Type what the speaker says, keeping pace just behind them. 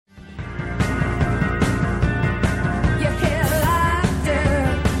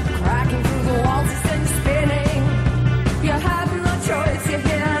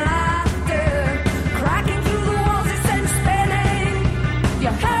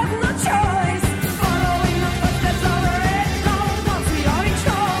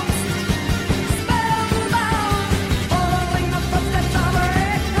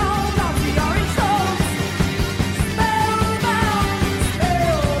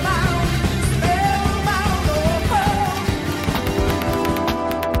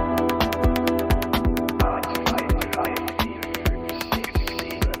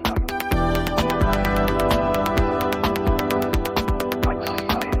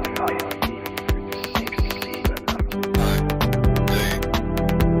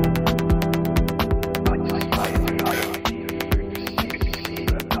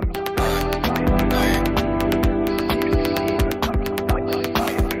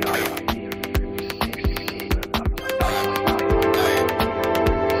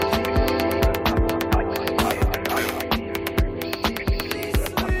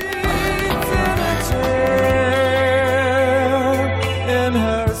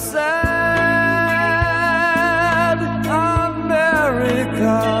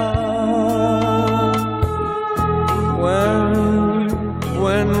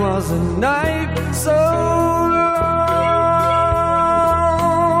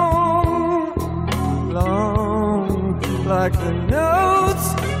like the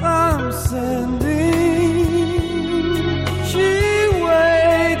notes I'm sending. She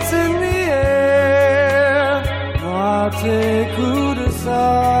waits in the air, mate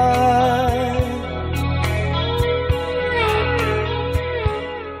kudasai.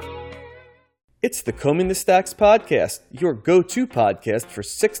 It's the Combing the Stacks podcast, your go-to podcast for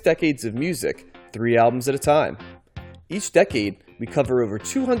 6 decades of music, 3 albums at a time. Each decade, we cover over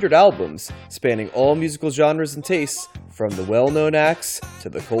 200 albums, spanning all musical genres and tastes, from the well-known acts to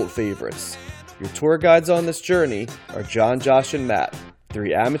the cult favorites. Your tour guides on this journey are John, Josh, and Matt,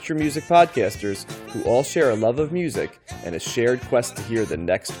 3 amateur music podcasters who all share a love of music and a shared quest to hear the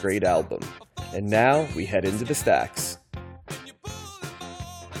next great album. And now, we head into the stacks.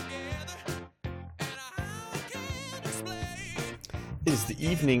 It is the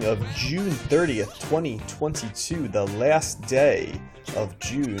evening of June 30th, 2022, the last day of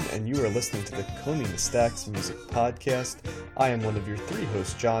June, and you are listening to the Combing the Stacks Music Podcast. I am one of your 3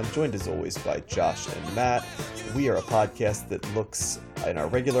 hosts, John, joined as always by Josh and Matt. We are a podcast that looks, in our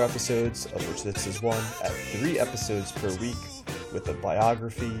regular episodes, of which this is one, at 3 episodes per week with a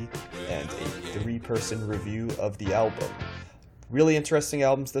biography and a 3-person review of the album. Really interesting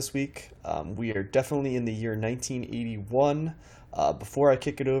albums this week. We are definitely in the year 1981. Before I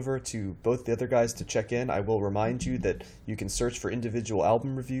kick it over to both the other guys to check in, I will remind you that you can search for individual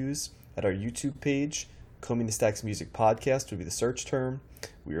album reviews at our YouTube page. Combing the Stacks Music Podcast would be the search term.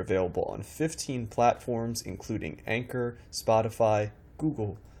 We are available on 15 platforms, including Anchor, Spotify,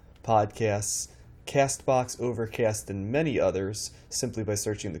 Google Podcasts, Castbox, Overcast, and many others, simply by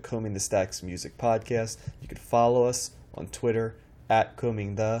searching the Combing the Stacks Music Podcast. You can follow us on Twitter, at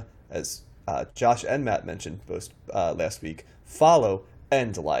CombingThe, as Josh and Matt mentioned both last week. Follow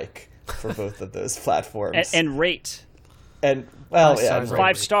and like for both of those platforms. And rate. And, well, yeah.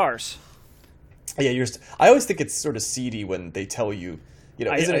 5 stars. Yeah, I always think it's sort of seedy when they tell you,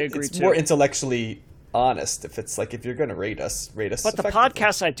 I agree it's too. more intellectually honest if it's like, if you're going to rate us. But the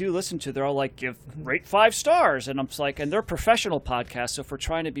podcasts I do listen to, they're all like, rate 5 stars. And I'm just like, and they're professional podcasts. So if we're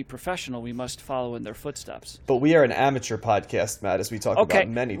trying to be professional, we must follow in their footsteps. But we are an amateur podcast, Matt, as we talk about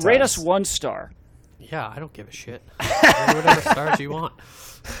many times. Rate us 1 star. Yeah, I don't give a shit. Whatever stars you want.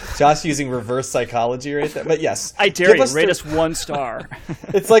 Josh using reverse psychology right there. But yes. I dare you, rate us 1 star.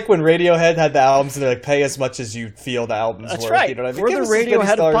 It's like when Radiohead had the albums and they're like, pay as much as you feel the albums That's worth. Right. You know what I mean? We're the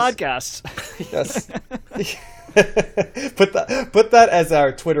Radiohead of podcasts. Yes. Put that as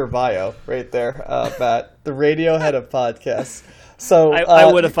our Twitter bio right there, Matt. The Radiohead of podcasts. So I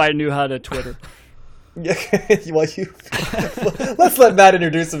would if I knew how to Twitter. Yeah, well, let's let Matt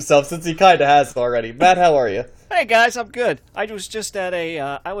introduce himself since he kind of has already. Matt, how are you? Hey guys, I'm good. I was just at a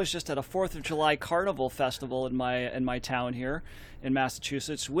 4th of July carnival festival in my town here in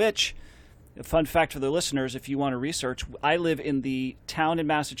Massachusetts. Which, a fun fact for the listeners, if you want to research, I live in the town in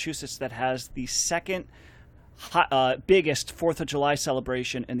Massachusetts that has the second biggest 4th of July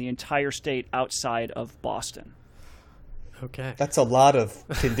celebration in the entire state outside of Boston. Okay, that's a lot of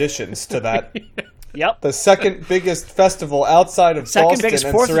conditions to that. Yep. The second biggest festival outside of Boston and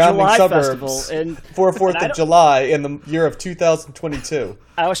surrounding suburbs for 4th of July in the year of 2022.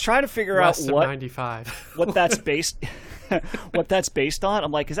 I was trying to figure out what that's based on.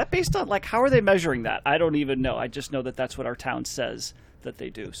 I'm like, is that based on, like, how are they measuring that? I don't even know. I just know that that's what our town says that they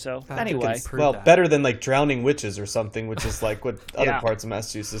do. So anyway. Well, better than like drowning witches or something, which is like what other parts of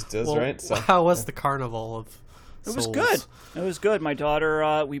Massachusetts does, right? So how was the carnival of It was good. It was good. My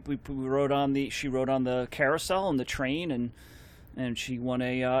daughter, we rode on the carousel and the train, and she won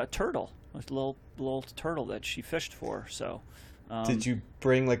a turtle, a little turtle that she fished for. So, did you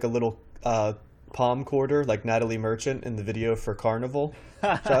bring like a little palm quarter like Natalie Merchant in the video for Carnival,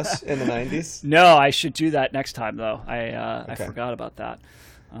 Josh, in the 90s? No, I should do that next time though. I forgot about that.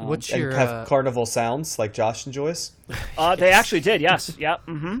 Have Carnival sounds like Josh enjoys? They actually did. Yes. Yeah.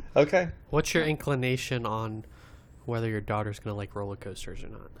 Mm-hmm. Okay. What's your inclination on whether your daughter's going to like roller coasters or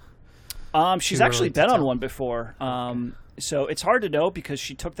not? She's actually been on one before. So it's hard to know because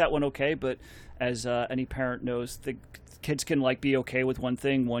she took that one okay, but as any parent knows, the kids can like be okay with one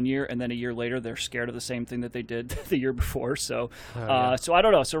thing 1 year, and then a year later they're scared of the same thing that they did the year before. So so I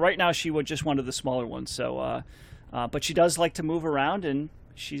don't know. So right now she would just one of the smaller ones. So but she does like to move around, and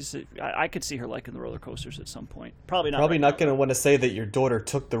I could see her liking the roller coasters at some point. Probably not going to want to say that your daughter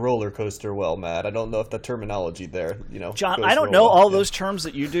took the roller coaster well, Matt. I don't know if the terminology there, John, I don't know all those terms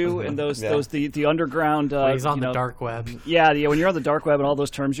that you do and those the underground. He's on the dark web. Yeah, when you're on the dark web and all those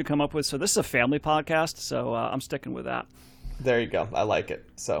terms you come up with. So this is a family podcast, so I'm sticking with that. There you go. I like it.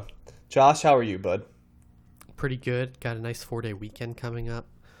 So, Josh, how are you, bud? Pretty good. Got a nice 4-day weekend coming up,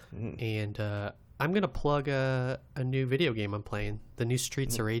 and I'm gonna plug a new video game I'm playing. The new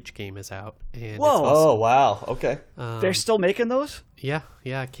Streets of Rage game is out, and Whoa. it's awesome. Oh wow. Okay. They're still making those? Yeah,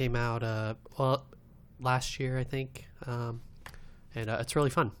 it came out last year, I think, and it's really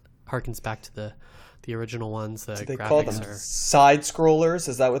fun. Harkens back to the original ones. The They call graphics them are side scrollers.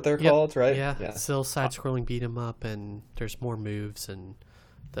 Is that what they're Yep. called? Right. Yeah, still side-scrolling beat 'em up, and there's more moves, and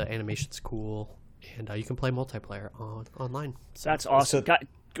the animation's cool, and you can play multiplayer online. So That's awesome. So-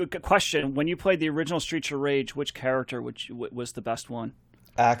 Good question. When you played the original Streets of Rage, which character was the best one?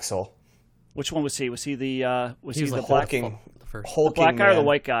 Axel. Which one was he? Was he the was He he was the like black, Hulking. the first. Hulking black guy or the man.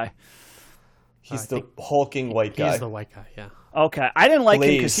 white guy? He's I the think hulking white guy. He's the white guy. Yeah. Okay, I didn't like him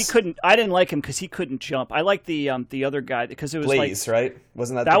because he Blaze. couldn't. I didn't like him because he couldn't jump. I liked the other guy because it was Blaze, right?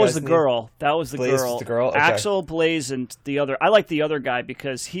 Wasn't that that was guy's the name? girl. That was the Blaze was girl. the girl? Okay. Axel, Blaze, and the other. I liked the other guy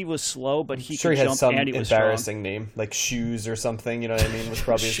because he was slow, but he Sure, could he had jump some and he was embarrassing name, like Shoes or something. You know what I mean? Was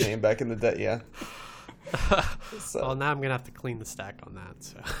probably his name back in the day. Yeah. Well, now I'm gonna have to clean the stack on that.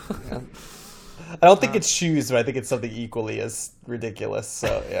 So. I don't think it's Shoes, but I think it's something equally as ridiculous.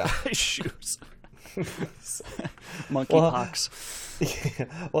 So yeah. strong. Shoes. Monkeypox.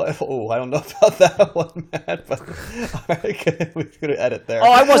 Well, I don't know about that one, Matt. But we're gonna edit there. Oh,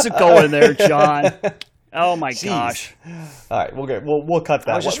 I wasn't going there, John. Oh my Jeez. gosh. All right, we'll cut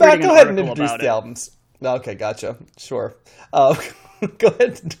that. was just Matt, reading go an ahead and article introduce about the it. albums. Okay, gotcha. Sure. Go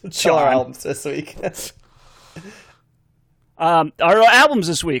ahead and tell our John. albums this week. Our albums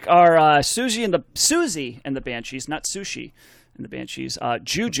this week are Susie and the Banshees, not Sushi and the Banshees.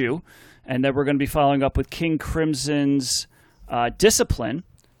 Juju, and then we're going to be following up with King Crimson's Discipline,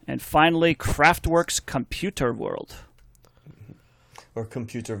 and finally Kraftwerk's Computer World. Or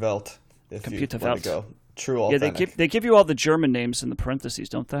Computer Welt, if you want Computerwelt. to go true Yeah, authentic. they give you all the German names in the parentheses,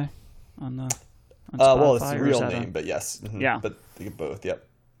 don't they? On Well, it's Spotify, the or is real that name, but yes. Mhm. Yeah. But they get both, yep.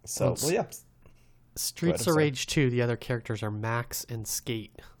 So, Well, yeah. Streets I'm of sorry. Rage 2. The other characters are Max and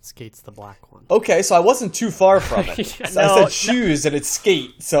Skate. Skate's the black one. Okay, so I wasn't too far from it. Yeah, So no, I said Shoes, and it's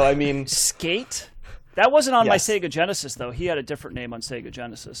Skate. So, I mean, Skate? That wasn't on my Yes. Sega Genesis, though. He had a different name on Sega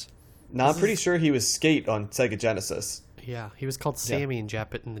Genesis. no, I'm pretty sure he was Skate on Sega Genesis. Yeah, he was called Sammy in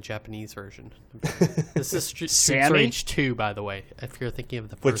the Japanese version. This is Streets of Sammy? Rage 2, by the way. If you're thinking of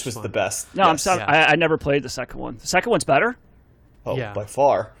the first Which was one. the best. No, I'm Yes. sorry. Yeah. I never played the second one. The second one's better? Oh, Yeah. by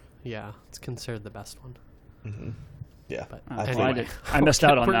far. Yeah, it's considered the best one. Yeah. I Anyway. did. I missed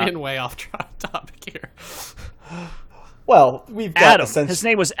out on We're that. getting way off topic here. Well, we've got Adam. essentially... His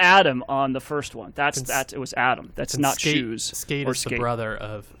name was Adam on the first one. And It was Adam. That's And not Skate, Shoes. Skate or is the brother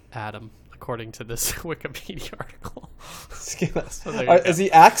of Adam, according to this Wikipedia article. there you Is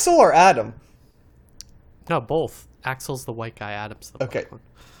he Axel or Adam? No, both. Axel's the white guy, Adam's the Okay. black one.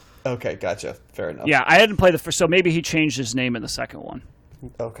 Okay, gotcha. Fair enough. Yeah, I hadn't played the first, so maybe he changed his name in the second one.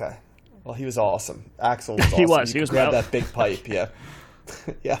 Okay. Well, he was awesome. Axel was awesome. He was. You He could was grab well- that big pipe, yeah.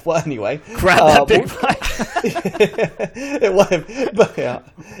 Yeah, well, anyway. Grab that big we'll- pipe. It was, but yeah.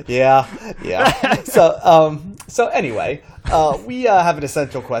 So anyway, we have an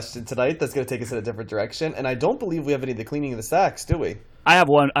essential question tonight that's going to take us in a different direction, and I don't believe we have any of the cleaning of the stacks, do we? I have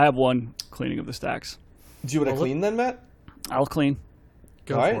one cleaning of the stacks. Do you want to clean then, Matt? I'll clean.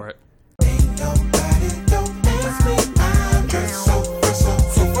 Go All right. for it.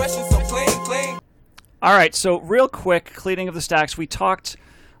 All right, so real quick, cleaning of the stacks. We talked,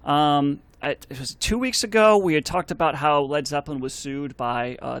 it was 2 weeks ago, we had talked about how Led Zeppelin was sued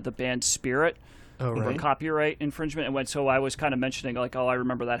by the band Spirit Oh, for right. copyright infringement. And so I was kind of mentioning, like, I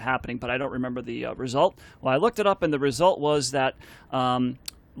remember that happening, but I don't remember the result. Well, I looked it up, and the result was that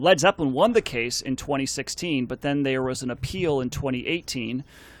Led Zeppelin won the case in 2016, but then there was an appeal in 2018,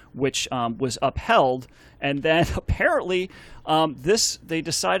 which was upheld. And then apparently they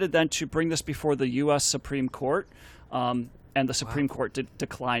decided then to bring this before the U.S. Supreme Court, and the Supreme Court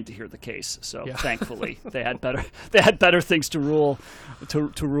declined to hear the case. So Yeah. thankfully they had better things to rule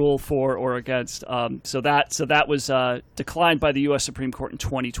for or against. So that was declined by the U.S. Supreme Court in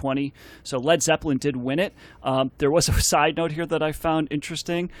 2020. So Led Zeppelin did win it. There was a side note here that I found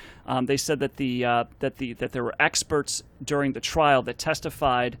interesting. They said that that there were experts during the trial that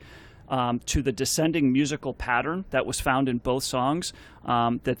testified to the descending musical pattern that was found in both songs,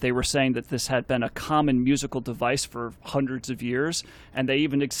 that they were saying that this had been a common musical device for hundreds of years. And they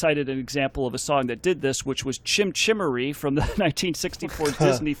even cited an example of a song that did this, which was Chim Chimery from the 1964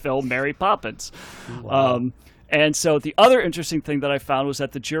 Disney film Mary Poppins. And so the other interesting thing that I found was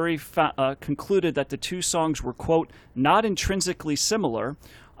that the jury concluded that the two songs were, quote, not intrinsically similar,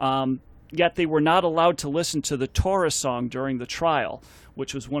 yet they were not allowed to listen to the Torah song during the trial,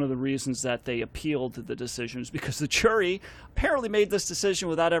 which was one of the reasons that they appealed the decisions, because the jury apparently made this decision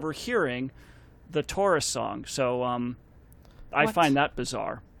without ever hearing the Taurus song. So I What? find that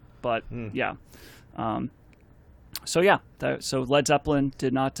bizarre. But yeah. So Led Zeppelin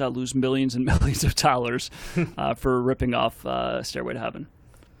did not lose millions and millions of dollars for ripping off Stairway to Heaven.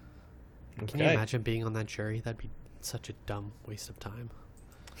 Can you imagine being on that jury? That'd be such a dumb waste of time.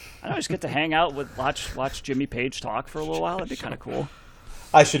 I don't just get to hang out with watch Jimmy Page talk for a little while. That'd be kind of cool.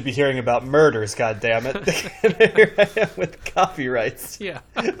 I should be hearing about murders, goddammit. Here I am with copyrights. Yeah.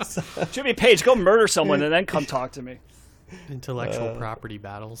 Jimmy Page, go murder someone and then come talk to me. Intellectual property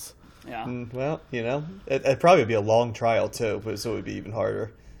battles. Yeah. Well, it'd probably be a long trial too, so it would be even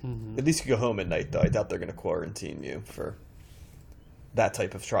harder. At least you go home at night, though. I doubt they're going to quarantine you for that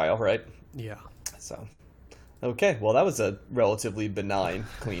type of trial, right? Yeah. So, okay. Well, that was a relatively benign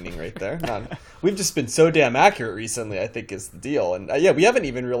cleaning right there. We've just been so damn accurate recently, I think, is the deal. And we haven't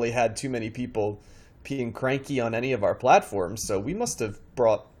even really had too many people being cranky on any of our platforms, so we must have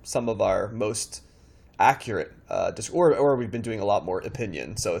brought some of our most accurate, or we've been doing a lot more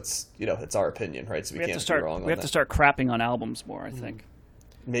opinion. So it's it's our opinion, right? So we can't be wrong on that. We have to start crapping on albums more, I think.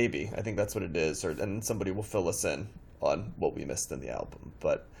 Maybe. I think that's what it is, and somebody will fill us in on what we missed in the album.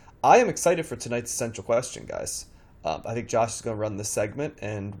 But I am excited for tonight's essential question, guys. I think Josh is going to run this segment,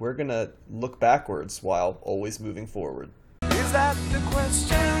 and we're going to look backwards while always moving forward. Is that the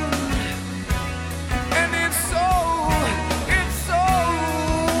question? And it's so,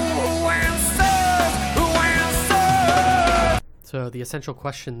 answer. So the essential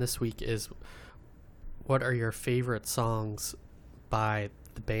question this week is, what are your favorite songs by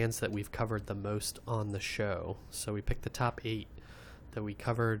the bands that we've covered the most on the show? So we picked the top 8 that we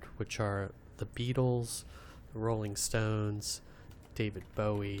covered, which are the Beatles, the Rolling Stones, David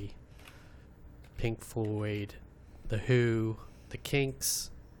Bowie, Pink Floyd, The Who, The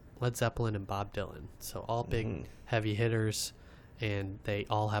Kinks, Led Zeppelin, and Bob Dylan. So all big heavy hitters, and they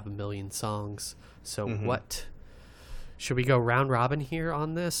all have a million songs. So what... Should we go round robin here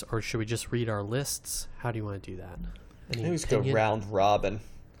on this, or should we just read our lists? How do you want to do that? Any Let's go opinion? round robin.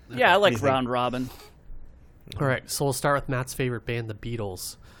 Yeah, I What do like you think? round robin. All right, so we'll start with Matt's favorite band, the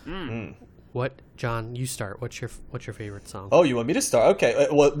Beatles. What, John? You start. What's your favorite song? Oh, you want me to start? Okay.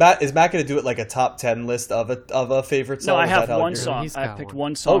 Well, is Matt going to do it like a top 10 list of a favorite song? No, I Is have that how one you're- song. He's I got picked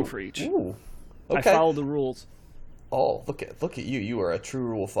one. one song for each. Ooh. I Okay. follow the rules. Oh, look at you. You are a true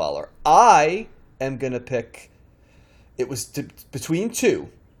rule follower. I am going to pick... It was between two,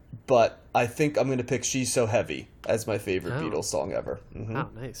 but I think I'm going to pick She's So Heavy as my favorite Oh. Beatles song ever. Oh,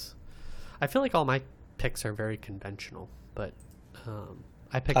 nice. I feel like all my picks are very conventional, but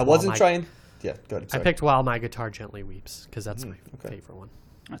I picked. I wasn't trying... Yeah, go ahead. I Sorry. picked While My Guitar Gently Weeps because that's my okay. favorite one.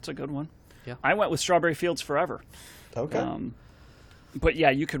 That's a good one. Yeah. I went with Strawberry Fields Forever. Okay. But yeah,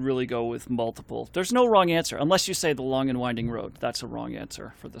 you could really go with multiple. There's no wrong answer unless you say The Long and Winding Road. That's a wrong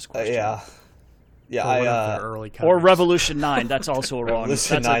answer for this question. Yeah. Yeah, Or one of I... their early Or covers. Revolution 9. That's also a wrong.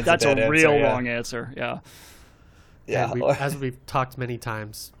 Revolution That's 9's a a bad answer, real yeah. wrong answer. Yeah. yeah. And as we've talked many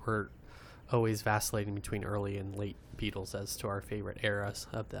times, we're always vacillating between early and late Beatles as to our favorite eras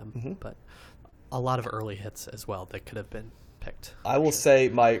of them. But a lot of early hits as well that could have been picked. I will say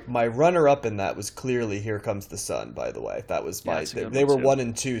my runner-up in that was clearly Here Comes the Sun, by the way. That was Yeah, my... that's a good They one, were too. 1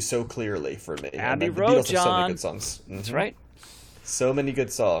 and 2 so clearly for me. And Abbey then the Road, Beatles have so many John. good songs. That's right. So many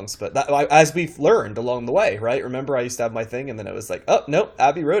good songs. But as we've learned along the way, right? Remember I used to have my thing, and then it was like, oh, no,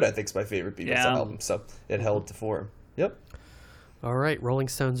 Abbey Road I think is my favorite Beatles Yeah. album. So it held to form. Yep. All right, Rolling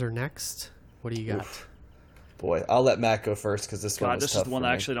Stones are next. What do you got? Boy, I'll let Matt go first because this one God, was this tough is the one for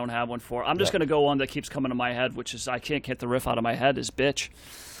I me. actually don't have one for. I'm just Yeah. going to go one that keeps coming to my head, which is I can't get the riff out of my head, is Bitch.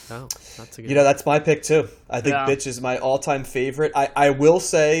 Oh, that's a good You know, that's my pick too. I think Yeah. Bitch is my all-time favorite. I will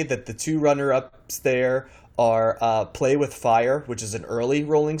say that the two runner-ups there are Play With Fire, which is an early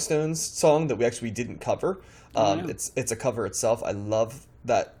Rolling Stones song that we actually didn't cover. It's a cover itself. I love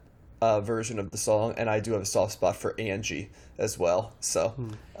that version of the song, and I do have a soft spot for Angie as well. So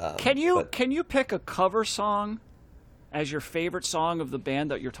Can you but- can you pick a cover song as your favorite song of the band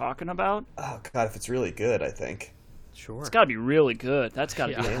that you're talking about? oh god, if it's really good, I think Sure. It's got to be really good. That's got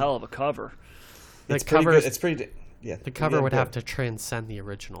to be Yeah. a hell of a cover. The it's pretty covers- good. It's pretty. Yeah, The cover yeah, would good. have to transcend the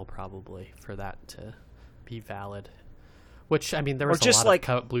original probably for that to be valid. Which, I mean, there was a just lot like-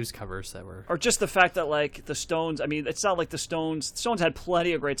 of blues covers that were... Or just the fact that like the Stones, I mean, it's not like the Stones had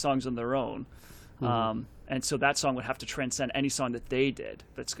plenty of great songs on their own. And so that song would have to transcend any song that they did.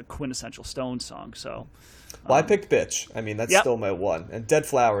 That's a quintessential Stones song. So Well, I picked Bitch. I mean, that's Yep. still my one. And Dead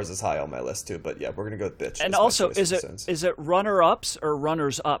Flowers is high on my list too. But yeah, we're gonna go with Bitch. and as my also choice is for it Stones. is it runner ups or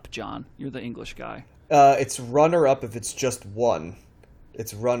runners up, John? You're the English guy. It's runner up if it's just one.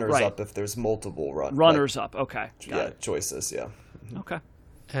 It's runners Right. up if there's multiple Runners up. Okay. Like, Got choices. Yeah. it. Okay.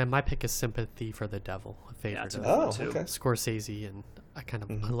 And my pick is Sympathy for the Devil, a favorite it's of a good one, Oh, too. okay. Scorsese, and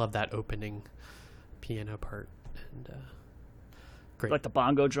I love that opening piano part. And great. Like the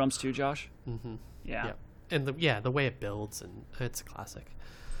bongo drums too, Josh. Mm-hmm. Yeah. Yep. And the way it builds, and it's a classic.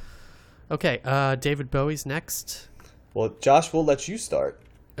 Okay, David Bowie's next. Well, Josh, we'll let you start.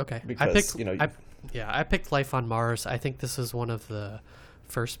 Okay, Because, I picked, you know, I picked Life on Mars. I think this is one of the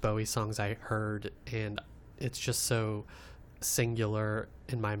first Bowie songs I heard, and it's just so singular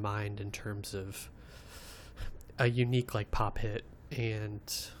in my mind in terms of a unique like pop hit, and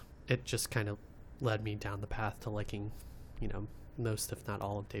it just kind of led me down the path to liking, most if not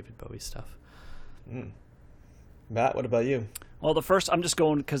all of David Bowie's stuff. Matt, what about you? Well, the first, I'm just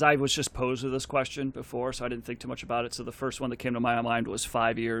going because I was just posed with this question before, so I didn't think too much about it. So the first one that came to my mind was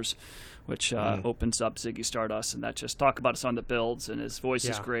 5 Years, which opens up Ziggy Stardust, and that just talk about a song that builds, and his voice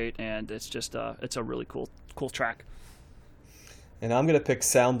is great, and it's just it's a really cool track. And I'm going to pick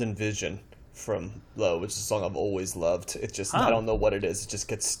Sound and Vision from Low, which is a song I've always loved. It just, I don't know what it is. It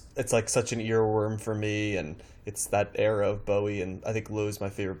just it's like such an earworm for me, and it's that era of Bowie, and I think Low's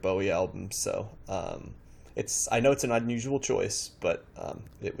my favorite Bowie album, so I know it's an unusual choice, but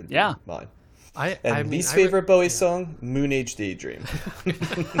it would be mine. Least favorite Bowie song, Moon Age Daydream.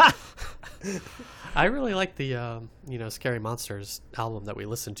 I really like the Scary Monsters album that we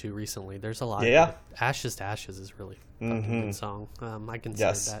listened to recently. There's a lot. Yeah. Ashes to Ashes is really fucking good song. I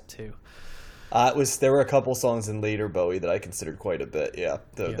considered that too. There were a couple songs in later Bowie that I considered quite a bit. Yeah,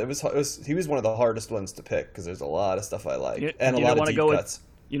 he was one of the hardest ones to pick because there's a lot of stuff I like and a lot of deep cuts.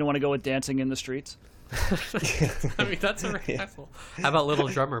 You don't want to go with Dancing in the Streets? I mean, that's a rifle. How about Little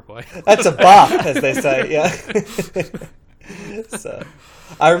Drummer Boy? That's a bop, as they say. Yeah. So,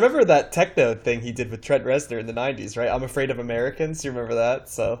 I remember that techno thing he did with Trent Reznor in the '90s, right? I'm Afraid of Americans. You remember that?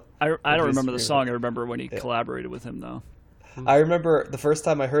 So I don't remember the song. I remember when he collaborated with him, though. I remember the first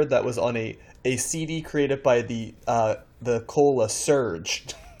time I heard that was on a CD created by the Cola Surge.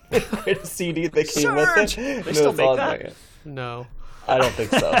 A CD that came with it. They still make that? No. I don't think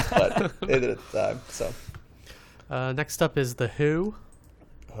so, but they did it at the time. So next up is The Who,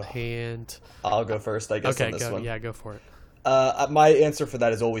 and I'll go first, I guess, on this one. Yeah, go for it. My answer for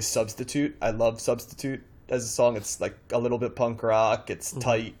that is always Substitute. I love Substitute as a song. It's like a little bit punk rock. It's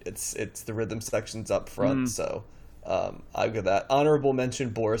tight. It's the rhythm sections up front. So I'll go that. Honorable mention,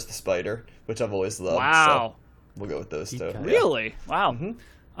 Boris the Spider, which I've always loved. Wow. So we'll go with those two. Really? Wow. Mm-hmm.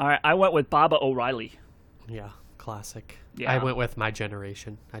 All right. I went with Baba O'Reilly. Yeah, classic. Yeah. I went with My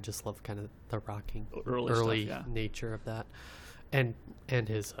Generation. I just love kind of the rocking early stuff, nature of that, and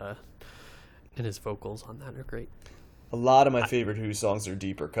his vocals on that are great. A lot of my favorite Who songs are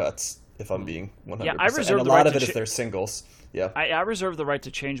deeper cuts, if I'm being 100%. Yeah, I reserve and the a lot right of to it is their singles. Yeah, I reserve the right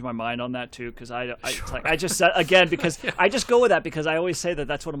to change my mind on that too, because I just said again because I just go with that because I always say that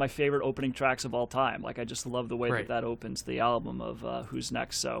that's one of my favorite opening tracks of all time. Like I just love the way that opens the album of Who's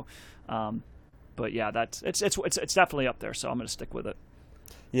Next. So, but yeah, it's definitely up there. So I'm going to stick with it.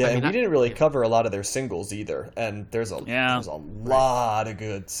 Yeah, and we didn't really cover a lot of their singles either, and there's a lot of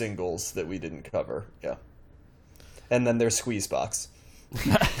good singles that we didn't cover. Yeah, and then there's Squeeze Box.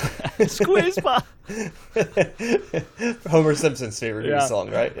 Squeeze Box. Homer Simpson's favorite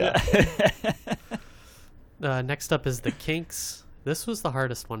song, right? Yeah. Next up is The Kinks. This was the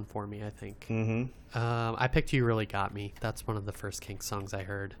hardest one for me, I think. Mm-hmm. I picked You Really Got Me. That's one of the first Kinks songs I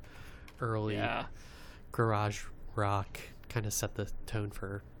heard. Early garage rock, kind of set the tone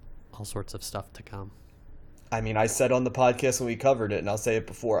for all sorts of stuff to come. I mean, I said on the podcast when we covered it, and I'll say it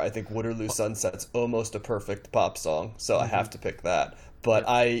before, I think Waterloo Sunset's almost a perfect pop song, so I have to pick that. But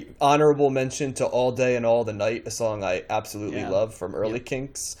I honorable mention to All Day and All the Night, a song I absolutely love from early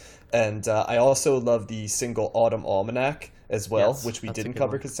Kinks. And I also love the single Autumn Almanac as well, which we didn't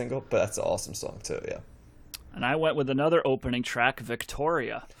cover because single, but that's an awesome song too, yeah. And I went with another opening track,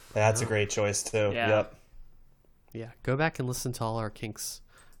 Victoria. That's a great choice too. Yeah. Yep. Yeah, go back and listen to all our Kinks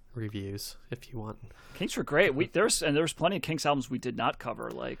reviews if you want. Kinks were great. There's plenty of Kinks albums we did not cover.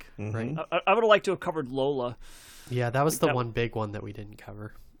 Like, right? I would have liked to have covered Lola. Yeah, that was the one big one that we didn't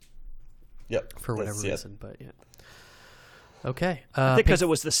cover. Yep. For whatever reason, but yeah. Okay. I think because it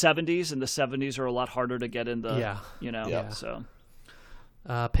was the 70s, and the 70s are a lot harder to get in the. So.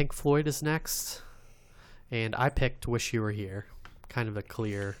 Pink Floyd is next, and I picked "Wish You Were Here." Kind of a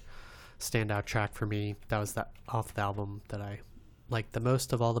clear standout track for me. That was off the album that I liked the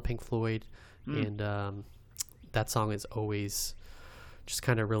most of all the Pink Floyd, and that song is always just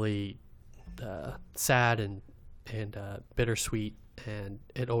kind of really sad and bittersweet, and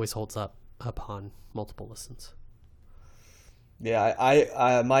it always holds up upon multiple listens.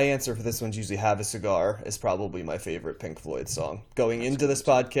 Yeah, my answer for this one's usually "Have a Cigar" is probably my favorite Pink Floyd song. Going into this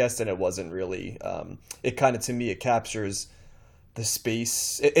podcast, and it wasn't really. It kind of, to me, it captures the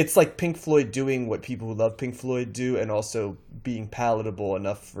space. It's like Pink Floyd doing what people who love Pink Floyd do, and also being palatable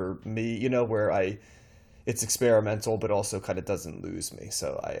enough for me. You know, where it's experimental, but also kind of doesn't lose me.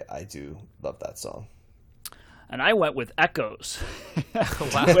 So I do love that song. And I went with Echoes,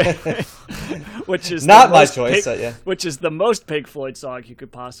 which is not my choice. Yeah, which is the most Pink Floyd song you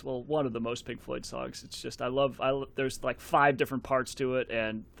could possibly. One of the most Pink Floyd songs. It's just I love. There's like 5 different parts to it,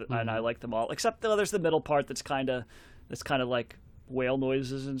 and I like them all. Except there's the middle part that's kind of like whale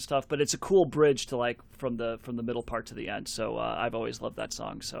noises and stuff. But it's a cool bridge to like from the middle part to the end. So I've always loved that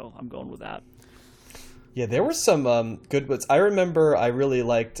song. So I'm going with that. Yeah, there were some good ones. I remember I really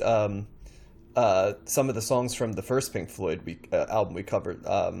liked. Some of the songs from the first Pink Floyd album we covered,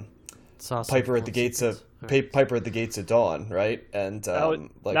 Piper at the Gates of Dawn, right? And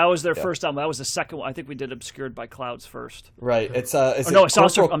that was their first album. That was the second one. I think we did Obscured by Clouds first. Right. It's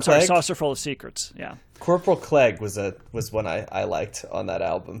Saucer Full of Secrets. Yeah. Corporal Clegg was one I liked on that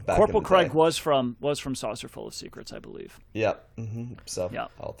album. Corporal Clegg was from Saucer Full of Secrets, I believe. Yeah. Mm-hmm. So yeah.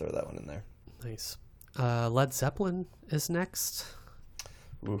 I'll throw that one in there. Nice. Led Zeppelin is next.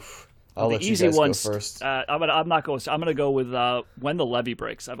 Oof. I'll let you guys go first. I'm gonna go with "When the Levee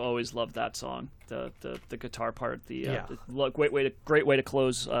Breaks." I've always loved that song. The guitar part. Great way to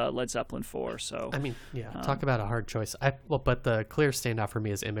close Led Zeppelin 4. So I mean, talk about a hard choice. But the clear standout for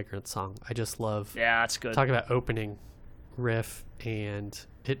me is "Immigrant Song." I just love. Yeah, it's good. Talk about opening riff, and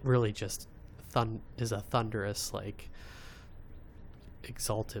it really just is a thunderous, like,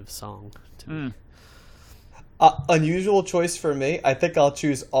 exaltive song to me. Unusual choice for me. I think I'll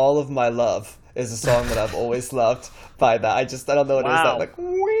choose "All of My Love" is a song that I've always loved by that. I don't know what it is. That like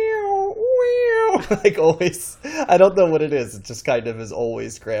like always. I don't know what it is. It just kind of has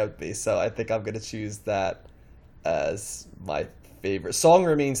always grabbed me. So I think I'm going to choose that as my favorite. "Song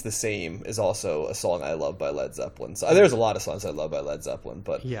Remains the Same" is also a song I love by Led Zeppelin. So there's a lot of songs I love by Led Zeppelin,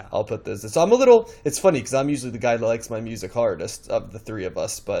 but I'll put this. So it's funny because I'm usually the guy that likes my music hardest of the three of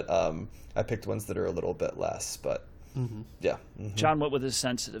us, but I picked ones that are a little bit less, but yeah. Mm-hmm. John went with his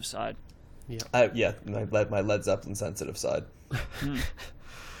sensitive side. My Led Zeppelin sensitive side.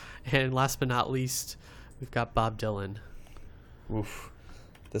 And last but not least, we've got Bob Dylan. Oof,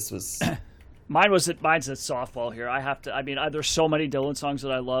 this was. Mine's a softball here. There's so many Dylan songs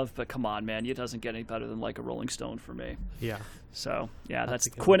that I love, but come on, man, it doesn't get any better than "Like a Rolling Stone" for me. Yeah. So yeah, that's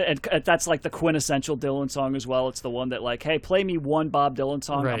that's like the quintessential Dylan song as well. It's the one that like, hey, play me one Bob Dylan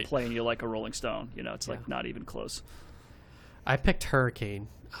song, I'm playing you "Like a Rolling Stone." You know, it's like not even close. I picked "Hurricane."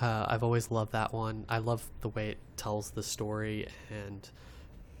 I've always loved that one. I love the way it tells the story and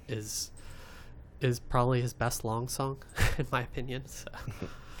is probably his best long song in my opinion. So.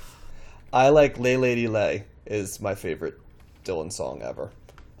 I like "Lay Lady Lay" is my favorite Dylan song ever,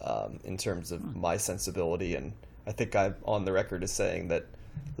 in terms of my sensibility, and I think I'm on the record as saying that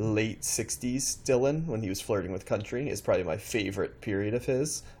late 60s Dylan, when he was flirting with country, is probably my favorite period of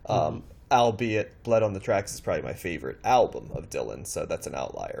his. Albeit "Blood on the Tracks" is probably my favorite album of Dylan, so that's an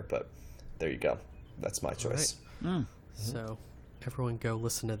outlier, but there you go. That's my choice. Right. So everyone go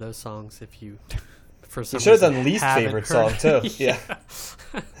listen to those songs if you... You should have done least favorite song too. Yeah,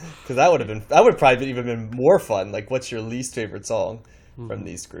 because that would probably even been more fun. Like, what's your least favorite song from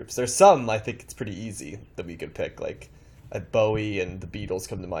these groups? There's some I think it's pretty easy that we could pick. Like, Bowie and the Beatles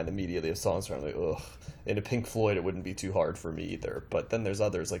come to mind immediately. Of songs where I'm like, ugh. In a Pink Floyd, it wouldn't be too hard for me either. But then there's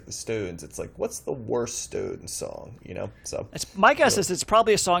others like the Stones. It's like, what's the worst Stones song? You know. So my guess is it's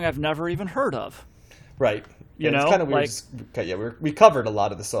probably a song I've never even heard of. Right. You know, it's kind of weird. We covered a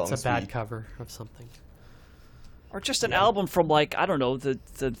lot of the songs. It's a bad cover of something. Or just an album from, like, I don't know,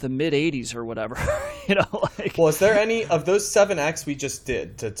 the mid 80s or whatever. You know, like. Well, is there any of those 7 acts we just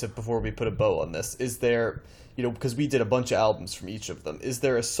did to before we put a bow on this? Is there, because we did a bunch of albums from each of them. Is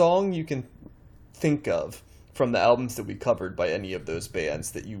there a song you can think of from the albums that we covered by any of those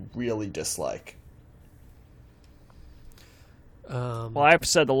bands that you really dislike? Well, I've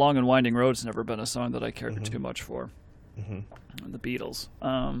said "The Long and Winding Road's" never been a song that I cared too much for. The Beatles.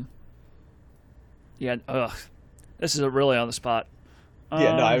 This is really on the spot.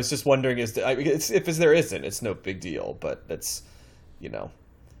 I was just wondering, if there isn't, it's no big deal, but it's,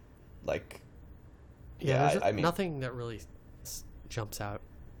 like... Yeah, there's nothing that really jumps out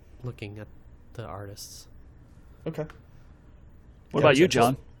looking at the artists. Okay. What about you,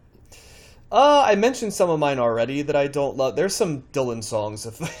 John? I mentioned some of mine already that I don't love. There's some Dylan songs,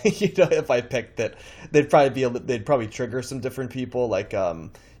 if I picked that, they'd probably trigger some different people. Like,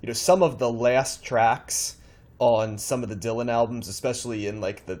 some of the last tracks on some of the Dylan albums, especially in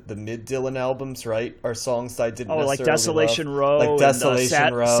like the mid Dylan albums, right? Are songs I didn't necessarily like Desolation love. Row, like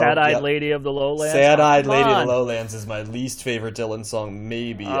Desolation Row, Sad-Eyed Lady of the Lowlands. Sad-Eyed Lady of the Lowlands is my least favorite Dylan song,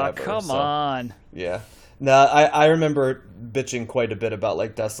 maybe ever. Come on. Yeah. No, I remember bitching quite a bit about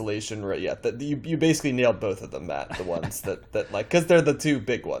like Desolation. Yeah, you basically nailed both of them, Matt. The ones that like, because they're the two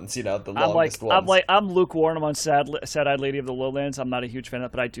big ones, you know, the longest ones. I'm lukewarm on Sad-Eyed Lady of the Lowlands. I'm not a huge fan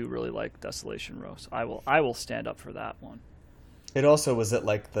of it, but I do really like Desolation Row. So I will stand up for that one. It also was at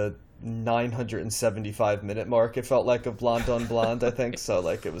like the 975-minute mark. It felt like of Blonde on Blonde, I think. So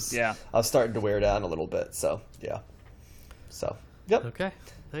like it was. Yeah. I was starting to wear down a little bit. So yeah. So yep. Okay.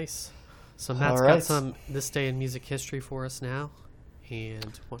 Nice. So Matt's got some This Day in Music History for us now,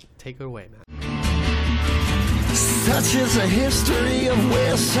 and take it away, Matt. Such is a history of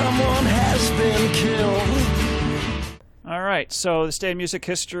where someone has been killed. All right, so This Day in Music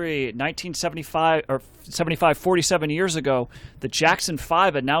History, 1975 or 75, 47 years ago, the Jackson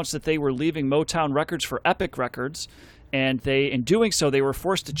 5 announced that they were leaving Motown Records for Epic Records, and in doing so, they were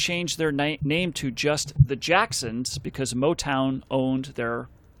forced to change their name to just the Jacksons because Motown owned their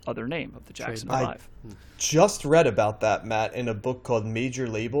other name of the Jackson 5. Just read about that, Matt, in a book called Major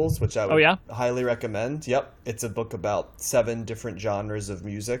Labels, which I would highly recommend. Yep. It's a book about 7 different genres of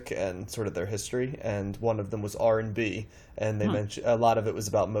music and sort of their history, and one of them was R&B, and they mentioned a lot of it was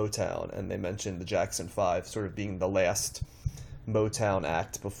about Motown, and they mentioned the Jackson 5 sort of being the last Motown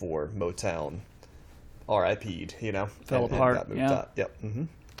act before Motown RIP'd, you know? Fell apart, yeah. Yep. Mm-hmm.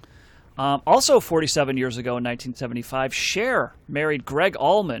 Also 47 years ago in 1975, Cher married Greg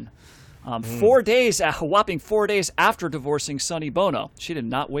Allman. 4 days, a whopping 4 days after divorcing Sonny Bono. She did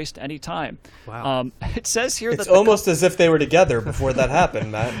not waste any time. Wow. It says here it's almost as if they were together before that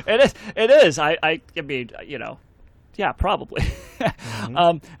happened, Matt. It is. I mean, you know, yeah, probably.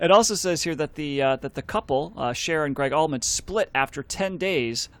 It also says here that the couple, Cher and Greg Allman, split after 10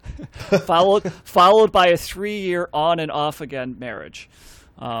 days, followed by a 3-year on and off again marriage.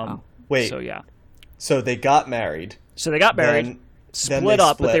 Wait. So yeah. So they got married. Then split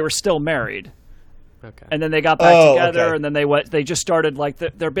up, but they were still married. Okay. And then they got back together, and then they just started like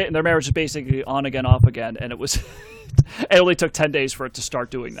their marriage was basically on again, off again, and it was it only took 10 days for it to start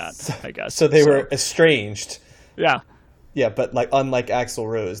doing that, I guess. So they were estranged. Yeah. Yeah, but like unlike Axl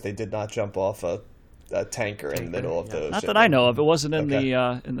Rose, they did not jump off a tanker in the middle of the ocean. Not that I know of. It wasn't in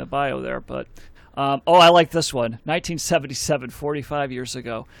the bio there, but I like this one. 1977, 45 years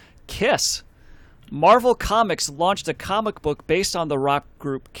ago. Kiss. Marvel Comics launched a comic book based on the rock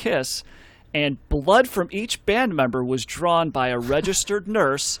group Kiss, and blood from each band member was drawn by a registered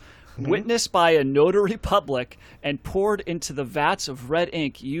nurse, witnessed by a notary public, and poured into the vats of red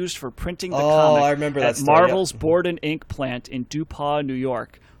ink used for printing the comic I remember at that story, Marvel's Borden Ink plant in DuPont, New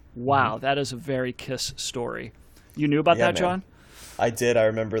York. Wow, that is a very Kiss story. You knew about that, man. John? I did. I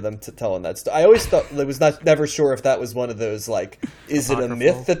remember them telling that story. I always thought I was never sure if that was one of those like, is it a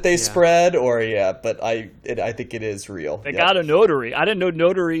myth that they spread or but I think it is real. They got a notary. I didn't know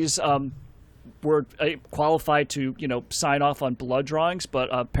notaries were qualified to sign off on blood drawings, but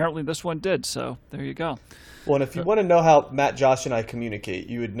apparently this one did. So there you go. Well, and if you want to know how Matt, Josh, and I communicate,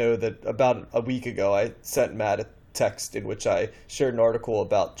 you would know that about a week ago I sent Matt a text in which I shared an article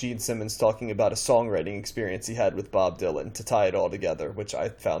about Gene Simmons talking about a songwriting experience he had with Bob Dylan to tie it all together, which I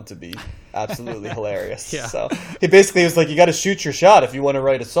found to be absolutely hilarious. Yeah. So he basically was like, you got to shoot your shot if you want to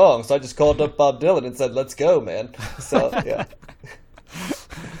write a song. So I just called up Bob Dylan and said, let's go, man. So, yeah.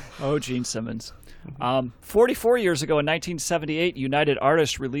 Oh, Gene Simmons. 44 years ago in 1978, United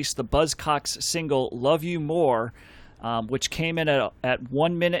Artists released the Buzzcocks single Love You More, which came in at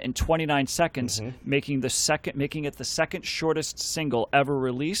 1 minute and 29 seconds, making it the second shortest single ever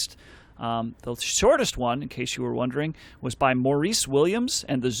released. The shortest one, in case you were wondering, was by Maurice Williams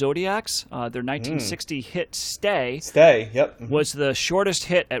and the Zodiacs. Their 1960 hit Stay was the shortest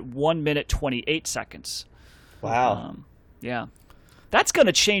hit at 1 minute 28 seconds. Wow. Yeah. That's going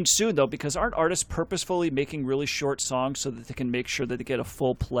to change soon, though, because aren't artists purposefully making really short songs so that they can make sure that they get a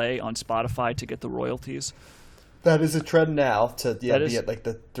full play on Spotify to get the royalties? That is a trend now to be at like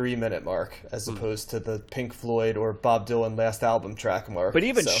the 3-minute mark as opposed to the Pink Floyd or Bob Dylan last album track mark. But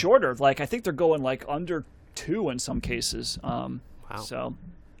even shorter, like I think they're going like under 2 in some cases. Wow. So,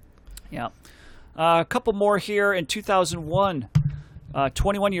 yeah. A couple more here. In 2001,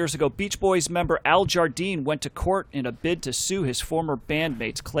 21 years ago, Beach Boys member Al Jardine went to court in a bid to sue his former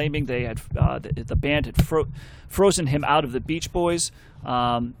bandmates, claiming they had the band had frozen him out of the Beach Boys.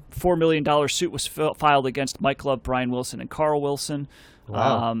 $4 million suit was filed against Mike Love, Brian Wilson, and Carl Wilson.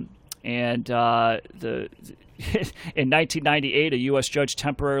 Wow. And in 1998, a U.S. judge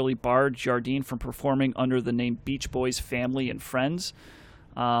temporarily barred Jardine from performing under the name Beach Boys Family and Friends.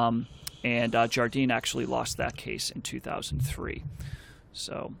 And Jardine actually lost that case in 2003.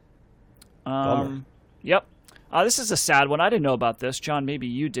 So, yep. This is a sad one. I didn't know about this. John, maybe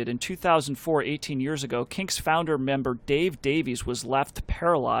you did. In 2004, 18 years ago, Kinks founder member Dave Davies was left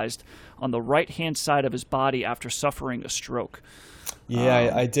paralyzed on the right-hand side of his body after suffering a stroke.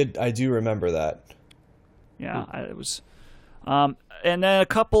 Yeah, I do remember that. Yeah, it was. And then a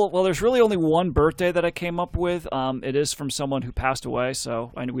couple. Well, there's really only one birthday that I came up with. It is from someone who passed away,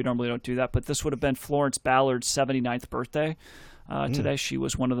 so we normally don't do that. But this would have been Florence Ballard's 79th birthday today. She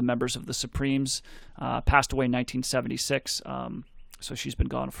was one of the members of the Supremes. Passed away in 1976. So she's been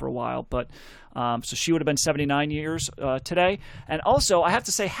gone for a while. But so she would have been 79 years today. And also, I have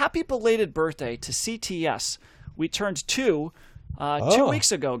to say, happy belated birthday to CTS. We turned 2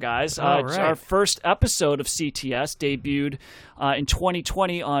 weeks ago, guys. Right. Our first episode of CTS debuted in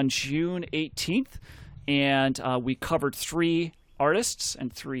 2020 on June 18th, and we covered 3 artists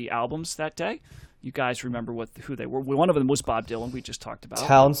and 3 albums that day. You guys remember who they were. One of them was Bob Dylan, we just talked about.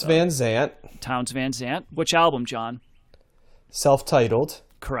 Townes Van Zandt. Townes Van Zandt. Which album, John? Self-titled.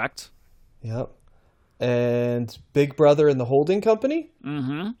 Correct. Yep. And Big Brother and the Holding Company?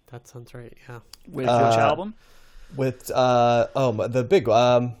 Mm-hmm. That sounds right, yeah. With which album? With, the big,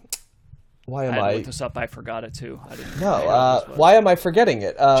 why am I I? looked this up. I forgot it, too. I didn't No, why am I forgetting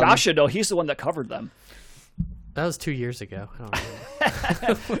it? Josh should know. He's the one that covered them. That was 2 years ago. I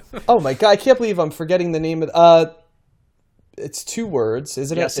don't remember. Oh my God, I can't believe I'm forgetting the name of it's 2 words,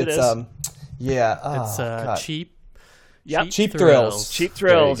 isn't Yes, it? it It's, is. yeah. It's God. Cheap. Yep. Cheap Thrills. Cheap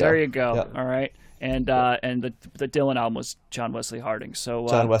Thrills. There you go. Yep. All right. And the Dylan album was John Wesley Harding. So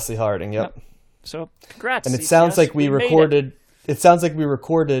John Wesley Harding, yep. So congrats. And it CTS. sounds like we made recorded. It sounds like we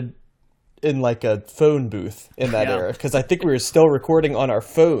recorded in like a phone booth in that Yeah. era, because I think we were still recording on our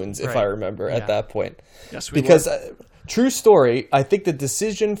phones, if I Right. remember, Yeah. at that point. Yes, we Because were. true story, I think the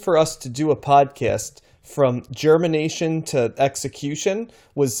decision for us to do a podcast from germination to execution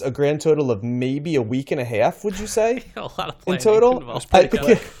was a grand total of maybe a week and a half. Would you say? A lot of In planning total, involved.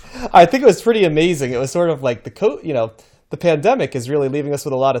 I think it was pretty amazing. It was sort of like the pandemic is really leaving us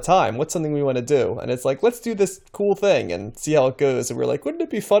with a lot of time. What's something we want to do? And it's like, let's do this cool thing and see how it goes. And we're like, wouldn't it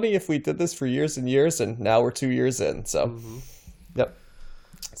be funny if we did this for years and years? And now we're 2 years in. So, Yep.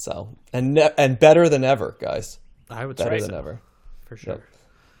 So, and better than ever, guys. I would Better say than so, ever. for sure. Yep.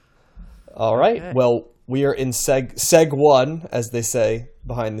 All right. Okay. Well, we are in Seg 1, as they say,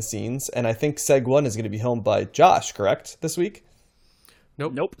 behind the scenes. And I think Seg 1 is going to be helmed by Josh, correct, this week?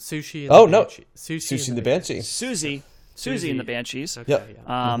 Nope. Sushi. And Oh, the no. Banshee. Sushi and the Banshee. Susie and the Banshees. Okay, Yep.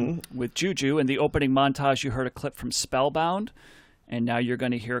 yeah. With Juju. In the opening montage, you heard a clip from Spellbound, and now you're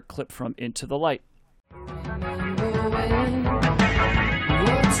going to hear a clip from Into the Light.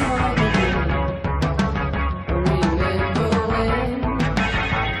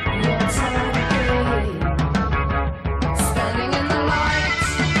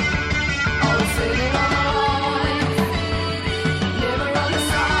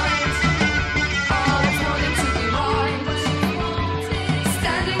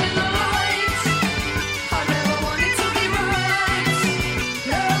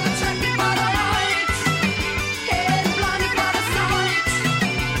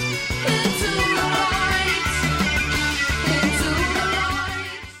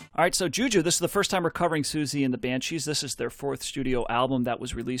 All right, so Juju, this is the first time we're covering Susie and the Banshees. This is their 4th studio album that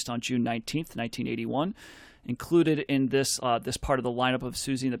was released on June 19th, 1981. Included in this this part of the lineup of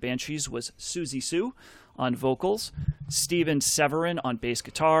Susie and the Banshees was Susie Sue on vocals, Steven Severin on bass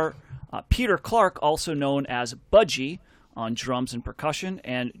guitar, Peter Clark, also known as Budgie, on drums and percussion,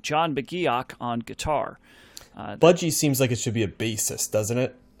 and John McGeoch on guitar. Budgie seems like it should be a bassist, doesn't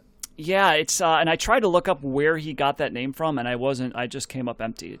it? Yeah, it's and I tried to look up where he got that name from, and I just came up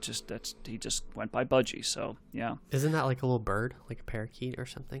empty. He just went by Budgie. So yeah, Isn't that like a little bird, like a parakeet or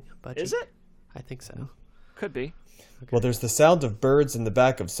something? Budgie? is it? I think so. Could be. Well, there's the sound of birds in the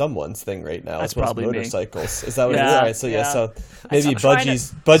back of someone's thing right now. That's as well as probably me. motorcycles. Is that what it is? Yeah, All right, so yeah. so maybe I'm trying to-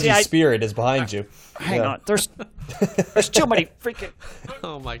 Budgie's spirit is behind you. Hang Yeah. on, there's too many freaking.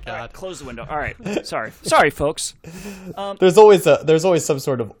 Oh my All right, god. close the window. All right, sorry, folks. There's always some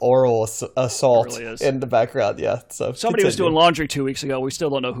sort of oral assault It really is. in the background. Yeah. So Somebody was doing continue. laundry 2 weeks ago. We still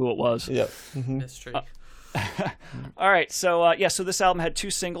don't know who it was. Yep. Mystery. All right, so so this album had 2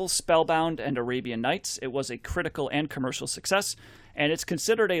 singles, Spellbound and Arabian Nights. It was a critical and commercial success, and it's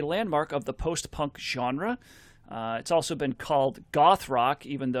considered a landmark of the post-punk genre. It's also been called goth rock,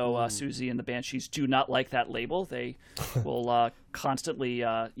 even though Susie and the Banshees do not like that label. They will constantly,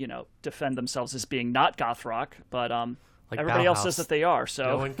 defend themselves as being not goth rock, but Like everybody else Bauhaus. says that they are. So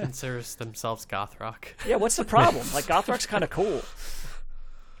No one considers themselves goth rock. yeah, what's the problem? Like, goth rock's kind of cool.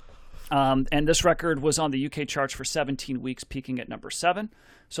 And this record was on the UK charts for 17 weeks, peaking at number 7.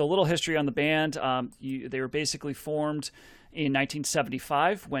 So a little history on the band. They were basically formed in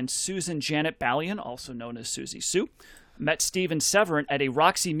 1975 when Susan Janet Ballion, also known as Susie Sue, met Steven Severin at a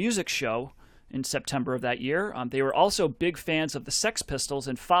Roxy Music show in September of that year. They were also big fans of the Sex Pistols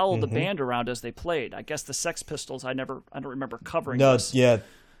and followed the band around as they played. I guess the Sex Pistols, I don't remember covering No, this. yeah.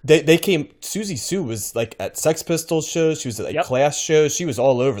 They came. Susie Sue was like at Sex Pistols shows. She was at like Class shows. She was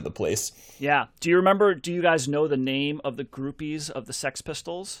all over the place. Yeah. Do you guys know the name of the groupies of the Sex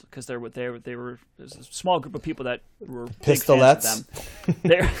Pistols? Because they were there's a small group of people that were big fans of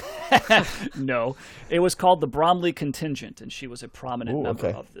them. No, it was called the Bromley Contingent, and she was a prominent member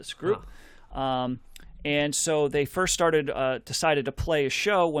of this group. And so they first decided to play a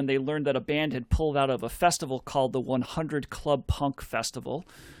show when they learned that a band had pulled out of a festival called the 100 Club Punk Festival,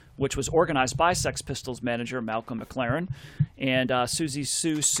 which was organized by Sex Pistols manager Malcolm McLaren. And Susie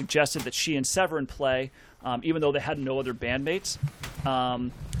Sue suggested that she and Severin play, even though they had no other bandmates.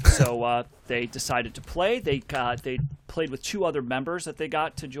 So they decided to play. They played with 2 other members that they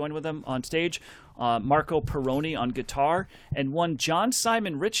got to join with them on stage. Marco Perroni on guitar, and one John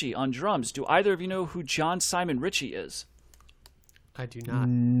Simon Ritchie on drums. Do either of you know who John Simon Ritchie is? I do not.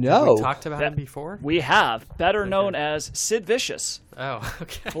 No. Have we talked about him before? We have. Better known as Sid Vicious. Oh,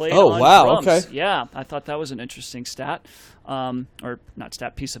 okay. Played Oh, on wow, drums. okay. Yeah, I thought that was an interesting stat. Or not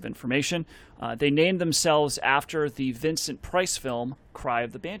stat, piece of information. They named themselves after the Vincent Price film, Cry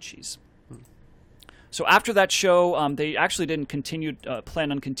of the Banshees. So after that show, they actually didn't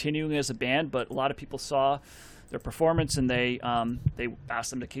plan on continuing as a band, but a lot of people saw their performance and they asked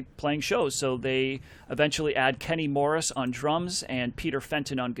them to keep playing shows. So they eventually add Kenny Morris on drums and Peter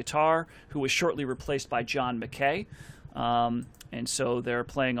Fenton on guitar, who was shortly replaced by John McKay. And so they're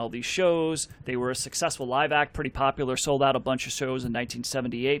playing all these shows. They were a successful live act, pretty popular, sold out a bunch of shows in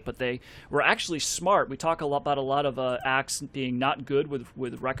 1978, but they were actually smart. We talk about a lot of acts being not good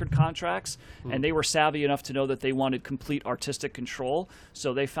with record contracts, and they were savvy enough to know that they wanted complete artistic control,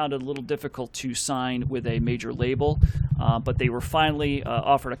 so they found it a little difficult to sign with a major label, but they were finally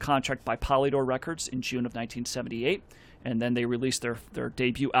offered a contract by Polydor Records in June of 1978, and then they released their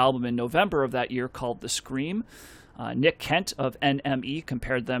debut album in November of that year called The Scream. Nick Kent of NME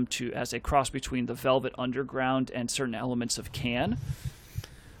compared them to as a cross between the Velvet Underground and certain elements of Can.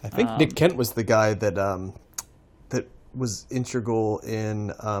 I think Nick Kent was the guy that that was integral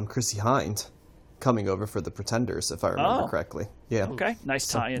in Chrissy Hynde coming over for the Pretenders, if I remember correctly. Yeah. Okay, nice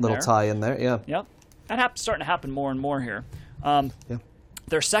tie-in little there. tie in there, yeah. Yep. That's starting to happen more and more here. Yeah.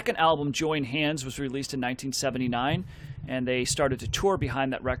 Their second album, Join Hands, was released in 1979, and they started to tour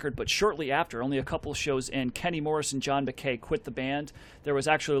behind that record, but shortly after, only a couple shows in, Kenny Morris and John McKay quit the band. There was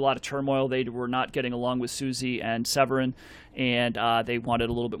actually a lot of turmoil. They were not getting along with Susie and Severin, and they wanted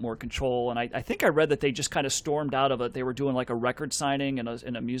a little bit more control. And I think I read that they just kind of stormed out of it. They were doing like a record signing in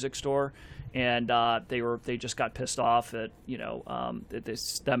a music store, and they just got pissed off at,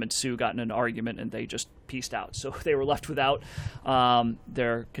 them and Sue got in an argument, and they just pieced out. So they were left without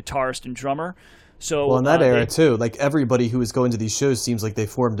their guitarist and drummer. So, well, in that era, too, like everybody who was going to these shows seems like they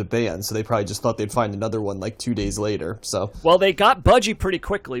formed a band, so they probably just thought they'd find another one like 2 days later. So, well, they got Budgie pretty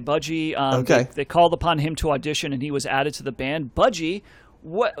quickly. Budgie, okay. They called upon him to audition, and he was added to the band. Budgie,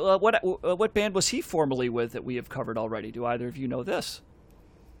 what band was he formerly with that we have covered already? Do either of you know this?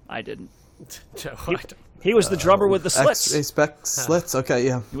 I didn't. He was the drummer with the Slits. Slits, okay,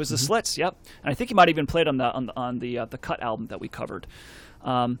 yeah. He was the Slits, yep. And I think he might have even played on the Cut album that we covered.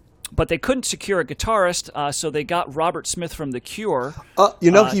 But they couldn't secure a guitarist, so they got Robert Smith from The Cure.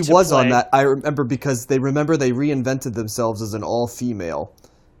 He was on that. I remember because they reinvented themselves as an all-female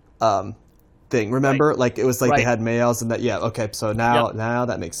thing. Remember, right. Like it was like they had males and that. Yeah, okay. So now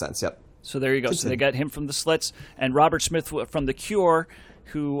that makes sense. Yep. So there you go. So they got him from the Slits and Robert Smith from The Cure,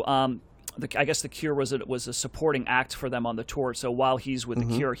 who. I guess The Cure was a supporting act for them on the tour. So while he's with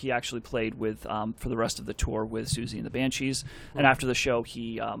The Cure, he actually played with for the rest of the tour with Susie and the Banshees. And after the show,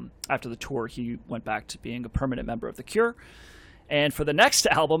 after the tour, he went back to being a permanent member of The Cure. And for the next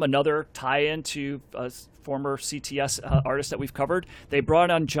album, another tie-in to a former CTS artist that we've covered, they brought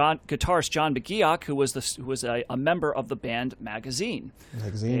on guitarist John McGeoch, who was a member of the band Magazine.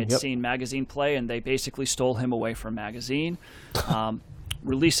 They had seen Magazine play, and they basically stole him away from Magazine.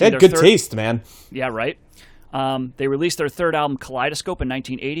 Releasing they had good taste, man. Yeah, right. They released their third album, Kaleidoscope, in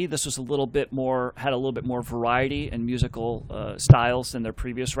 1980. This was had a little bit more variety and musical styles than their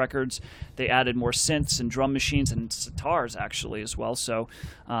previous records. They added more synths and drum machines and sitars actually as well. So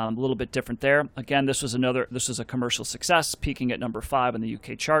a little bit different there. Again, this was a commercial success, peaking at number 5 in the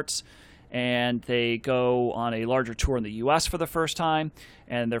UK charts. And they go on a larger tour in the U.S. for the first time.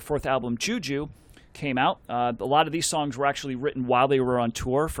 And their fourth album, Juju, came out. A lot of these songs were actually written while they were on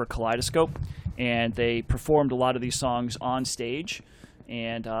tour for Kaleidoscope, and they performed a lot of these songs on stage.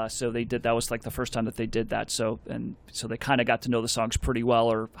 And so they did. That was like the first time that they did that. So they kind of got to know the songs pretty well,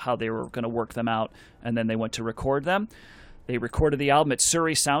 or how they were going to work them out. And then they went to record them. They recorded the album at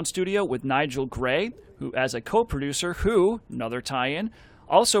Surrey Sound Studio with Nigel Gray, who as a co-producer, another tie-in,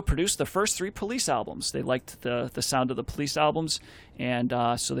 also produced the first 3 Police albums. They liked the sound of the Police albums, and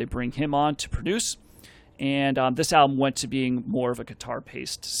so they bring him on to produce. And this album went to being more of a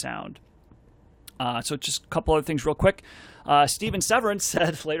guitar-paced sound. So just a couple other things real quick. Steven Severance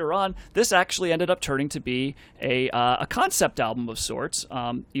said later on, this actually ended up turning to be a concept album of sorts,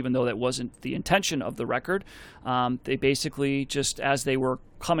 even though that wasn't the intention of the record. They basically just, as they were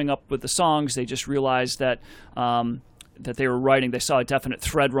coming up with the songs, they just realized that they were writing, they saw a definite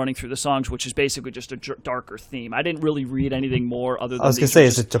thread running through the songs, which is basically just a darker theme. I didn't really read anything more other than. I was going to say,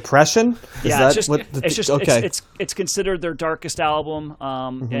 is it depression? It's considered their darkest album,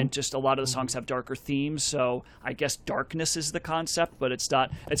 and just a lot of the songs have darker themes. So I guess darkness is the concept, but it's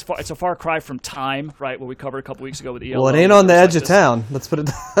not. It's a far cry from Time, right? What we covered a couple weeks ago with ELO. Well, it ain't on the edge of town. Let's put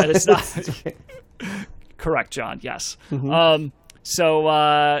it. And it's not. Correct, John. Yes. So,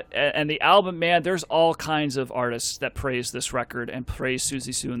 and the album, man, there's all kinds of artists that praise this record and praise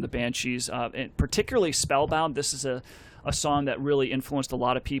Siouxsie Sioux and the Banshees, and particularly Spellbound. This is a song that really influenced a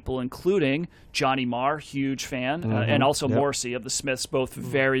lot of people, including Johnny Marr, huge fan, and also Morrissey of the Smiths, both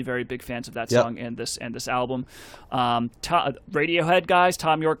very, very big fans of that song and this album. Radiohead guys,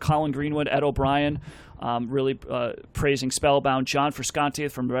 Tom York, Colin Greenwood, Ed O'Brien, really praising Spellbound. John Frusciante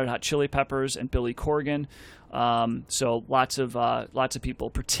from the Red Hot Chili Peppers and Billy Corgan. So lots of people,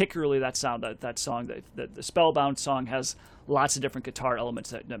 particularly that song, the Spellbound song has lots of different guitar elements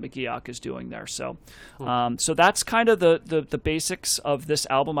that McGeoch is doing there. So, so that's kind of the basics of this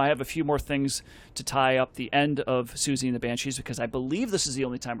album. I have a few more things to tie up the end of Siouxsie and the Banshees, because I believe this is the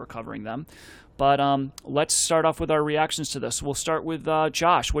only time we're covering them. But let's start off with our reactions to this. We'll start with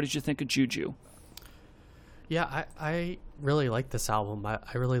Josh. What did you think of Juju? Yeah, I really like this album. I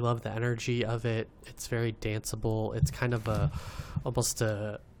really love the energy of it. It's very danceable. It's kind of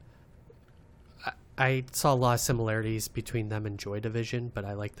I saw a lot of similarities between them and Joy Division, but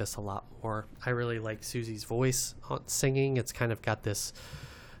I like this a lot more. I really like Siouxsie's voice singing. It's kind of got this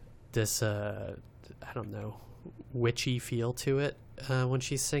I don't know, witchy feel to it when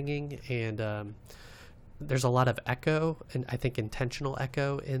she's singing, and there's a lot of echo, and I think intentional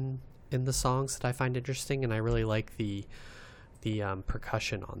echo in the songs that I find interesting, and I really like the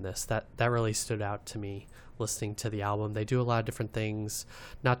percussion on this. That really stood out to me listening to the album. They do a lot of different things,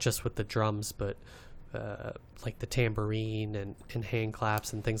 not just with the drums, but like the tambourine and hand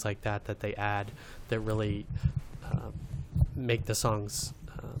claps and things like that they add that really make the songs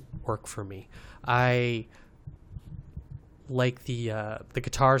work for me. I like the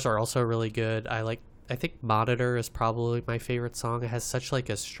guitars are also really good. I think Monitor is probably my favorite song. It has such like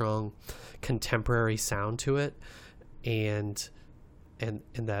a strong contemporary sound to it, and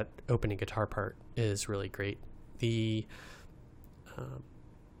that opening guitar part is really great. They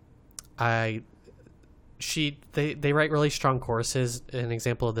write really strong choruses. An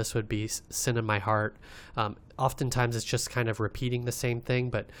example of this would be Sin in My Heart. Oftentimes it's just kind of repeating the same thing,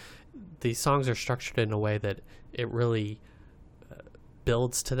 but these songs are structured in a way that it really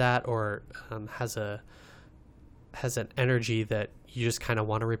builds to that, or has an energy that you just kind of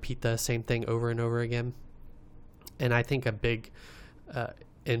want to repeat the same thing over and over again. And I think a big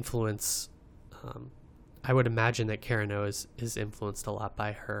influence, I would imagine that Karen O is influenced a lot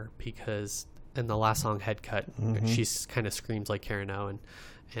by her, because in the last song, Head Cut, she kind of screams like Karen O,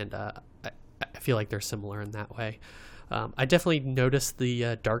 and I feel like they're similar in that way. I definitely noticed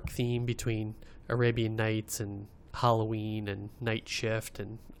the dark theme between Arabian Nights and Halloween and Night Shift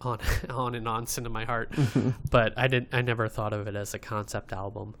and on and on Sin in My Heart, but I never thought of it as a concept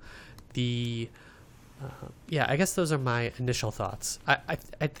album. I guess those are my initial thoughts.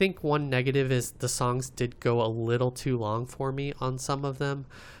 I think one negative is the songs did go a little too long for me on some of them.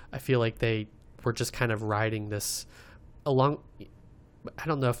 I feel like they were just kind of riding this along. I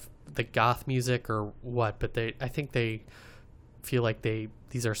don't know if the goth music or what, but I think they feel like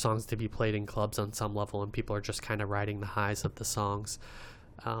these are songs to be played in clubs on some level, and people are just kind of riding the highs of the songs.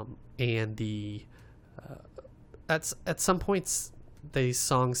 And the at some points the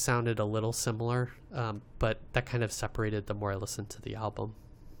songs sounded a little similar, but that kind of separated the more I listened to the album.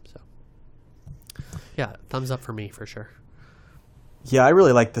 So yeah, thumbs up for me for sure. Yeah, I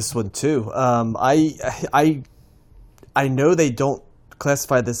really like this one too. I know they don't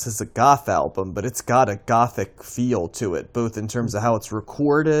classify this as a goth album, but it's got a gothic feel to it, both in terms of how it's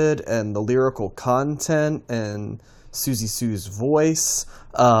recorded and the lyrical content and Siouxsie Sue's voice.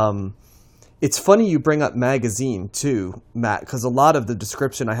 It's funny you bring up Magazine too, Matt, because a lot of the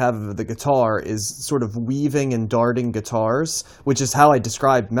description I have of the guitar is sort of weaving and darting guitars, which is how I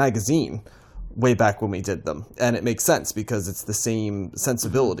described Magazine way back when we did them. And it makes sense because it's the same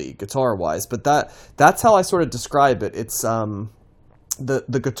sensibility guitar-wise. But that's how I sort of describe it. It's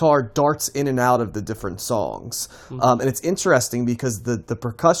the guitar darts in and out of the different songs. And it's interesting because the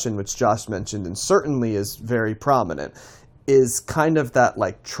percussion, which Josh mentioned, and certainly is very prominent, is kind of that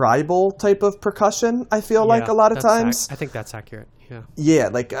like tribal type of percussion, I feel like a lot of times. I think that's accurate. Yeah. Yeah,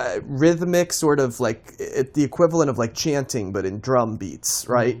 like rhythmic, sort of like the equivalent of like chanting, but in drum beats,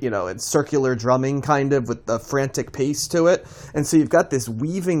 right? You know, it's circular drumming kind of with the frantic pace to it. And so you've got this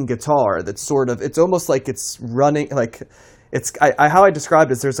weaving guitar that's sort of, it's almost like it's running, like it's, how I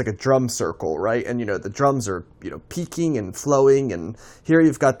described it is there's like a drum circle, right? And, you know, the drums are, you know, peaking and flowing. And here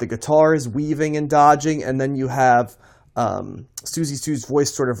you've got the guitars weaving and dodging. And then you have Siouxsie Sue's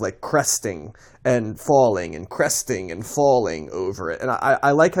voice sort of like cresting and falling and cresting and falling over it. And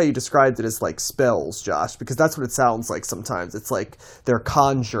I like how you described it as like spells, Josh, because that's what it sounds like sometimes. It's like they're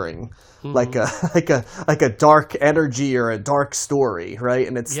conjuring like a dark energy or a dark story, right?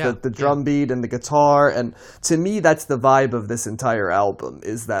 And it's the drum beat and the guitar. And to me, that's the vibe of this entire album,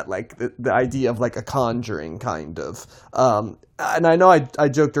 is that like the idea of like a conjuring kind of. And I know I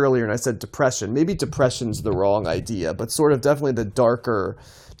joked earlier and I said depression. Maybe depression's the wrong idea, but sort of definitely the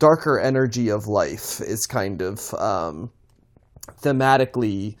darker energy of life is kind of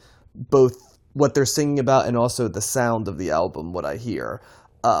thematically both what they're singing about and also the sound of the album, what I hear.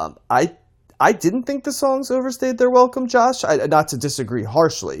 I didn't think the songs overstayed their welcome, Josh. Not to disagree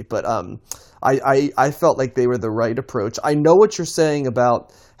harshly, but I felt like they were the right approach. I know what you're saying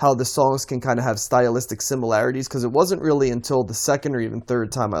about how the songs can kind of have stylistic similarities, because it wasn't really until the second or even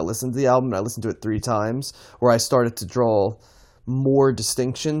third time I listened to the album, and I listened to it 3 times, where I started to draw more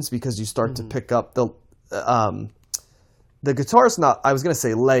distinctions, because you start to pick up the guitar's not, I was going to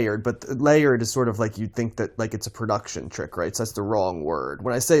say layered, but layered is sort of like you'd think that like it's a production trick, right? So that's the wrong word.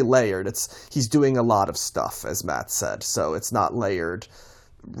 When I say layered, he's doing a lot of stuff, as Matt said. So it's not layered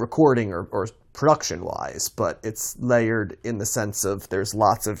recording or production wise, but it's layered in the sense of there's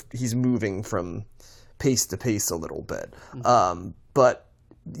lots of, he's moving from pace to pace a little bit. But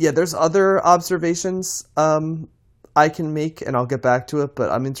yeah, there's other observations I can make, and I'll get back to it,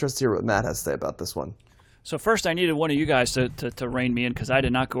 but I'm interested to hear what Matt has to say about this one. So first, I needed one of you guys to rein me in, because I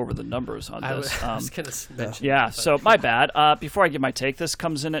did not go over the numbers on this. I was going to mention. Yeah, so my bad. Before I give my take, this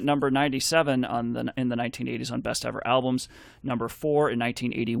comes in at number 97 in the 1980s on Best Ever Albums, number 4 in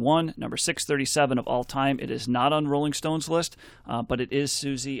 1981, number 637 of all time. It is not on Rolling Stone's list, but it is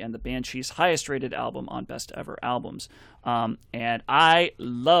Siouxsie and the Banshees' highest-rated album on Best Ever Albums. And I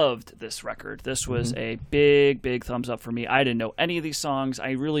loved this record. This was a big, big thumbs up for me. I didn't know any of these songs.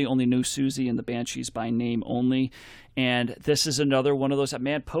 I really only knew Siouxsie and the Banshees by name only. And this is another one of those,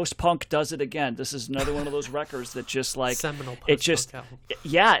 man, post-punk does it again. This is another one of those records that just like, seminal it just, album.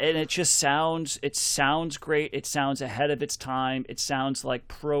 yeah, and it just sounds great. It sounds ahead of its time. It sounds like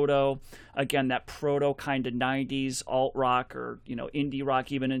that proto kind of 90s alt rock, or, you know, indie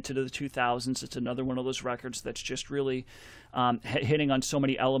rock, even into the 2000s. It's another one of those records that's just really hitting on so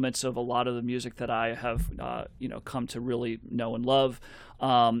many elements of a lot of the music that I have, come to really know and love.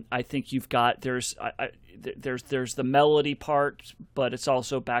 I think you've got, there's the melody part, but it's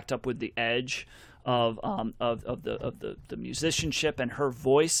also backed up with the edge of the musicianship, and her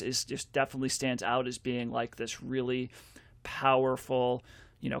voice is just definitely stands out as being like this really powerful,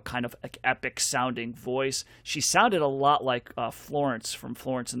 kind of like epic sounding voice. She sounded a lot like Florence from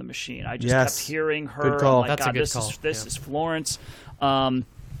Florence and the Machine. I just kept hearing her. Good call. Like, That's God, a good this call. is Florence.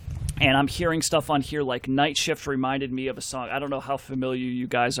 And I'm hearing stuff on here like Night Shift reminded me of a song. I don't know how familiar you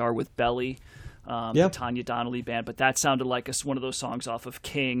guys are with Belly, the Tanya Donnelly band, but that sounded like one of those songs off of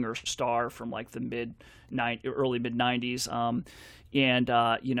King or Star from like the early mid 90s. And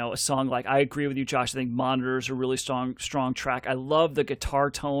a song like, I agree with you, Josh. I think Monitor is a really strong track. I love the guitar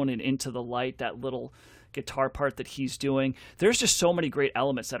tone and Into the Light, that little guitar part that he's doing. There's just so many great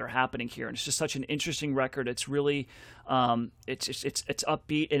elements that are happening here, and it's just such an interesting record. It's really it's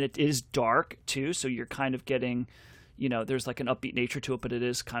upbeat, and it is dark too, so you're kind of getting there's like an upbeat nature to it, but it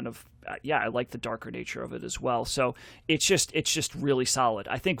is kind of, I like the darker nature of it as well. So it's just really solid.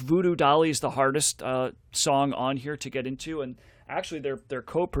 I think Voodoo Dolly is the hardest song on here to get into, and actually their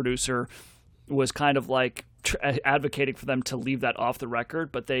co-producer was kind of like advocating for them to leave that off the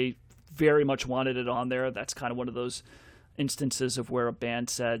record, but they very much wanted it on there. That's kind of one of those instances of where a band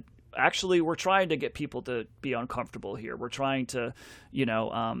said, actually, we're trying to get people to be uncomfortable here. We're trying to,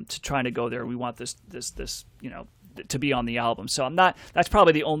 trying to go there. We want this, to be on the album. So that's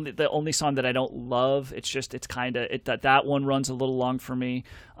probably the only song that I don't love. It's just, it's kind of, that one runs a little long for me.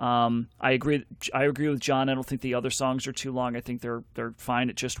 I agree with John. I don't think the other songs are too long. I think they're fine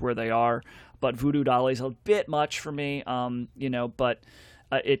at just where they are. But Voodoo Dolly's a bit much for me. But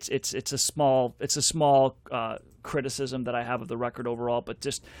it's a small criticism that I have of the record overall, but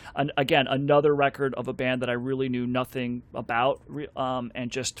just again, another record of a band that I really knew nothing about,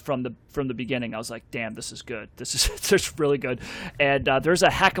 and just from the beginning I was like, damn, this is good. This is really good. And there's a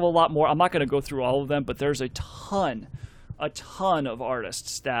heck of a lot more. I'm not going to go through all of them, but there's a ton of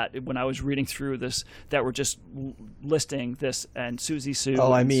artists that when I was reading through this that were just listing this and Susie Sue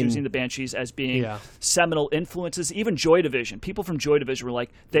and Susie and the Banshees as being seminal influences. Even Joy Division, people from Joy Division were like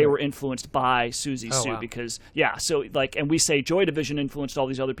they were influenced by Susie Sue because so like, and we say Joy Division influenced all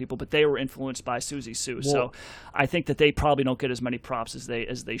these other people, but they were influenced by Susie Sue. Well, so I think that they probably don't get as many props as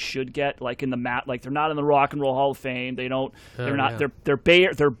they should get. Like in the like they're not in the Rock and Roll Hall of Fame. They don't. They're not.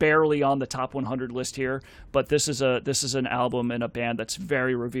 They're barely on the top 100 list here. But this is an album and a band that's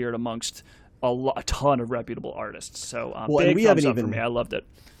very revered amongst a ton of reputable artists. So big thumbs up for me. I loved it.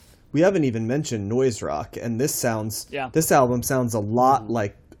 We haven't even mentioned Noise Rock, and this album sounds a lot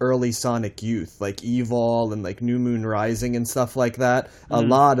like early Sonic Youth, like Evol and like New Moon Rising and stuff like that. A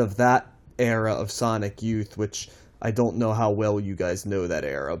lot of that era of Sonic Youth, which I don't know how well you guys know that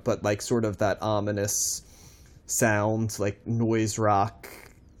era, but like sort of that ominous sound, like noise rock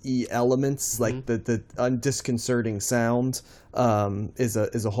elements, like the disconcerting sound is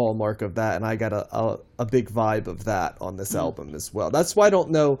a hallmark of that, and I got a big vibe of that on this album as well. That's why I don't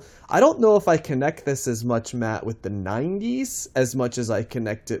know if I connect this as much, Matt, with the 90s as much as I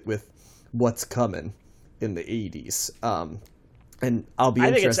connect it with what's coming in the 80s. And I'll be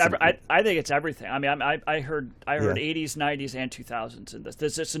interested. I think it's everything. I mean, I heard 80s, 90s, and 2000s in this.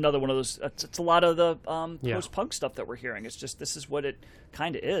 This is another one of those. It's a lot of the post-punk stuff that we're hearing. It's just this is what it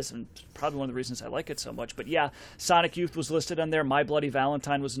kind of is, and probably one of the reasons I like it so much. But yeah, Sonic Youth was listed on there. My Bloody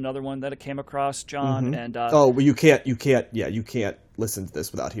Valentine was another one that it came across, John. And well, you can't listen to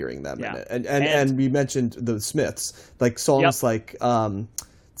this without hearing them in it. And we mentioned the Smiths, like songs like.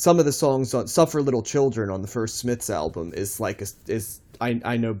 Some of the songs on Suffer Little Children on the first Smiths album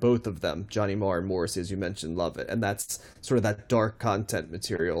I know both of them, Johnny Marr and Morrissey, as you mentioned, love it. And that's sort of that dark content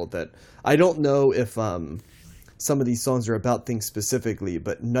material that I don't know if some of these songs are about things specifically,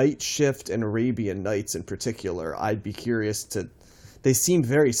 but Night Shift and Arabian Nights in particular, I'd be curious they seem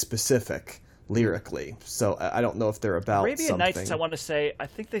very specific lyrically. So I don't know if they're about Arabian something. Nights, I want to say, I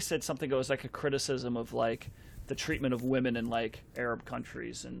think they said something that was like a criticism of like the treatment of women in like Arab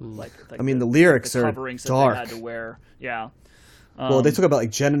countries and like I mean the lyrics the are coverings dark. That they had to wear. Well, they talk about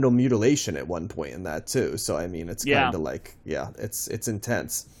like genital mutilation at one point in that too. So I mean, it's kind of like it's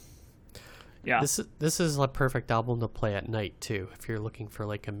intense. Yeah, this is a perfect album to play at night too, if you're looking for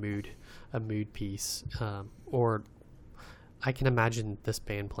like a mood piece, or I can imagine this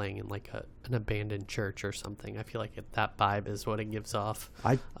band playing in like an abandoned church or something. I feel like that vibe is what it gives off.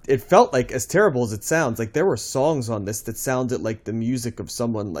 It felt like, as terrible as it sounds, like there were songs on this that sounded like the music of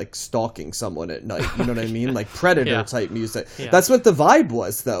someone like stalking someone at night. You know what I mean? Like Predator type music. Yeah. That's what the vibe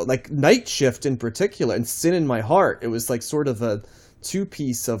was, though. Like Night Shift in particular, and Sin in My Heart. It was like sort of a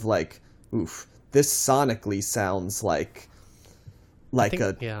two-piece of like, oof, this sonically sounds like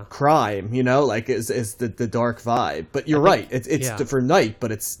a crime, you know, like is the dark vibe. But you're right, it's for night,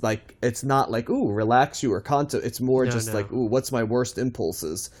 but it's like it's not like ooh, relax you or conto. It's more like ooh, what's my worst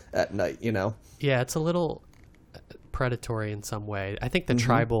impulses at night, you know? Yeah, it's a little predatory in some way. I think the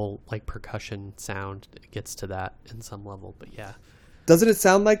tribal like percussion sound gets to that in some level, but yeah. Doesn't it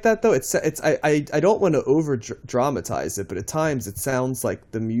sound like that though? I don't want to over dramatize it, but at times it sounds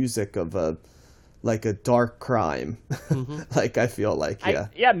like the music of a dark crime. Like I feel like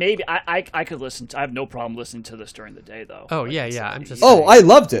maybe I could listen to. I have no problem listening to this during the day though. Oh like, I'm just saying. I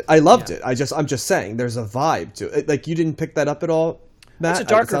loved it. it. I'm just saying there's a vibe to it. Like you didn't pick that up at all, Matt?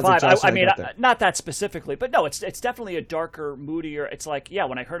 It's a darker vibe. Like I mean, not that specifically, but no, it's definitely a darker, moodier. It's like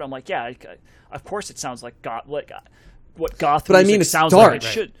when I heard it, I'm like of course it sounds like goth. What goth? But I mean, it sounds dark. like it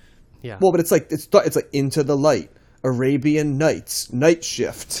should. Yeah. Well, but it's like Into the Light, Arabian Nights, Night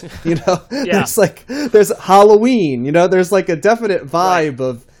Shift. You know, Yeah. there's Halloween. You know, there's like a definite vibe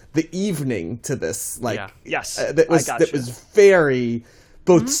of the evening to this. Like, Yeah. Yes, that was very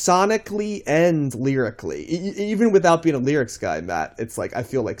both sonically and lyrically. Even without being a lyrics guy, Matt, it's like I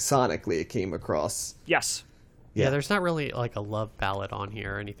feel like sonically it came across. yes. Yeah, there's not really like a love ballad on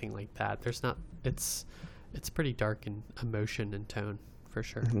here or anything like that. There's not. It's pretty dark in emotion and tone for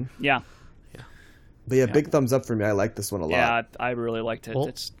sure. Yeah. But yeah, big thumbs up for me. I like this one a lot. Yeah, I really liked it. Well,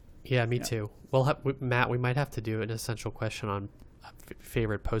 It's Yeah, me too. Matt, we might have to do an essential question on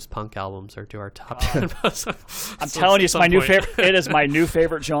favorite post-punk albums or do our top 10 I'm telling you, it's my new favorite. It is my new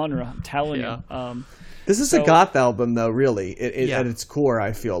favorite genre. I'm telling you. This is a goth album, though, really, at its core,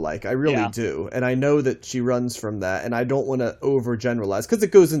 I feel like. I really do. And I know that she runs from that, and I don't want to overgeneralize, because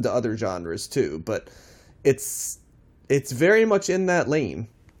it goes into other genres, too. But it's very much in that lane.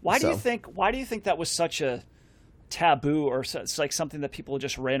 Why do you think that was such a taboo, or it's like something that people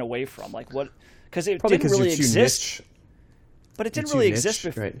just ran away from? Like what? Because it Probably didn't because really you're too exist. niche. But it didn't Too really niche, exist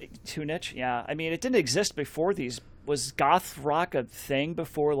before. right. Too niche, yeah. I mean, it didn't exist before these. Was goth rock a thing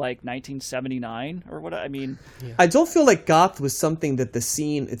before like 1979 or what? I mean, I don't feel like goth was something that the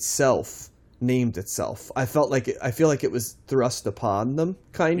scene itself named itself. I feel like it was thrust upon them,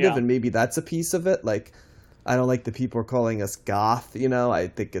 kind of, and maybe that's a piece of it. Like, I don't like the people are calling us goth. You know, I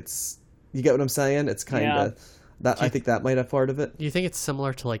think it's, you get what I'm saying? It's kind of that. I think that might have part of it. Do you think it's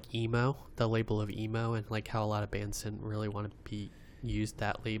similar to like emo, the label of emo, and like how a lot of bands didn't really want to be used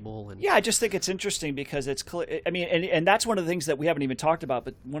that label? And yeah, I just think it's interesting because it's. I mean, and that's one of the things that we haven't even talked about.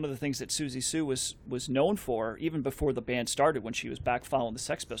 But one of the things that Siouxsie Sioux was known for, even before the band started, when she was back following the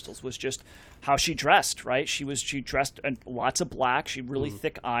Sex Pistols, was just how she dressed. Right? She dressed in lots of black. She really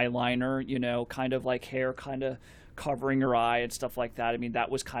thick eyeliner. You know, kind of like hair, kind of covering her eye and stuff like that. I mean,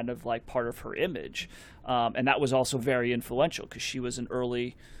 that was kind of like part of her image, and that was also very influential because she was an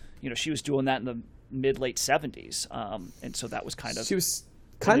early. You know, she was doing that in the mid-late 70s, and so that was kind of... She was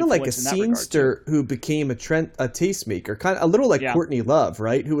kind of like a scenester who became a tastemaker, kind of a little like Courtney Love,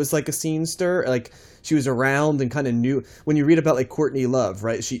 right? Who was like a scenester, like she was around and kind of knew. When you read about like Courtney Love,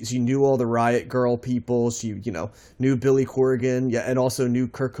 right? She knew all the Riot Girl people. She knew Billy Corgan, and also knew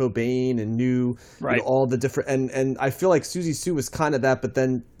Kurt Cobain and knew, all the different. And I feel like Siouxsie Sioux was kind of that, but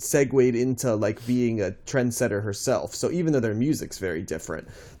then segued into like being a trendsetter herself. So even though their music's very different,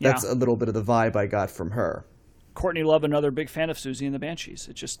 that's a little bit of the vibe I got from her. Courtney Love, another big fan of Siouxsie and the Banshees.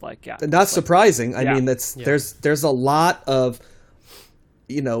 It's just like, and that's surprising. I mean, there's a lot of,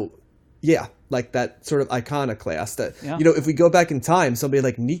 like that sort of iconoclast that, if we go back in time, somebody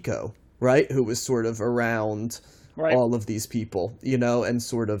like Nico, right, who was sort of around all of these people, and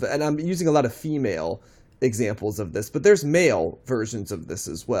sort of, and I'm using a lot of female examples of this, but there's male versions of this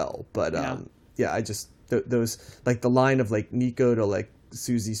as well. But I just those like the line of like Nico to like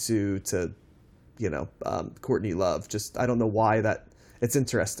Siouxsie Sioux to Courtney Love. Just I don't know why that. It's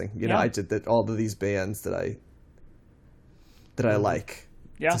interesting. I did that. All of these bands that I like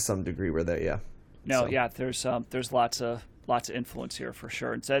to some degree were there. There's lots of influence here for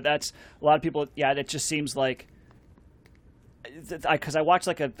sure. And so that's a lot of people. Yeah, it just seems like because I watched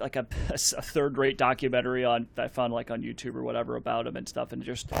like a third-rate documentary I found like on YouTube or whatever about them and stuff, and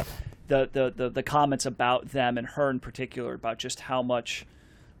just the comments about them and her in particular about just how much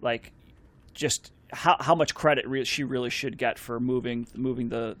like. Just how much credit she really should get for moving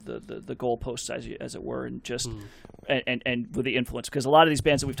the goalposts as it were, and just and with the influence, because a lot of these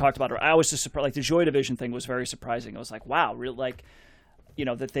bands that we've talked about I was just surprised. Like the Joy Division thing was very surprising. I was like, wow, really, like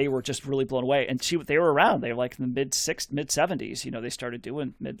that they were just really blown away. And they were around. They were like in the mid 70s. They started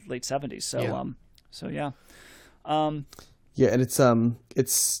doing late 70s. So yeah, and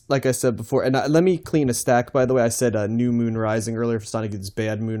it's like I said before, and let me clean a stack. By the way, I said New Moon Rising earlier for Sonic Youth's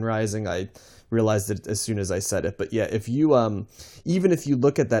Bad Moon Rising. I realized it as soon as I said it. But yeah, if you even if you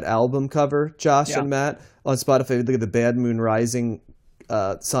look at that album cover, Josh and Matt on Spotify, look at the Bad Moon Rising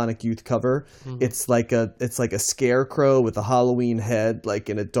Sonic Youth cover. It's like a scarecrow with a Halloween head, like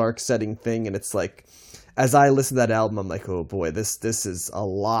in a dark setting thing, and it's like. As I listen to that album, I'm like, oh boy, this is a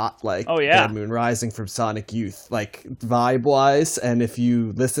lot like Bad Moon Rising from Sonic Youth, like vibe wise. And if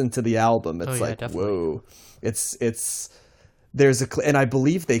you listen to the album, it's definitely. Whoa, it's there's and I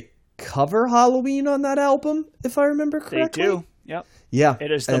believe they cover Halloween on that album, if I remember correctly. They do. Yep. Yeah.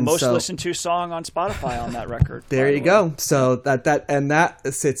 It is the most listened to song on Spotify on that record. There you go. So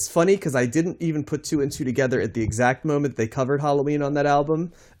it's funny because I didn't even put two and two together at the exact moment they covered Halloween on that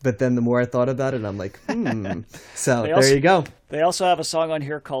album. But then the more I thought about it, I'm like, So there you go. They also have a song on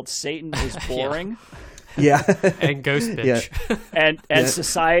here called Satan is Boring. Yeah. And Ghost Bitch. And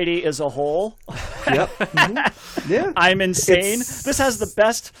Society as a Whole. Yep. Yeah. I'm insane. It's- This has the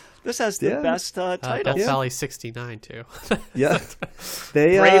best. This has the Yeah. best title. Elf Valley 69 too. Yeah.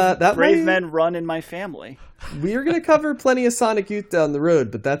 They Brave, that brave might- men run in my family. We are going to cover plenty of Sonic Youth down the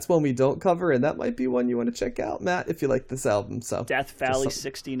road, but that's one we don't cover, and that might be one you want to check out, Matt, if you like this album. So Death Valley something.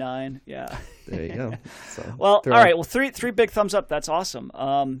 69. Yeah. There you go. So, Well, all throw- right. Well, three big thumbs up. That's awesome.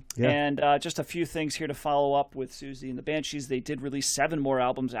 Yeah. And just a few things here to follow up with Susie and the Banshees. They did release 7 more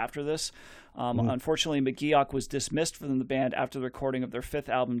albums after this. Unfortunately, McGeoch was dismissed from the band after the recording of their 5th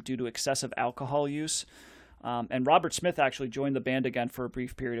album due to excessive alcohol use. And Robert Smith actually joined the band again for a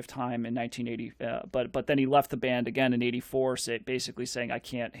brief period of time in 1980, but then he left the band again in '84, basically saying, "I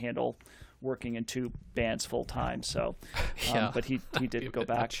can't handle working in 2 bands full time." So, Yeah. but he did go bit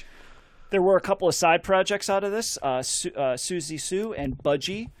back. much. There were a couple of side projects out of this. Susie Sue and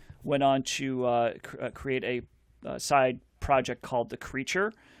Budgie went on to create a side project called The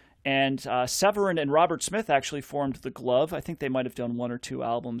Creature. And Severin and Robert Smith actually formed The Glove. I think they might have done 1 or 2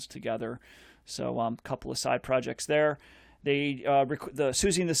 albums together. So a couple of side projects there. They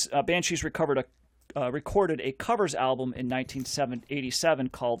Susie and the Banshees recorded a covers album in 1987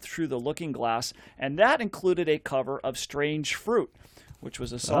 called Through the Looking Glass, and that included a cover of Strange Fruit, which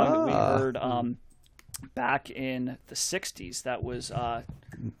was a song that we heard back in the 60s. That was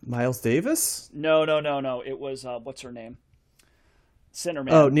Miles Davis? no. It was what's her name?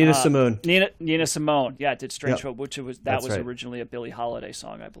 Sinnerman. Oh, Nina Simone. Nina Simone. Yeah, it did Strange Yep. Fruit, which was That's right. originally a Billie Holiday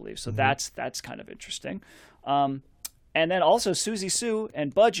song, I believe. So that's kind of interesting. And then also Susie Sue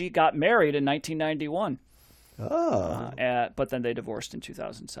and Budgie got married in 1991. Oh. But then they divorced in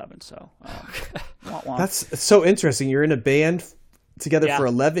 2007. So wah, wah. That's so interesting. You're in a band together Yeah. for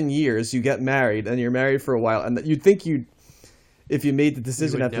 11 years, you get married, and you're married for a while, and you'd think if you made the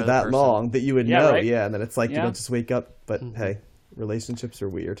decision would after know the that person. long, that you would Yeah, know. right? Yeah, and then it's like you Yeah. don't just wake up, but hey, relationships are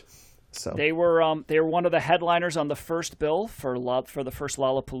weird. So They were one of the headliners on the first bill for the first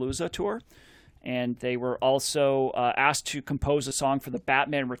Lollapalooza tour, and they were also asked to compose a song for the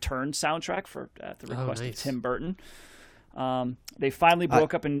Batman Returns soundtrack at the request of nice. Tim Burton. They finally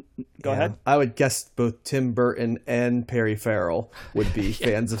broke up and go yeah, ahead. I would guess both Tim Burton and Perry Farrell would be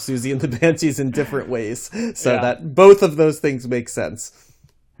fans of Susie and the Banshees in different ways. So Yeah. that both of those things make sense.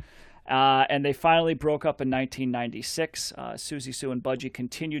 And they finally broke up in 1996. Susie Sue and Budgie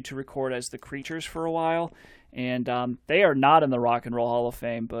continued to record as the Creatures for a while, and they are not in the Rock and Roll Hall of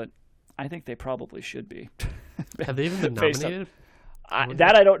Fame, but I think they probably should be. Have they even been Based on- nominated?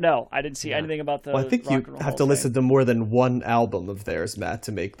 That I don't know. I didn't see anything about the. Well, I think Rock you and Roll have Hall to of listen Fame. to more than one album of theirs, Matt,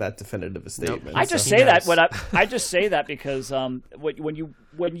 to make that definitive a statement. I just He say that knows. when I just say that because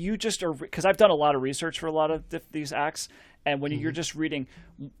when you just are, because I've done a lot of research for a lot of these acts, and when you're just reading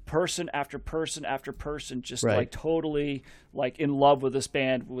person after person after person, just Right. like totally like in love with this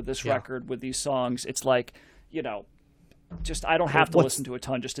band, with this Yeah. record, with these songs, it's like, just I don't have to what's- listen to a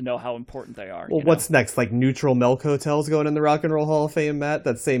ton just to know how important they are. Well, you know? what's next? Like Neutral Milk Hotels going in the Rock and Roll Hall of Fame, Matt?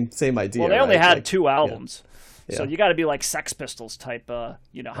 That same idea. Well, they only right? had Like, 2 albums. So Yeah. you got to be like Sex Pistols type. How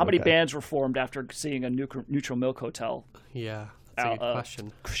many Okay. bands were formed after seeing a Neutral Milk Hotel Yeah, that's a good uh,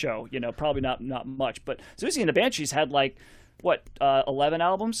 question. show? Probably not much. But Susie and the Banshees had 11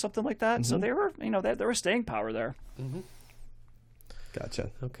 albums, something like that. So they were, there was staying power there.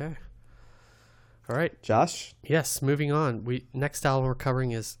 Gotcha. Okay. All right. Josh? Yes, moving on. Next album we're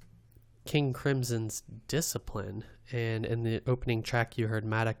covering is King Crimson's Discipline. And in the opening track you heard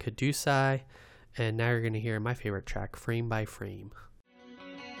Mata Kadusai, and now you're going to hear my favorite track, Frame by Frame.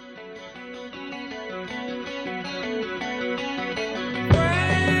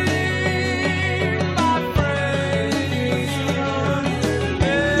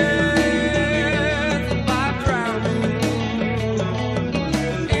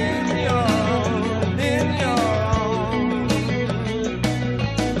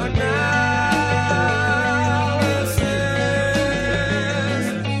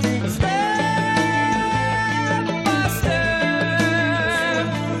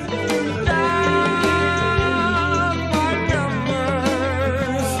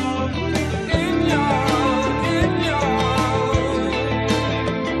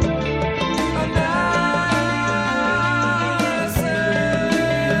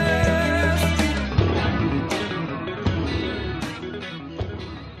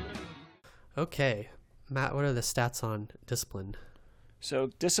 Okay. Matt, what are the stats on Discipline?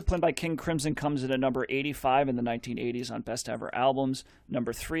 So Discipline by King Crimson comes in at number 85 in the 1980s on Best Ever Albums,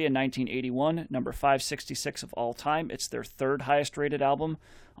 number 3 in 1981, number 566 of all time. It's their 3rd highest rated album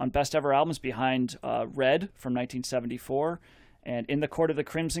on Best Ever Albums, behind Red from 1974 and In the Court of the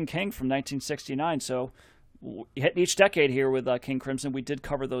Crimson King from 1969. So hitting each decade here with King Crimson. We did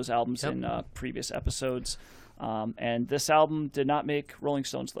cover those albums in previous episodes. And this album did not make Rolling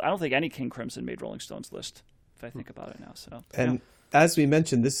Stones. I don't think any King Crimson made Rolling Stones list, if I think about it now. So, And as we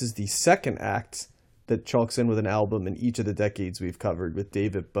mentioned, this is the second act that chalks in with an album in each of the decades we've covered, with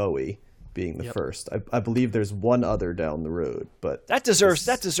David Bowie being the first. I believe there's one other down the road, but that deserves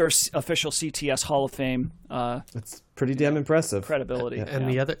official CTS Hall of Fame. It's pretty damn impressive Credibility. And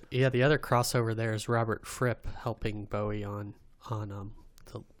the other crossover there is Robert Fripp helping Bowie on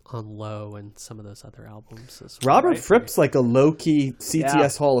Low and some of those other albums as well. Robert Fripp's like a low-key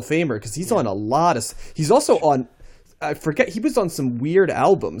CTS Hall of Famer because he's on a lot of... He's also on... I forget, he was on some weird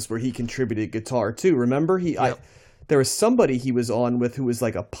albums where he contributed guitar too. Remember? There was somebody he was on with who was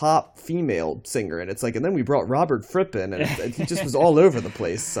like a pop female singer, and it's like, and then we brought Robert Fripp in, and he just was all over the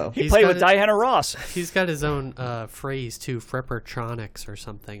place. So he played with Diana Ross. He's got his own phrase too, Frippertronics or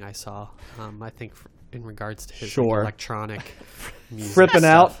something. I saw. I think in regards to his electronic music. Fripping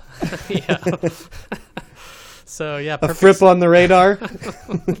out. Yeah. So yeah, a Fripp on the radar.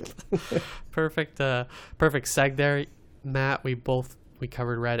 Perfect seg there, Matt. We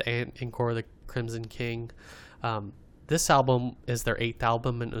covered Red and Encore of the Crimson King. This album is their 8th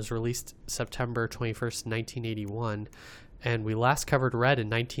album, and it was released September 21st, 1981. And we last covered Red in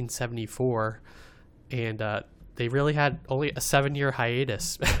 1974, and they really had only a 7-year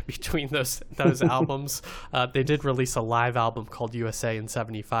hiatus between those albums. They did release a live album called USA in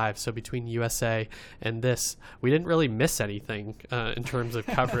 75. So between USA and this, we didn't really miss anything in terms of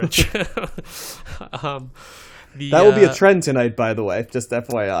coverage. That will be a trend tonight, by the way, just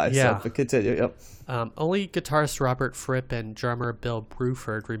FYI. Yeah. So, but continue. Yep. Only guitarist Robert Fripp and drummer Bill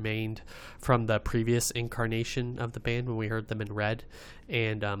Bruford remained from the previous incarnation of the band when we heard them in Red,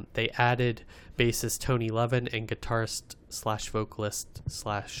 and they added bassist Tony Levin and guitarist / vocalist /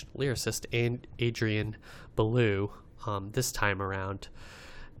 lyricist and Adrian Belew this time around.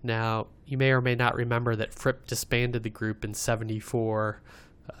 Now, you may or may not remember that Fripp disbanded the group in 74,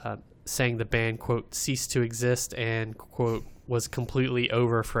 saying the band, quote, ceased to exist and, quote, was completely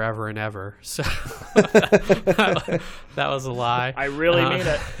over forever and ever. So that was a lie. I really mean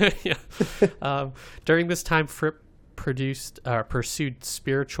it. Yeah. During this time, Fripp pursued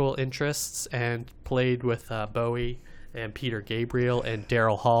spiritual interests and played with Bowie and Peter Gabriel and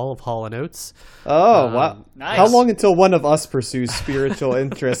Daryl Hall of Hall & Oates. Oh, wow. Nice. How long until one of us pursues spiritual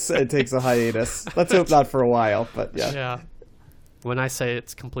interests and takes a hiatus? Let's hope not for a while, but yeah. Yeah. When I say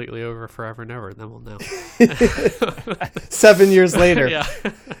it's completely over forever and ever, then we'll know. 7 years later. Yeah.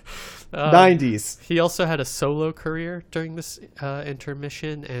 90s. He also had a solo career during this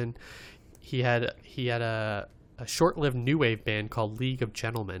intermission, and he had a short-lived new wave band called League of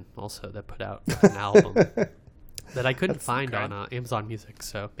Gentlemen also that put out an album that I couldn't find on Amazon Music,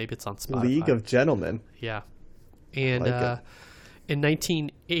 so maybe it's on Spotify. League of Gentlemen. Yeah. And in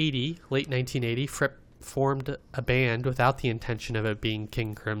 1980, late 1980, Fripp formed a band without the intention of it being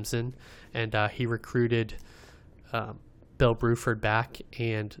King Crimson, and he recruited Bill Bruford back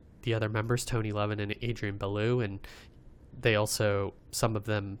and the other members, Tony Levin and Adrian Belew, and they also, some of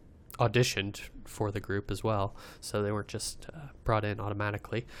them auditioned for the group as well, so they weren't just brought in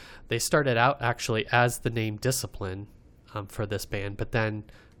automatically. They started out actually as the name Discipline for this band, but then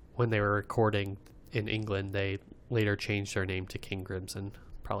when they were recording in England, they later changed their name to King Crimson.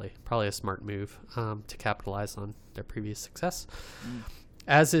 Probably a smart move to capitalize on their previous success.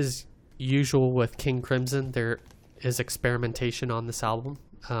 As is usual with King Crimson, there is experimentation on this album.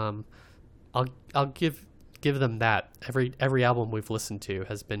 I'll give them that. Every album we've listened to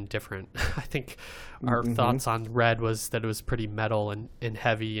has been different. I think our thoughts on Red was that it was pretty metal and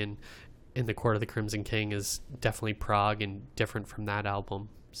heavy, and in the Court of the Crimson King is definitely prog and different from that album.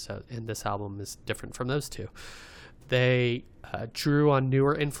 And this album is different from those two. They drew on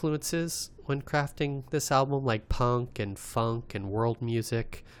newer influences when crafting this album, like punk and funk and world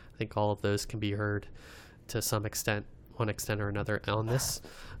music. I think all of those can be heard to some extent, one extent or another, on this.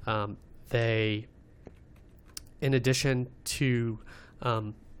 They, in addition to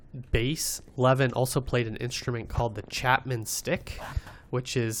bass, Levin also played an instrument called the Chapman Stick,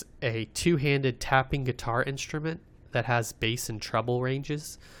 which is a two-handed tapping guitar instrument that has bass and treble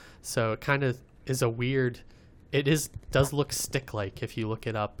ranges. So it kind of is a weird... It does look stick-like if you look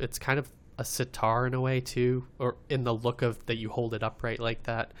it up. It's kind of a sitar in a way too, or in the look of that you hold it upright like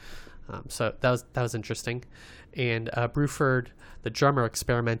that. So that was interesting. And Bruford, the drummer,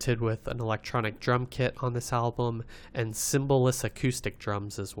 experimented with an electronic drum kit on this album and cymbaless acoustic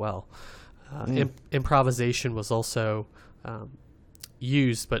drums as well. Improvisation was also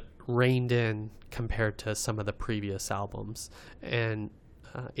used, but reined in compared to some of the previous albums. And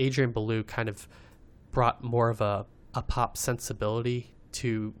Adrian Belew kind of brought more of a pop sensibility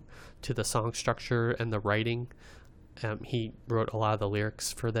to the song structure and the writing. He wrote a lot of the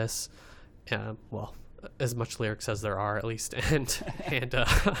lyrics for this. Well, as much lyrics as there are, at least, and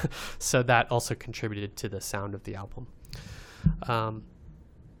so that also contributed to the sound of the album.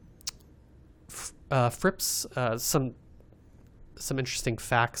 Fripp's some interesting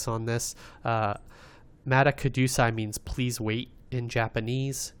facts on this. Mata Kudusai means please wait in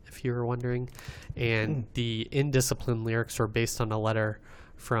Japanese, if you were wondering, and the Indiscipline lyrics were based on a letter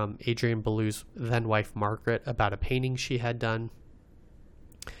from Adrian Belew's then wife Margaret about a painting she had done.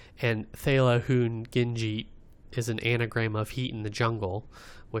 And Thela Hun Ginji is an anagram of Heat in the Jungle,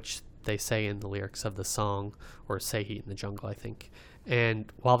 which they say in the lyrics of the song, or say Heat in the Jungle, I think.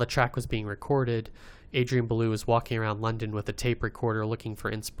 And while the track was being recorded, Adrian Belew was walking around London with a tape recorder looking for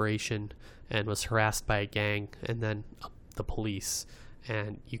inspiration and was harassed by a gang and then the police.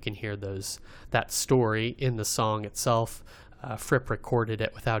 And you can hear that story in the song itself. Fripp recorded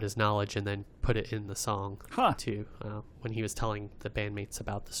it without his knowledge and then put it in the song when he was telling the bandmates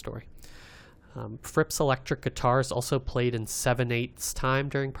about the story. Fripp's electric guitars also played in 7/8 time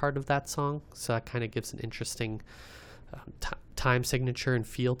during part of that song, so that kind of gives an interesting time signature and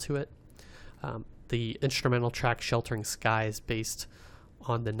feel to it. The instrumental track Sheltering Sky is based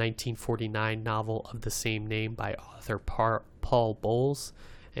on the 1949 novel of the same name by author Paul Bowles,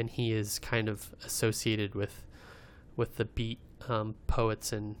 and he is kind of associated with the beat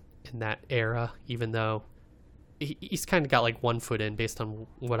poets in that era, even though he's kind of got like one foot in based on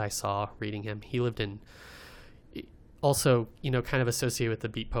what I saw reading him. He lived in, also, kind of associated with the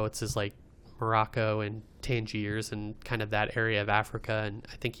beat poets is like Morocco and Tangiers and kind of that area of Africa, and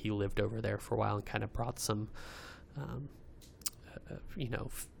I think he lived over there for a while and kind of brought some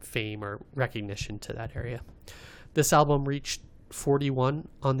fame or recognition to that area. This album reached 41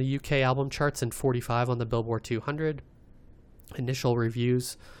 on the UK album charts and 45 on the Billboard 200. Initial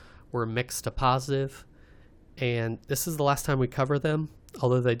reviews were mixed to positive, and this is the last time we cover them,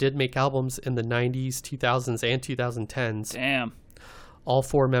 although they did make albums in the 90s, 2000s, and 2010s. Damn. All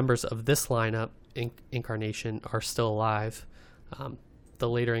four members of this lineup incarnation are still alive. The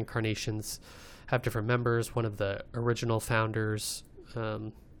later incarnations have different members. One of the original founders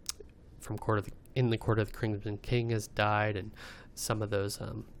from in the Court of the Crimson King has died, and some of those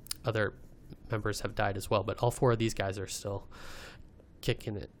other members have died as well. But all four of these guys are still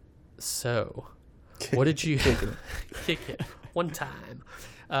kicking it. So, what did you kick it one time?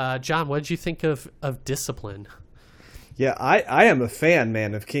 John, what did you think of Discipline? Yeah, I am a fan,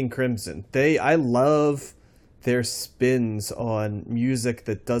 man, of King Crimson. I love their spins on music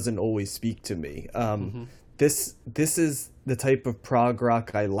that doesn't always speak to me. This is the type of prog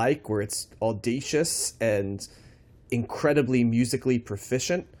rock I like, where it's audacious and incredibly musically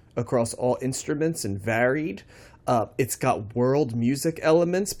proficient across all instruments and varied. It's got world music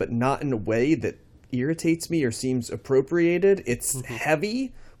elements, but not in a way that irritates me or seems appropriated. It's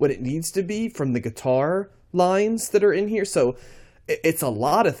heavy when it needs to be from the guitar lines that are in here. So it's a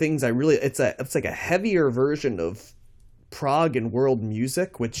lot of things. It's like a heavier version of prog and world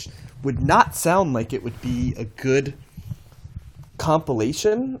music, which would not sound like it would be a good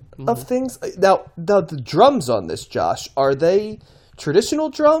compilation of things. Now the drums on this, Josh, are they traditional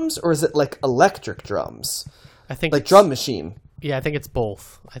drums or is it like electric drums? I think like drum machine. Yeah, I think it's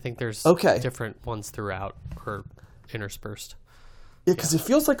both. I think there's different ones throughout or interspersed. Yeah, because it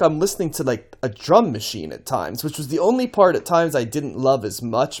feels like I'm listening to like a drum machine at times, which was the only part at times I didn't love as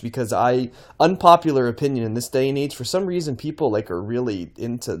much, because unpopular opinion in this day and age, for some reason people like are really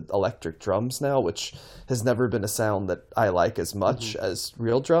into electric drums now, which has never been a sound that I like as much as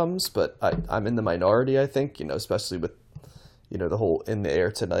real drums, but I'm in the minority, I think, especially with, the whole In the Air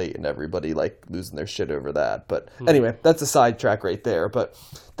Tonight and everybody like losing their shit over that. But anyway, that's a sidetrack right there. But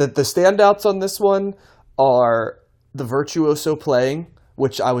the standouts on this one are the virtuoso playing,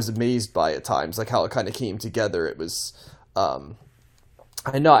 which I was amazed by at times, like how it kind of came together. It was,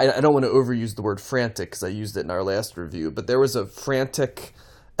 I know I don't want to overuse the word frantic because I used it in our last review, but there was a frantic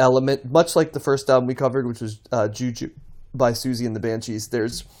element, much like the first album we covered, which was Juju by Susie and the Banshees.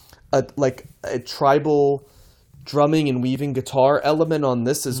 There's a tribal drumming and weaving guitar element on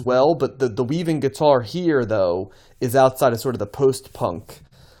this as well, but the weaving guitar here, though, is outside of sort of the post-punk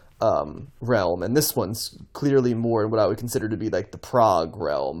realm, and this one's clearly more in what I would consider to be like the prog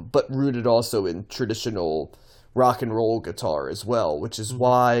realm, but rooted also in traditional rock and roll guitar as well, which is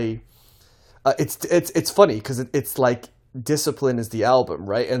why it's funny, because it's like Discipline is the album,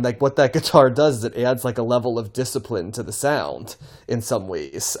 right? And like what that guitar does is it adds like a level of discipline to the sound in some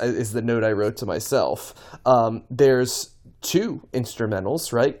ways, is the note I wrote to myself. There's 2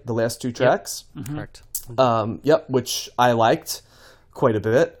 instrumentals, right? The last 2 tracks. Correct. Which I liked. quite a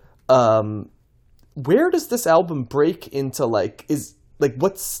bit. Where does this album break into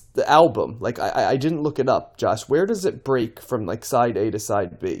what's the album? Like I didn't look it up, Josh. Where does it break from like side A to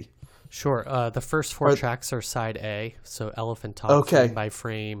side B? Sure. The first four tracks are side A, so Elephant Talk, Frame by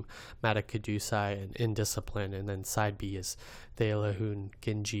Frame, Mata Kadusai, and Indiscipline, and then side B is Theilahun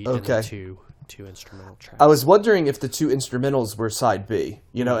Ginjit and the two instrumental tracks. I was wondering if the two instrumentals were side B,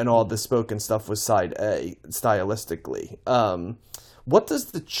 and all the spoken stuff was side A, stylistically. What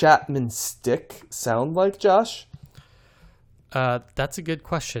does the Chapman Stick sound like, Josh? That's a good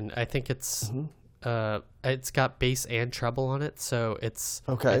question. I think it's got bass and treble on it, so it's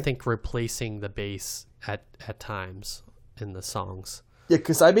I think replacing the bass at times in the songs. Yeah,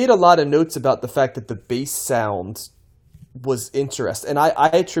 because I made a lot of notes about the fact that the bass sound was interesting, and I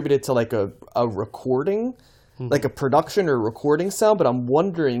attribute it to like a recording, like a production or recording sound. But I'm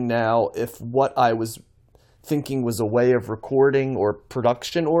wondering now if what I was thinking was a way of recording or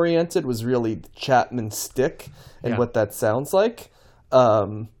production oriented was really the Chapman Stick and what that sounds like.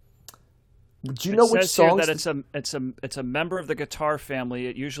 Do you know which songs? It says here that it's a member of the guitar family.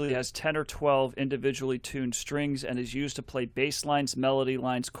 It usually has 10 or 12 individually tuned strings and is used to play bass lines, melody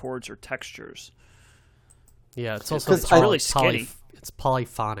lines, chords, or textures. Yeah, it's also really skinny. It's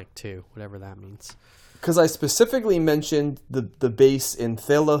polyphonic too, whatever that means. Because I specifically mentioned the bass in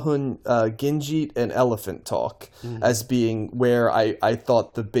Theilahun Ginjit and Elephant Talk as being where I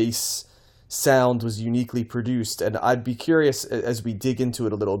thought the bass sound was uniquely produced, and I'd be curious as we dig into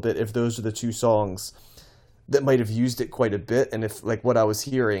it a little bit if those are the two songs that might have used it quite a bit, and if like what I was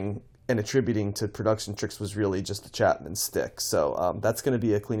hearing and attributing to production tricks was really just the Chapman Stick. So that's going to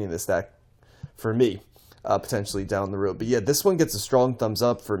be a cleaning the stack for me. Potentially down the road. But yeah, this one gets a strong thumbs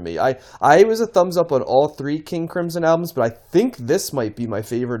up for me. I was a thumbs up on all three King Crimson albums, but I think this might be my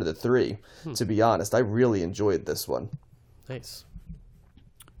favorite of the three, to be honest. I really enjoyed this one. Nice.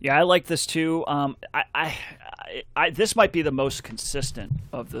 Yeah, I like this too. This might be the most consistent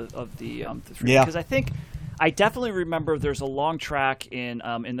of the three, because I think I definitely remember there's a long track in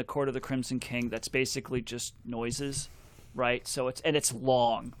the Court of the Crimson King that's basically just noises. Right, so it's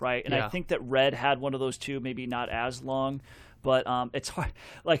long, right, and I think that Red had one of those too, maybe not as long, but it's hard.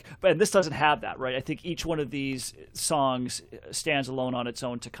 And this doesn't have that, right? I think each one of these songs stands alone on its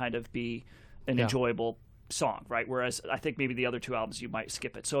own to kind of be an enjoyable song, right? Whereas I think maybe the other two albums you might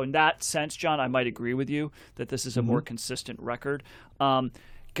skip it. So in that sense, John, I might agree with you that this is a more consistent record.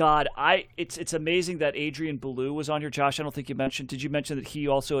 It's amazing that Adrian Belew was on here. Josh, I don't think you mentioned. Did you mention that he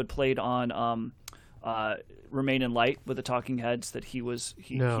also had played on Remain in Light with the Talking Heads? That he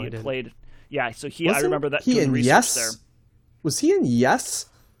had played. Yeah, so I remember that. He in Yes? There. Was he in Yes?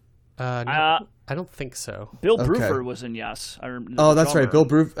 No, I don't think so. Bill Bruford was in Yes. That's right, Bill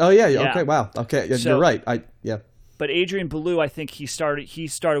Bruford. Oh yeah. Okay, wow. Okay, you're right. But Adrian Belew, I think he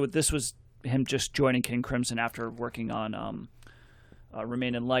started with this was him just joining King Crimson after working on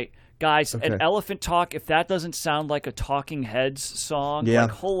Remain in Light. Guys, an Elephant Talk, if that doesn't sound like a Talking Heads song,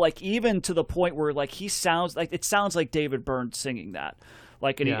 even to the point where it sounds like David Byrne singing that.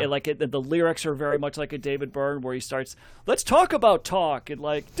 The lyrics are very much like a David Byrne, where he starts, let's talk about talk and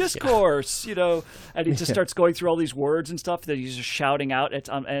discourse, and he just starts going through all these words and stuff that he's just shouting out. It's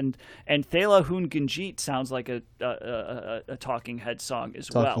and Theilahun Ginjit sounds like a Talking Head song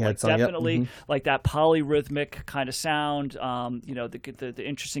as well. Definitely like that polyrhythmic kind of sound. The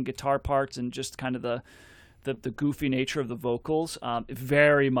interesting guitar parts and just kind of the goofy nature of the vocals, it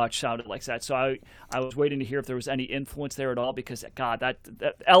very much sounded like that. So I was waiting to hear if there was any influence there at all, because God, that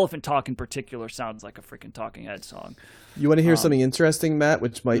Elephant Talk in particular sounds like a freaking Talking Head song. You want to hear something interesting, Matt?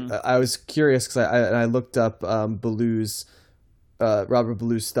 Which might I was curious because I looked up Belew's Robert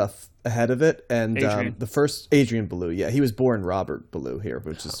Belew's stuff ahead of it, and the first Adrian Belew, he was born Robert Belew here,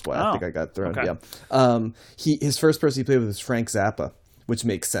 which is why I think I got thrown. Okay. His first person he played with was Frank Zappa, which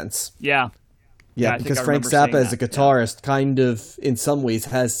makes sense. Yeah, because Frank Zappa as a guitarist kind of, in some ways,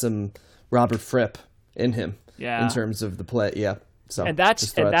 has some Robert Fripp in him in terms of the play. Yeah. So, and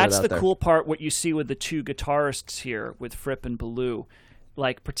that's the cool part, what you see with the two guitarists here, with Fripp and Belew,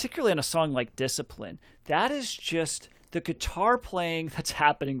 particularly in a song like Discipline, that is just the guitar playing that's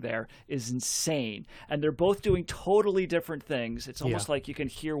happening there is insane. And they're both doing totally different things. It's almost like you can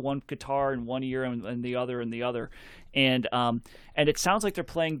hear one guitar in one ear and the other in the other. And it sounds like they're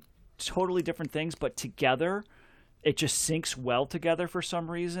playing totally different things, but together it just syncs well together for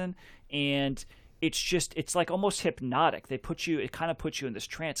some reason. And it's like almost hypnotic. It kind of puts you in this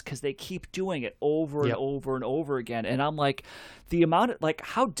trance because they keep doing it over and over and over again. And I'm like, the amount of, like,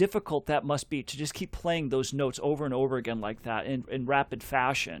 how difficult that must be to just keep playing those notes over and over again like that in rapid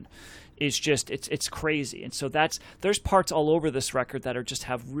fashion is just, it's crazy. And so there's parts all over this record that just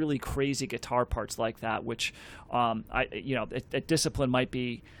have really crazy guitar parts like that, which Discipline might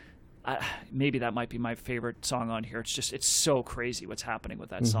be, maybe that might be my favorite song on here. It's so crazy what's happening with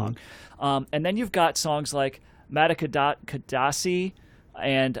that song. And then you've got songs like Madakadasi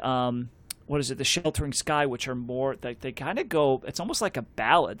and The Sheltering Sky, which are more, they kind of go, it's almost like a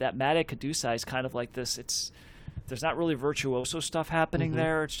ballad. That Madakadasi is kind of like this, there's not really virtuoso stuff happening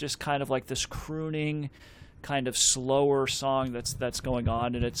there. It's just kind of like this crooning, kind of slower song that's going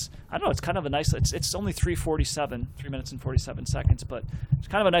on, and it's kind of a nice, it's only 3 minutes and 47 seconds, but it's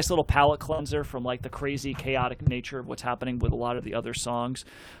kind of a nice little palate cleanser from like the crazy chaotic nature of what's happening with a lot of the other songs.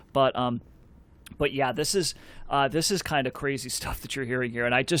 But yeah, this is kind of crazy stuff that you're hearing here.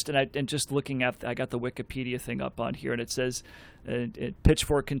 And just looking at, I got the Wikipedia thing up on here, and it says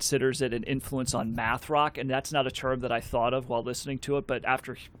Pitchfork considers it an influence on math rock, and that's not a term that I thought of while listening to it, but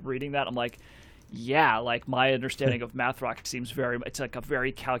after reading that, I'm like, yeah, like my understanding of math rock seems it's like a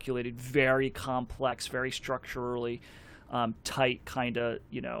very calculated, very complex, very structurally tight kind of,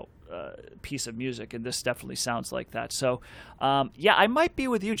 piece of music. And this definitely sounds like that. So, yeah, I might be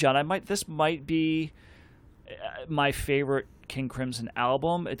with you, John. This might be my favorite King Crimson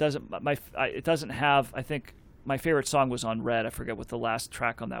album. It doesn't have, I think, my favorite song was on Red. I forget what the last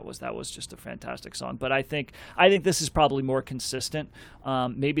track on that was. That was just a fantastic song. But I think this is probably more consistent.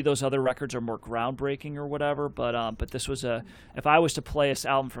 Maybe those other records are more groundbreaking or whatever. But this was if I was to play this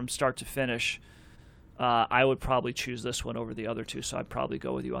album from start to finish, I would probably choose this one over the other two. So I'd probably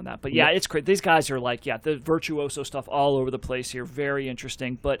go with you on that. But yeah, it's great. These guys are like, the virtuoso stuff all over the place here. Very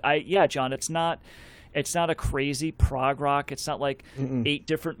interesting. But John, it's not a crazy prog rock. It's not like 8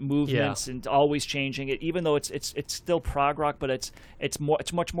 different movements and always changing it. Even though it's still prog rock, but it's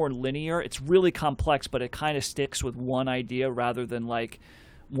much more linear. It's really complex, but it kind of sticks with one idea rather than like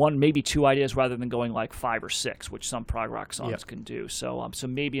one, maybe 2 ideas, rather than going like 5 or 6, which some prog rock songs can do. So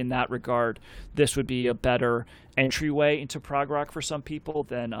maybe in that regard, this would be a better entryway into prog rock for some people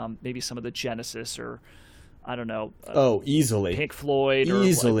than maybe some of the Genesis or, I don't know. Easily. Pink Floyd or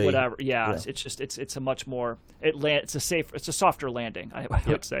easily. Whatever. Yeah, it's just it's a much more it's a softer landing, I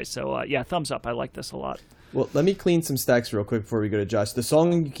would say. So thumbs up. I like this a lot. Well, let me clean some stacks real quick before we go to Josh. The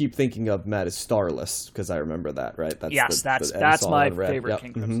song you keep thinking of, Matt, is Starless, because I remember that, right? That's my favorite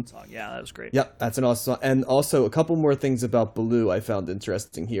King Crimson song. Yeah, that was great. Yep, that's an awesome song. And also a couple more things about Ballou I found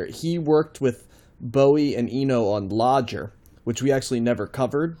interesting here. He worked with Bowie and Eno on Lodger, which we actually never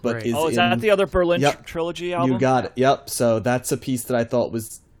covered, but is that the other Berlin trilogy album? You got it. Yep. So that's a piece that I thought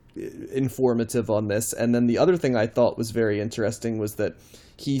was informative on this. And then the other thing I thought was very interesting was that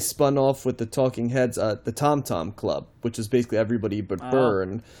he spun off with the Talking Heads, the Tom Tom Club, which is basically everybody but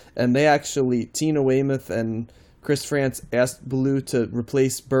Byrne. And they actually, Tina Weymouth and Chris France asked Ballou to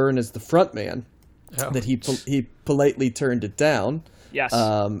replace Byrne as the frontman. That he politely turned it down. Yes.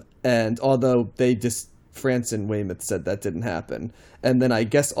 And although France and Weymouth said that didn't happen. And then I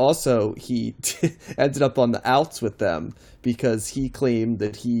guess also he ended up on the outs with them because he claimed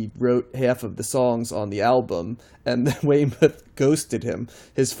that he wrote half of the songs on the album and then Weymouth ghosted him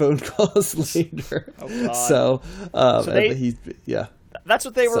his phone calls later. Oh, God. So that's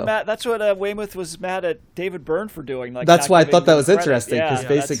what they were mad. That's what Weymouth was mad at David Byrne for doing. Like, that's why I thought that was interesting because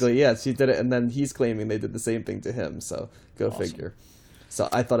basically, she did it, and then he's claiming they did the same thing to him. So go figure. So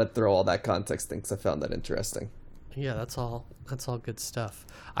I thought I'd throw all that context in because I found that interesting. Yeah, that's all good stuff.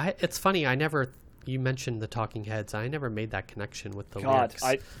 It's funny. You mentioned the Talking Heads. I never made that connection with the lyrics.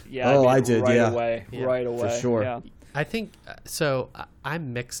 I did. Right yeah. away. Yeah. Right away. For sure. Yeah. I think so.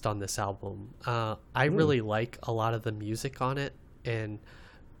 I'm mixed on this album. I really like a lot of the music on it,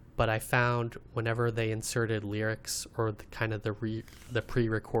 but I found whenever they inserted lyrics or the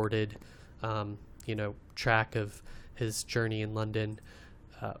pre-recorded, track of his journey in London,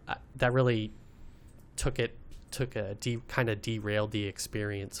 that really derailed the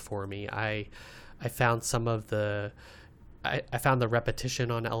experience for me. I found I found the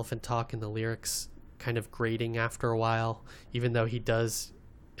repetition on Elephant Talk and the lyrics kind of grating after a while, even though he does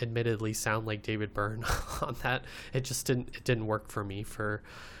admittedly sound like David Byrne on that. It just didn't work for me for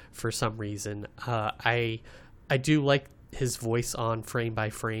some reason. I do like his voice on Frame by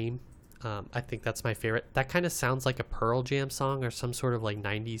Frame. I think that's my favorite. That kind of sounds like a Pearl Jam song or some sort of like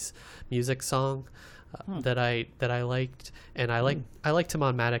 90s music song that I liked. And I liked him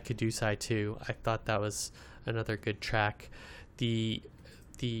on Madakadusai too. I thought that was another good track. The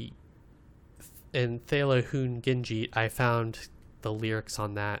in Thela Hun Ginjit, I found the lyrics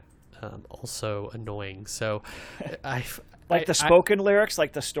on that also annoying. So the spoken lyrics,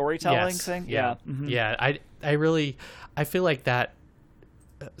 like the storytelling yes, thing. Yeah. Mm-hmm. Yeah. I feel like that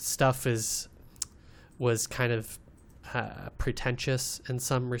stuff was kind of pretentious in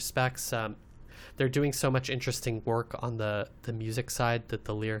some respects. They're doing so much interesting work on the music side that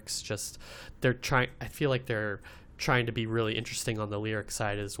the lyrics I feel like they're trying to be really interesting on the lyric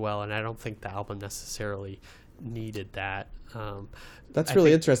side as well, and I don't think the album necessarily needed that. That's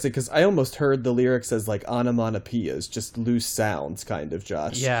really interesting, because I almost heard the lyrics as like onomatopoeias, just loose sounds, kind of,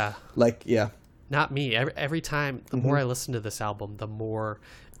 Josh. Yeah. Like, yeah. Not me. Every time, the more I listen to this album, the more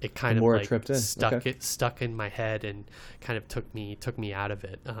it kind of like tripped in. stuck in my head and kind of took me out of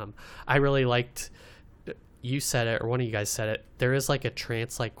it. I really liked. You said it, or one of you guys said it. There is like a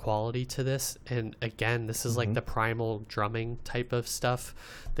trance-like quality to this, and again, this is like the primal drumming type of stuff.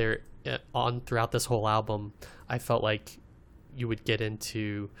 There on throughout this whole album, I felt like you would get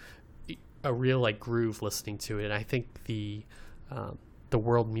into a real like groove listening to it. And I think the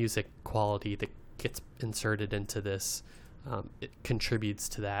world music quality that gets inserted into this, it contributes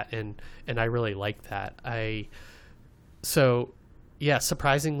to that, and I really like that.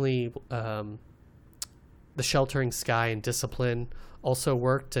 Surprisingly, The Sheltering Sky and Discipline also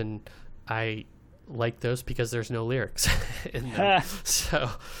worked, and I like those because there's no lyrics in them.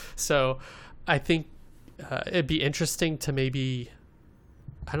 So I think it'd be interesting to maybe,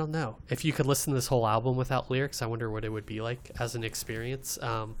 I don't know, if you could listen to this whole album without lyrics. I wonder what it would be like as an experience.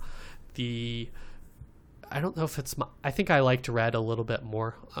 I don't know if I think I liked Red a little bit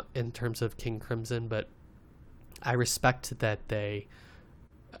more in terms of King Crimson, but I respect that they're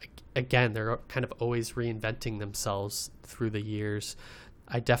kind of always reinventing themselves through the years.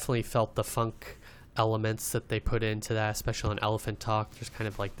 I definitely felt the funk elements that they put into that, especially on Elephant Talk. There's kind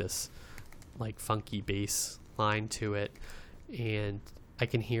of like this like funky bass line to it, and I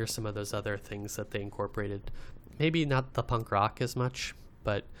can hear some of those other things that they incorporated. Maybe not the punk rock as much,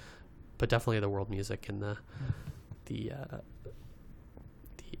 but definitely the world music and the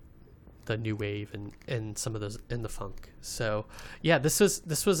new wave and some of those in the funk. So yeah, this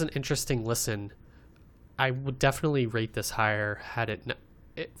was an interesting listen. I would definitely rate this higher had it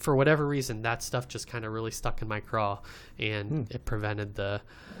for whatever reason, that stuff just kind of really stuck in my craw, and it prevented the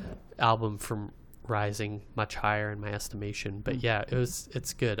album from rising much higher in my estimation. But yeah,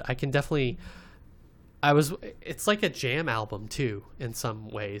 it's good. I can definitely. It's like a jam album too in some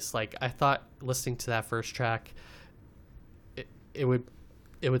ways. Like I thought listening to that first track, it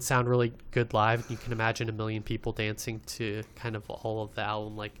would sound really good live. You can imagine a million people dancing to kind of all of the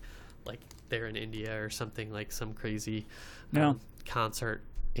album, like they're in India or something, like some crazy concert.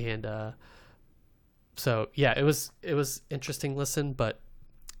 And so yeah, it was interesting listen, but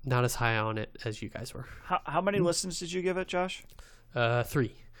not as high on it as you guys were. How many listens did you give it, Josh?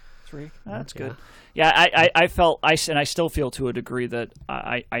 3. That's good. Yeah, I felt and I still feel to a degree that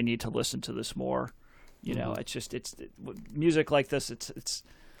I need to listen to this more. You know, it's music like this. It's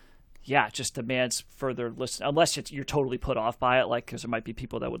just demands further listen. Unless you're totally put off by it, like because there might be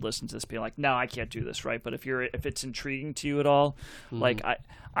people that would listen to this being like, no, I can't do this, right? But if it's intriguing to you at all, like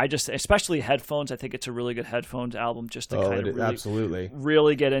I just, especially headphones, I think it's a really good headphones album just to kind of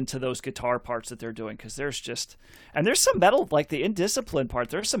really get into those guitar parts that they're doing, because there's some metal, like the Indiscipline part.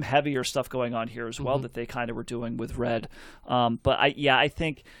 There's some heavier stuff going on here as well that they kind of were doing with Red. But I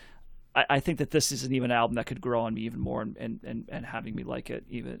think that this isn't even an album that could grow on me even more and having me like it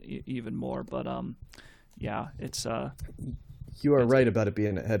even more. But it's you are right about it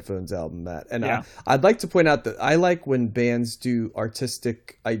being a headphones album, Matt. And I'd like to point out that I like when bands do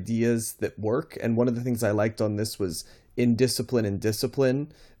artistic ideas that work. And one of the things I liked on this was Indiscipline and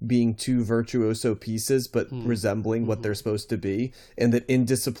Discipline being two virtuoso pieces, but resembling what they're supposed to be. And that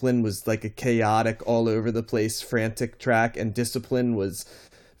Indiscipline was like a chaotic, all over the place, frantic track, and Discipline was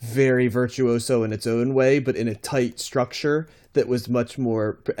very virtuoso in its own way, but in a tight structure that was much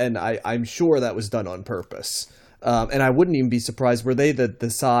more, and I'm sure that was done on purpose. And I wouldn't even be surprised, were they the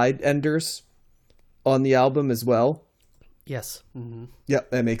side enders on the album as well? Yes. Mm-hmm. Yeah,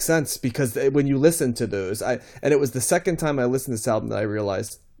 that makes sense, because when you listen to those, and it was the second time I listened to this album that I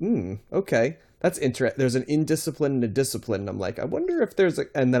realized, okay, that's interesting. There's an Indiscipline and a Discipline, and I'm like, I wonder if there's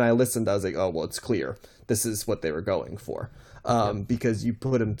and then I listened, I was like, oh, well, it's clear. This is what they were going for. Because you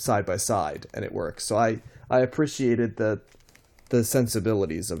put them side by side and it works. So I appreciated the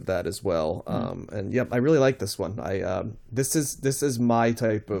sensibilities of that as well. And I really like this one. This is my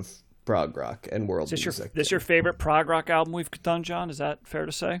type of prog rock and world music. This your favorite prog rock album we've done, John? Is that fair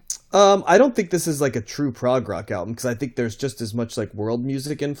to say? I don't think this is like a true prog rock album, because I think there's just as much like world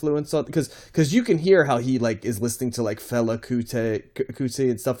music influence on, because you can hear how he like is listening to like Fela Kuti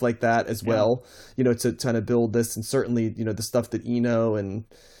and stuff like that as well, you know, to kind of build this. And certainly, you know, the stuff that Eno and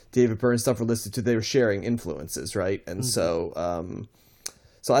David Byrne and stuff were listening to, they were sharing influences, right? And so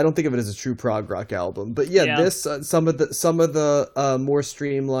I don't think of it as a true prog rock album, but this some of the more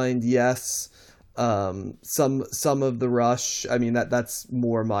streamlined, some of the Rush. I mean that's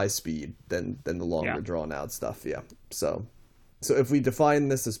more my speed than the longer drawn out stuff. Yeah. So if we define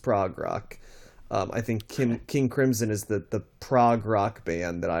this as prog rock, I think King Crimson is the prog rock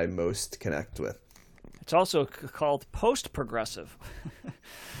band that I most connect with. It's also called post-progressive.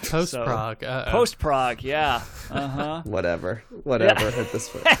 Post-prog. Post-prog, yeah. Whatever. At this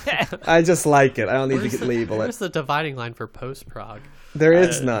point, I just like it. I don't need to label it. Where's the dividing line for post-prog? There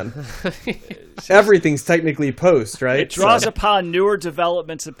is none. Everything's technically post, right? It draws upon newer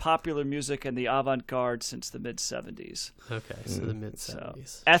developments in popular music and the avant-garde since the mid-'70s. Okay, so the mid-'70s.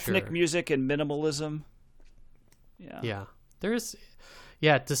 So, ethnic music and minimalism. Yeah. There is...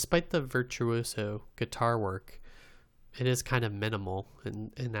 Yeah, despite the virtuoso guitar work, it is kind of minimal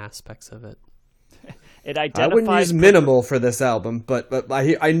in aspects of it. I wouldn't use minimal for this album, but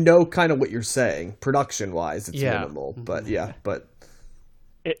I know kind of what you're saying. Production-wise, it's minimal, but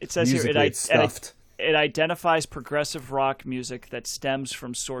it says here stuffed. It identifies progressive rock music that stems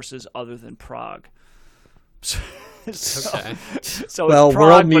from sources other than prog. So it's prog,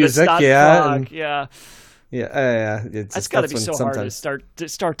 world music, but it's not prog. Yeah. Yeah. That's got to be so hard to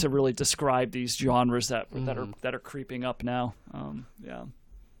start to really describe these genres that are creeping up now. I'm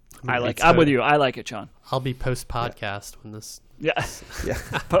with you. I like it, John. I'll be post podcast when this. Yeah.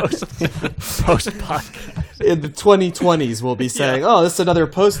 Post podcast. In the 2020s, we'll be saying, "Oh, this is another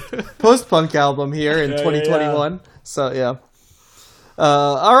post punk album here in 2021." Yeah. So yeah.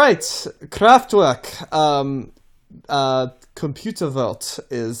 All right, Kraftwerk. Computerwelt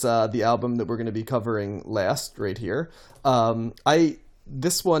is the album that we're going to be covering last right here.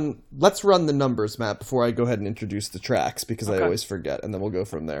 This one, let's run the numbers, Matt, before I go ahead and introduce the tracks, because I always forget, and then we'll go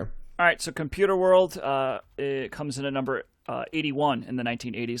from there. All right, so Computer World, it comes in at number 81 in the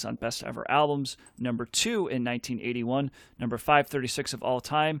 1980s on Best Ever Albums, number 2 in 1981, number 536 of all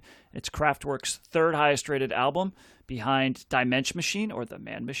time. It's Kraftwerk's third highest rated album, behind Die Mensch Machine, or The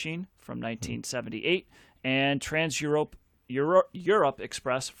Man Machine, from 1978, and Trans-Europe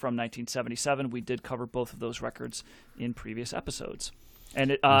Express from 1977. We did cover both of those records in previous episodes.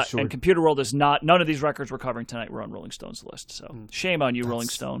 And and Computer World is not. None of these records we're covering tonight were on Rolling Stone's list. So shame on you, Rolling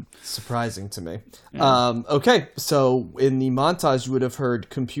Stone. Surprising to me. Yeah. Okay, so in the montage you would have heard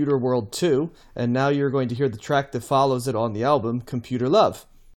Computer World 2, and now you're going to hear the track that follows it on the album, Computer Love.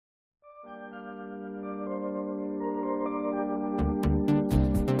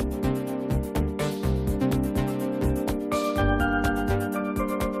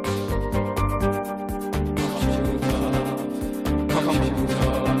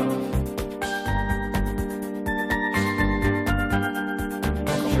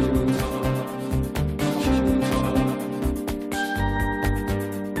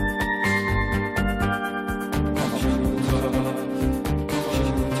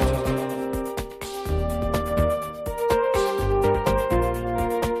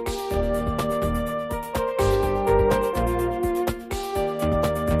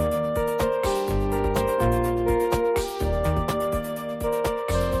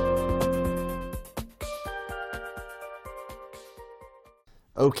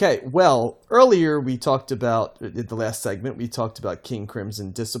 Okay, well, earlier we talked about, in the last segment, we talked about King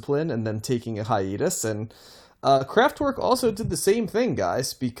Crimson Discipline and them taking a hiatus, and Kraftwerk also did the same thing,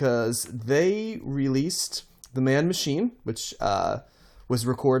 guys, because they released The Man Machine, which was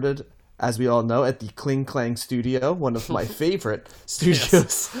recorded, as we all know, at the Kling Klang Studio, one of my favorite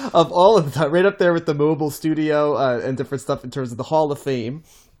studios of all of that, right up there with the Mobile Studio and different stuff in terms of the Hall of Fame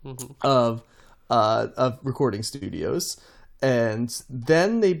of recording studios. And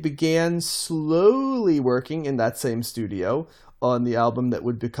then they began slowly working in that same studio on the album that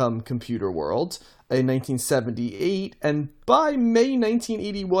would become Computer World in 1978. And by May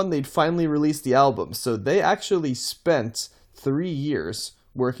 1981, they'd finally released the album. So they actually spent 3 years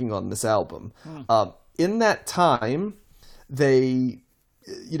working on this album. In that time, they...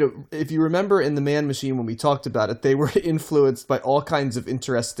 You know, if you remember in The Man Machine when we talked about it, they were influenced by all kinds of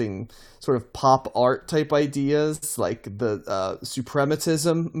interesting sort of pop art type ideas, like the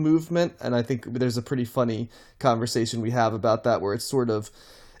suprematism movement. And I think there's a pretty funny conversation we have about that, where it's sort of,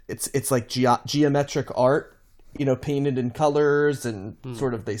 it's like geometric art, painted in colors, and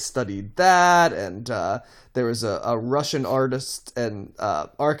sort of they studied that. And there was a Russian artist and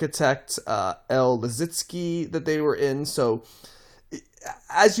architect, L. Lissitzky, that they were in. So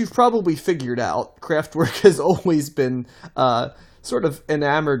as you've probably figured out, Kraftwerk has always been sort of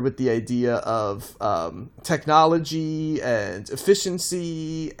enamored with the idea of technology and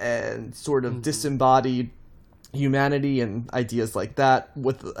efficiency and sort of disembodied humanity and ideas like that,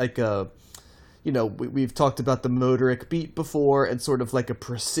 with like a, we've talked about the motoric beat before, and sort of like a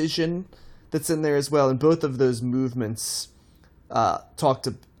precision that's in there as well. And both of those movements talked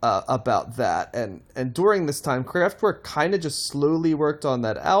about that. And during this time, Kraftwerk kind of just slowly worked on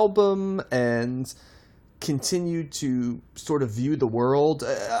that album and continued to sort of view the world.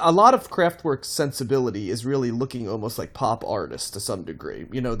 A lot of Kraftwerk's sensibility is really looking almost like pop artists to some degree.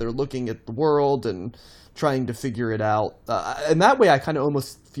 They're looking at the world and trying to figure it out. And that way I kind of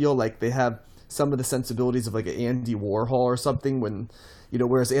almost feel like they have some of the sensibilities of like an Andy Warhol or something, when,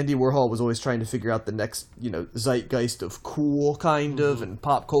 whereas Andy Warhol was always trying to figure out the next, zeitgeist of cool kind of and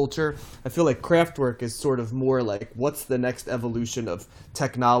pop culture. I feel like Kraftwerk is sort of more like, what's the next evolution of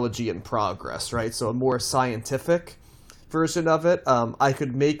technology and progress, right? So a more scientific version of it. I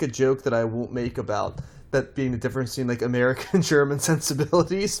could make a joke that I won't make about that being the difference between like American and German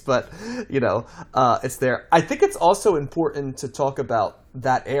sensibilities, but it's there. I think it's also important to talk about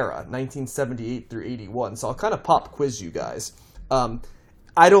that era, 1978 through 81. So I'll kind of pop quiz you guys.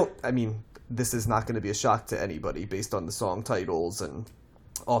 This is not going to be a shock to anybody based on the song titles and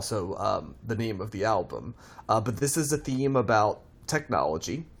also the name of the album. But this is a theme about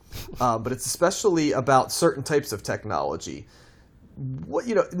technology, but it's especially about certain types of technology. What,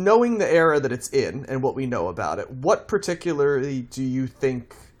 knowing the era that it's in and what we know about it, what particularly do you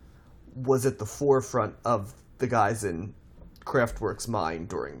think was at the forefront of the guys in Kraftwerk's mind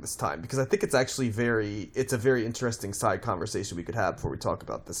during this time? Because I think it's actually it's a very interesting side conversation we could have before we talk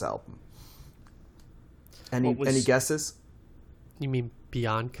about this album. Any guesses? You mean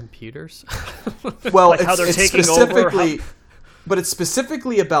beyond computers? Well, like how they're taking specifically over. But it's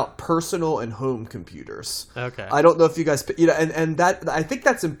specifically about personal and home computers. Okay. I don't know if you guys, and that, I think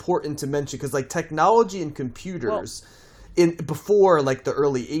that's important to mention, because like technology and computers before like the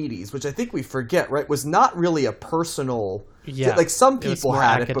early 80s, which I think we forget, right, was not really a personal. Yeah. Like some people it was more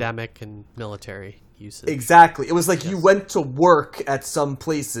had academic and military usage. Exactly. It was like you went to work at some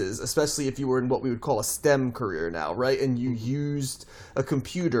places, especially if you were in what we would call a STEM career now, right? And you used a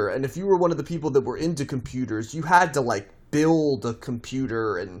computer. And if you were one of the people that were into computers, you had to like build a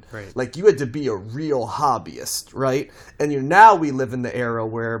computer, and like you had to be a real hobbyist, right? And now we live in the era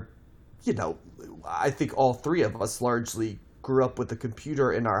where, I think all three of us largely grew up with a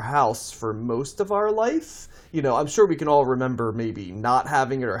computer in our house for most of our life. I'm sure we can all remember maybe not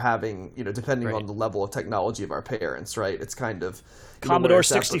having it or having, depending on the level of technology of our parents, right? It's kind of Commodore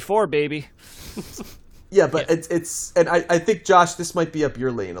 64, baby. Yeah, but it's and I think, Josh, this might be up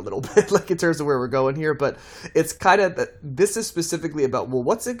your lane a little bit, like in terms of where we're going here, but it's kind of this is specifically about, well,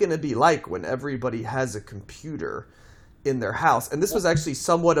 what's it going to be like when everybody has a computer in their house? And this was actually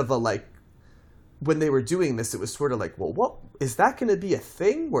somewhat of a like, when they were doing this, it was sort of like, well, what is that going to be a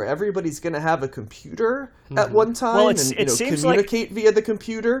thing where everybody's going to have a computer at one time and communicate via the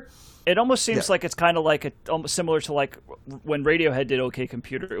computer? It almost seems like it's kind of like almost similar to like when Radiohead did OK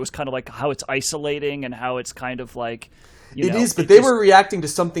Computer. It was kind of like how it's isolating and how it's kind of like, it is, but they were reacting to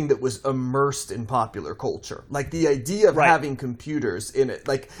something that was immersed in popular culture, like the idea of having computers in it.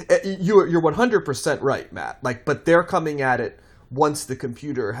 Like you're 100% right, Matt. Like, but they're coming at it once the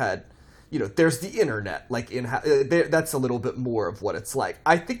computer had. There's the internet, like that's a little bit more of what it's like.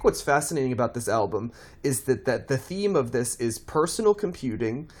 I think what's fascinating about this album is that the theme of this is personal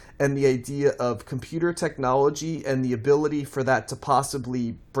computing and the idea of computer technology and the ability for that to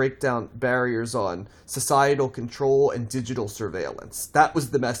possibly break down barriers on societal control and digital surveillance. That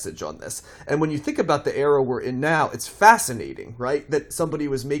was the message on this. And when you think about the era we're in now, it's fascinating, right? That somebody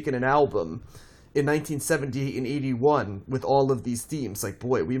was making an album in 1978 and 81 with all of these themes. Like,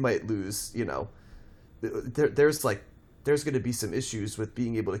 boy, we might lose, there's going to be some issues with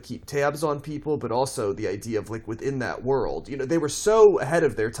being able to keep tabs on people, but also the idea of like within that world, they were so ahead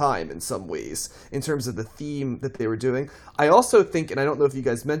of their time in some ways in terms of the theme that they were doing. I also think, and I don't know if you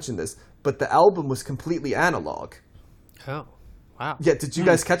guys mentioned this, but the album was completely analog. Oh, wow. Yeah. Did you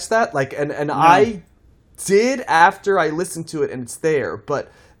guys catch that? Like, and no. I did after I listened to it, and it's there,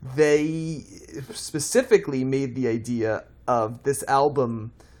 but they specifically made the idea of this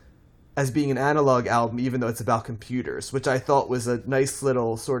album as being an analog album, even though it's about computers, which I thought was a nice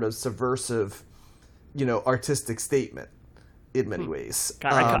little sort of subversive, artistic statement. in many ways.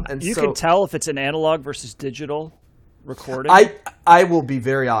 And you so, can tell if it's an analog versus digital recording. I will be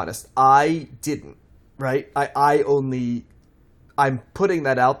very honest. I didn't, right? I'm putting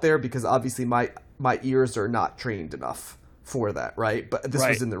that out there because obviously my ears are not trained enough for that, right? But this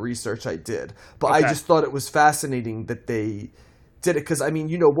was in the research I did. But I just thought it was fascinating that they did it because, I mean,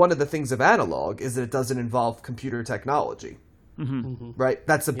 one of the things of analog is that it doesn't involve computer technology. Right,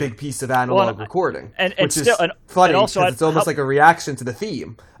 that's a big piece of analog recording, which is funny because it's almost like a reaction to the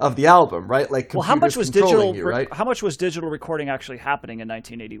theme of the album, right? Like, how much was digital? Right? How much was digital recording actually happening in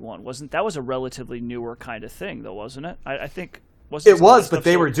 1981? That was a relatively newer kind of thing, though, wasn't it? I think it was, but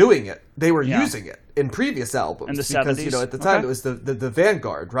they were doing it. They were using it in previous albums in the because 70s? At the time it was the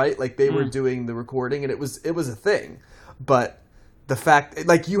Vanguard, right? Like they were doing the recording, and it was a thing, but. The fact,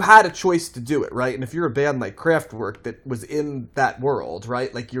 like, you had a choice to do it, right? And if you're a band like Kraftwerk that was in that world,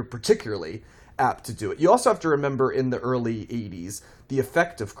 right, like, you're particularly apt to do it. You also have to remember in the early 80s, the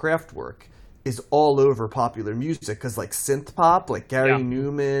effect of Kraftwerk is all over popular music because, like, synth pop, like Gary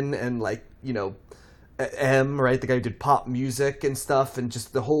Newman and, like, M, right, the guy who did pop music and stuff, and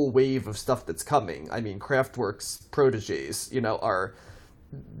just the whole wave of stuff that's coming. I mean, Kraftwerk's proteges, are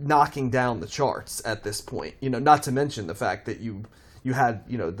knocking down the charts at this point. Not to mention the fact that you had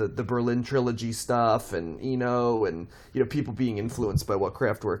the Berlin Trilogy stuff and and people being influenced by what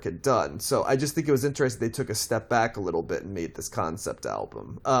Kraftwerk had done. So I just think it was interesting they took a step back a little bit and made this concept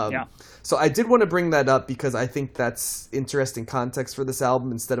album. So I did want to bring that up because I think that's interesting context for this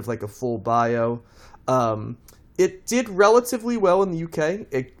album instead of like a full bio. It did relatively well in the UK.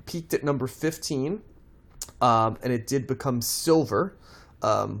 It peaked at number 15, and it did become silver.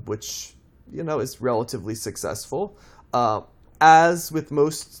 Which, is relatively successful. As with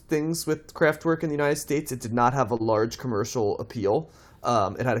most things with Kraftwerk in the United States, it did not have a large commercial appeal.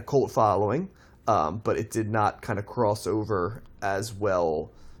 It had a cult following, but it did not kind of cross over as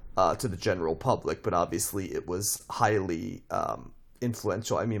well to the general public. But obviously it was highly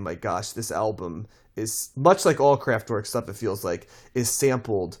influential. I mean, my gosh, this album is, much like all Kraftwerk stuff, it feels like, is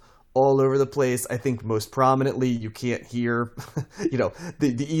sampled all over the place. I think most prominently you can't hear,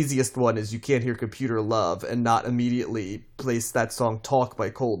 the easiest one is you can't hear Computer Love and not immediately place that song Talk by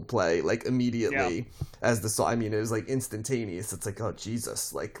Coldplay, like immediately as the song. I mean, it was like instantaneous. It's like, oh,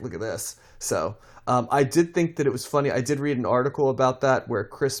 Jesus, like, look at this. So I did think that it was funny. I did read an article about that where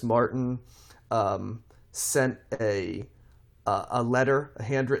Chris Martin sent a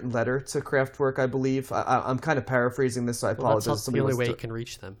handwritten letter to Kraftwerk, I believe. I'm kind of paraphrasing this, so I apologize. That's the only way you can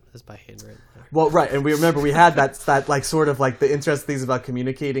reach them is by handwritten letter. Well, right, and we had that like sort of like the interesting things about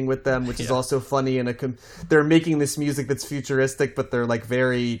communicating with them, which is also funny. And they're making this music that's futuristic, but they're like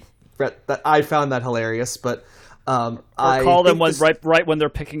very. I found that hilarious, but. I call them right when they're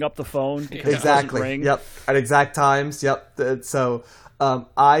picking up the phone because exactly. It doesn't ring. Yep, at exact times. Yep. So.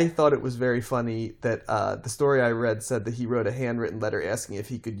 I thought it was very funny that the story I read said that he wrote a handwritten letter asking if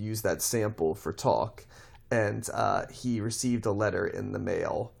he could use that sample for Talk, and he received a letter in the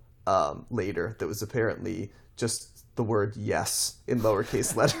mail later that was apparently just the word yes in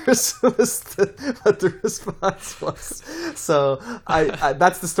lowercase letters was what the response was. So I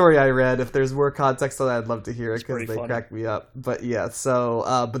that's the story I read. If there's more context on that, I'd love to hear it because they cracked me up. But yeah,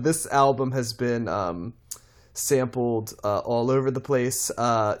 so but this album has been sampled all over the place.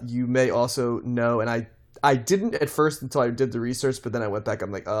 You may also know, and I didn't at first until I did the research, but then I went back. I'm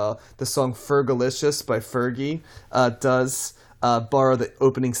like, the song "Fergalicious" by Fergie does borrow the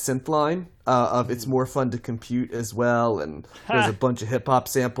opening synth line of "It's More Fun to Compute" as well, and there's a bunch of hip hop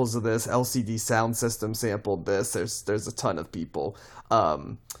samples of this. LCD Sound System sampled this. There's a ton of people.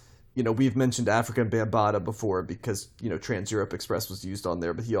 We've mentioned African Bambaataa before because, Trans Europe Express was used on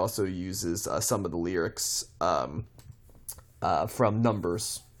there, but he also uses some of the lyrics from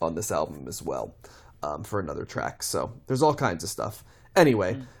Numbers on this album as well for another track. So there's all kinds of stuff.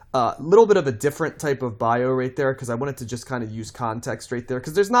 Anyway, a little bit of a different type of bio right there because I wanted to just kind of use context right there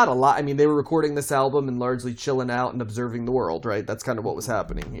because there's not a lot. I mean, they were recording this album and largely chilling out and observing the world, right? That's kind of what was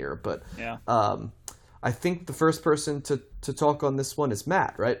happening here. But I think the first person to talk on this one is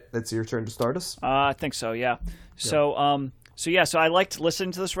Matt, right? That's your turn to start us. I think so, yeah. So I liked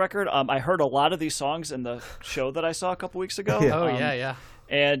listening to this record. I heard a lot of these songs in the show that I saw a couple weeks ago. Yeah.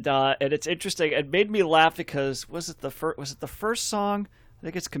 And it's interesting. It made me laugh because was it the first song? I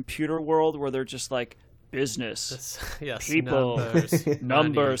think it's Computer World where they're just like business, Yes, people, numbers,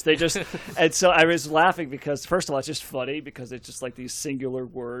 numbers. They just, and so I was laughing because first of all, it's just funny because it's just like these singular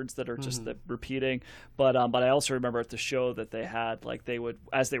words that are just repeating. But I also remember at the show that they had, like, they would,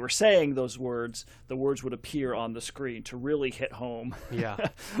 as they were saying those words, the words would appear on the screen to really hit home. Yeah.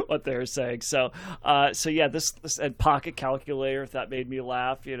 What they were saying. So yeah, this and pocket calculator, that made me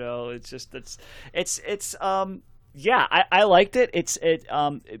laugh. You know, it's just yeah, I liked it.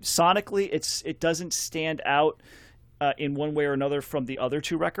 Sonically, it doesn't stand out in one way or another from the other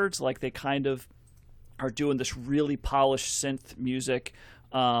two records. Like, they kind of are doing this really polished synth music.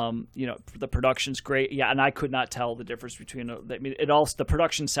 You know, the production's great. Yeah, and I could not tell the difference between. I mean, the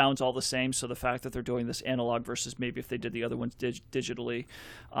production sounds all the same. So the fact that they're doing this analog versus maybe if they did the other ones digitally,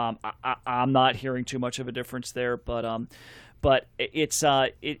 I'm not hearing too much of a difference there. But it's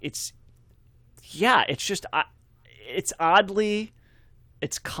yeah, it's just. It's oddly,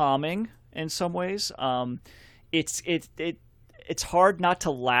 it's calming in some ways. It's hard not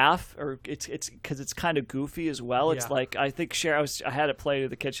to laugh, or it's because it's kind of goofy as well. It's like, I think I had it played in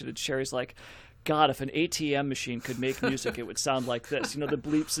the kitchen, and Sherry's like, God, if an ATM machine could make music, it would sound like this. You know, the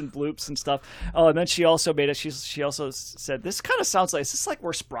bleeps and bloops and stuff. Oh, and then she also made it. She also said, this kind of sounds like, is this like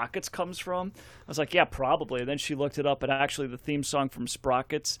where Sprockets comes from? I was like, yeah, probably. And then she looked it up, and actually the theme song from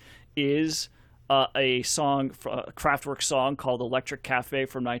Sprockets is a song, a Kraftwerk song called "Electric Cafe"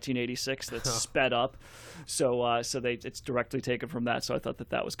 from 1986 that's sped up. So it's directly taken from that. So I thought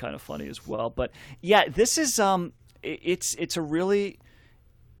that was kind of funny as well. But yeah, this is it's a really,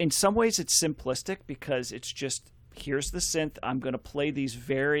 in some ways it's simplistic because it's just, here's the synth. I'm going to play these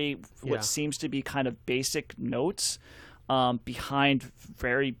what seems to be kind of basic notes behind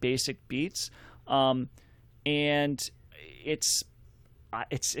very basic beats, and it's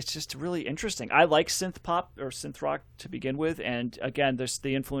just really interesting. I like synth pop or synth rock to begin with, and again,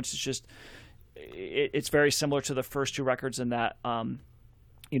 the influence is just it's very similar to the first two records in that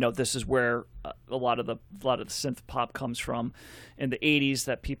you know, this is where a lot of the synth pop comes from in the 80s,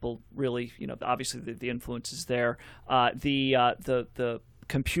 that people really, you know, obviously the influence is there. The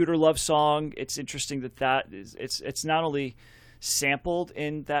Computer Love song, it's interesting that is it's not only sampled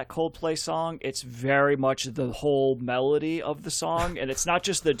in that Coldplay song, it's very much the whole melody of the song, and it's not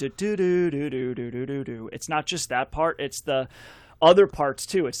just the do do do do do do do do. It's not just that part, it's the other parts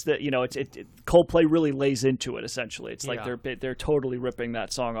too. It's that, you know, Coldplay really lays into it essentially. It's like they're totally ripping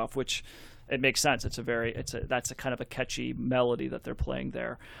that song off, which it makes sense. That's a kind of a catchy melody that they're playing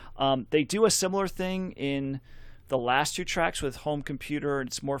there. They do a similar thing in the last two tracks with Home Computer and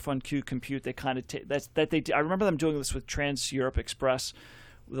It's More Fun Q Compute. They kind of I remember them doing this with Trans Europe Express,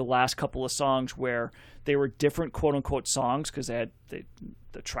 the last couple of songs, where they were different quote unquote songs because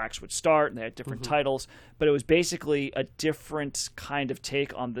the tracks would start and they had different titles, but it was basically a different kind of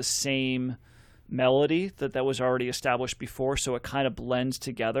take on the same melody that was already established before. So it kind of blends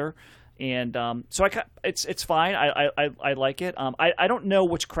together. And so it's fine. I like it. I don't know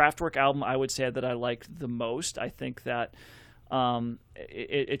which Kraftwerk album I would say that I liked the most. I think that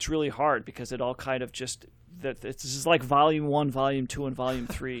it's really hard because it all kind of just this is like Volume 1, Volume 2, and Volume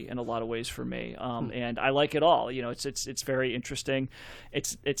 3 in a lot of ways for me. And I like it all. You know, it's very interesting.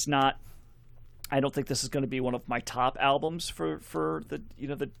 It's not. I don't think this is going to be one of my top albums for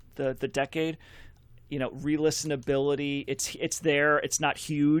the decade. You know, re-listenability, it's there. It's not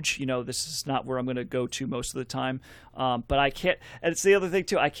huge. You know, this is not where I'm going to go to most of the time. But I can't, and it's the other thing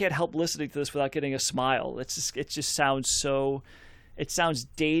too, I can't help listening to this without getting a smile. It just sounds so, it sounds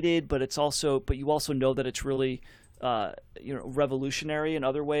dated, but you also know that it's really, revolutionary in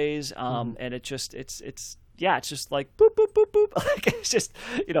other ways. And it's just like boop, boop, boop, boop. Like, it's just,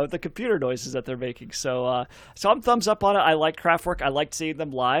 you know, the computer noises that they're making. So I'm thumbs up on it. I like Kraftwerk. I liked seeing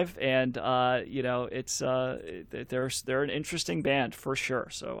them live, and you know, it's they're an interesting band for sure.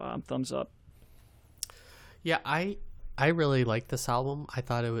 So thumbs up. Yeah, I really like this album. I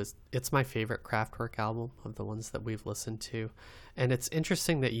thought it's my favorite Kraftwerk album of the ones that we've listened to, and it's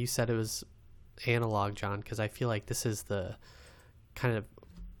interesting that you said it was analog, John, because I feel like this is the kind of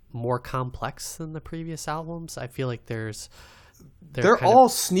more complex than the previous albums. I feel like they're all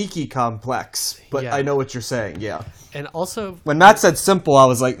sneaky complex, but I know what you're saying. Yeah. And also, when Matt said simple, I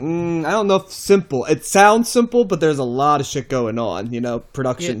was like, I don't know if simple. It sounds simple, but there's a lot of shit going on, you know,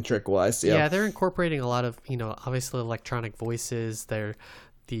 production trick wise. Yeah, they're incorporating a lot of, you know, obviously electronic voices. They're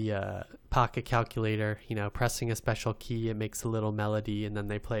the pocket calculator, you know, pressing a special key, it makes a little melody, and then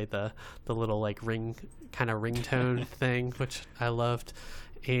they play the little like ringtone thing, which I loved.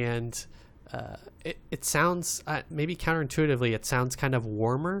 And it sounds, maybe counterintuitively, it sounds kind of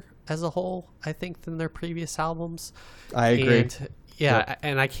warmer as a whole, I think, than their previous albums. I agree. And,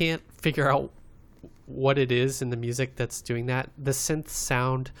 and I can't figure out what it is in the music that's doing that. The synth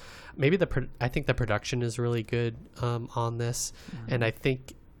sound, maybe I think the production is really good on this, and I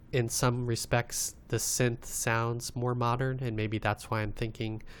think in some respects the synth sounds more modern, and maybe that's why I'm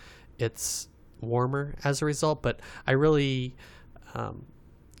thinking it's warmer as a result. But I really,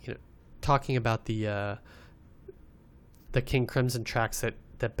 talking about the King Crimson tracks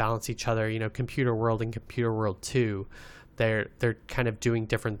that balance each other, Computer World and Computer World 2, they're kind of doing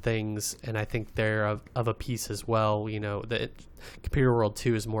different things, and I think they're of a piece as well. The Computer World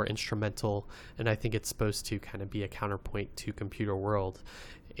 2 is more instrumental, and I think it's supposed to kind of be a counterpoint to Computer World.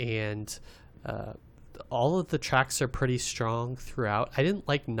 And all of the tracks are pretty strong throughout. I didn't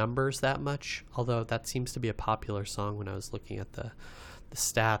like Numbers that much, although that seems to be a popular song when I was looking at the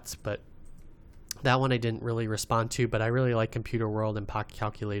stats, but that one I didn't really respond to. But I really like Computer World and Pocket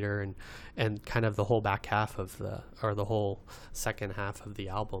Calculator and kind of the whole back half of the whole second half of the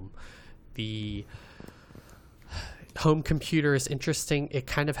album. The Home Computer is interesting. It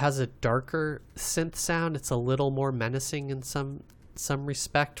kind of has a darker synth sound. It's a little more menacing in some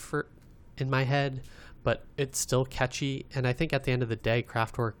respect in my head, but it's still catchy. And I think at the end of the day,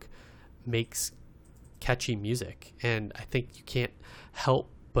 Kraftwerk makes catchy music, and I think you can't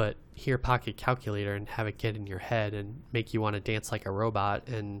help but hear Pocket Calculator and have it get in your head and make you want to dance like a robot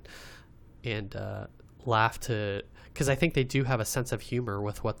and laugh to, because I think they do have a sense of humor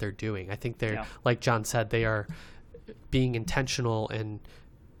with what they're doing. I think they're, like John said, they are being intentional and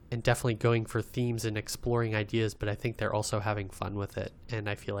definitely going for themes and exploring ideas, but I think they're also having fun with it, and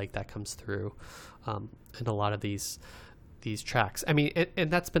I feel like that comes through in a lot of these tracks. I mean,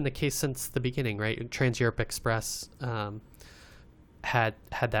 and that's been the case since the beginning, right? Trans-Europe Express had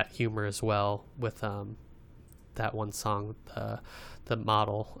that humor as well with that one song, the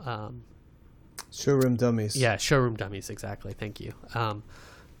model. Showroom Dummies. Yeah, Showroom Dummies, exactly. Thank you.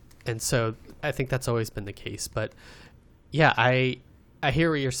 And so I think that's always been the case. But yeah, I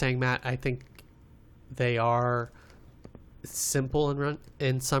hear what you're saying, Matt. I think they are simple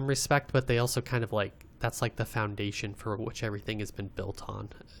in some respect, but they also kind of that's like the foundation for which everything has been built on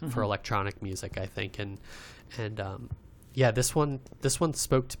for electronic music, I think. And yeah, this one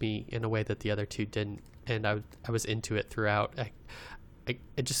spoke to me in a way that the other two didn't, and I was into it throughout. I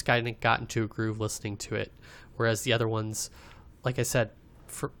just kind of got into a groove listening to it, whereas the other ones, like I said,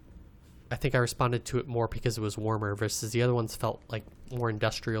 I think I responded to it more because it was warmer, versus the other ones felt like more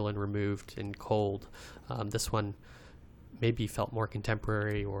industrial and removed and cold. This one maybe felt more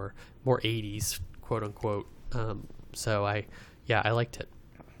contemporary or more 80s, quote unquote. So I liked it.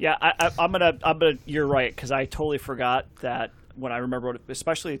 Yeah, I'm gonna. You're right, because I totally forgot that when I remember,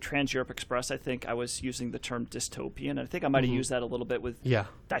 especially Trans-Europe Express. I think I was using the term dystopian. I think I might have used that a little bit with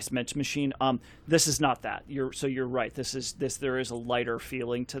Dice Machine. This is not that. You're right. There is a lighter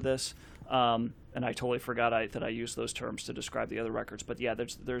feeling to this. And I totally forgot that I used those terms to describe the other records. But yeah,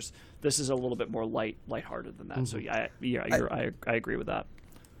 this is a little bit more lighthearted than that. Mm-hmm. So I agree with that.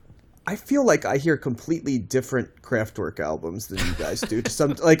 I feel like I hear completely different Kraftwerk albums than you guys do.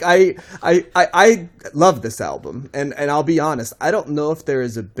 I love this album, and I'll be honest, I don't know if there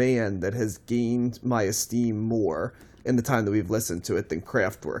is a band that has gained my esteem more in the time that we've listened to it than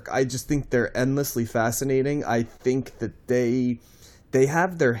Kraftwerk. I just think they're endlessly fascinating. I think that they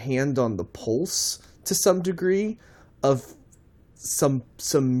have their hand on the pulse to some degree of some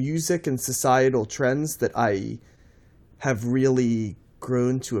music and societal trends that I have really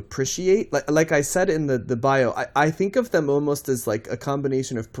grown to appreciate. Like I said in the bio, I think of them almost as like a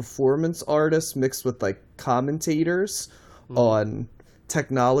combination of performance artists mixed with like commentators on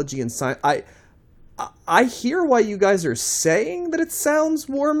technology and science. I hear why you guys are saying that it sounds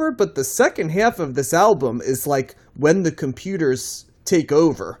warmer, but the second half of this album is like when the computers take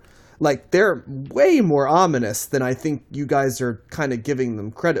over. Like, they're way more ominous than I think you guys are kind of giving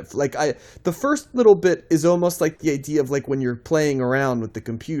them credit for. Like, the first little bit is almost like the idea of, like, when you're playing around with the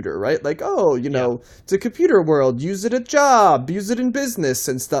computer, right? Like, it's a computer world. Use it at job. Use it in business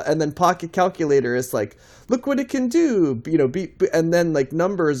and stuff. And then Pocket Calculator is like, look what it can do. And then, like,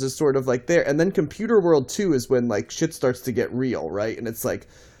 Numbers is sort of like there. And then Computer World 2 is when, like, shit starts to get real, right? And it's like,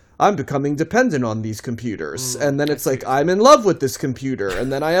 I'm becoming dependent on these computers. And then it's like, I'm in love with this computer.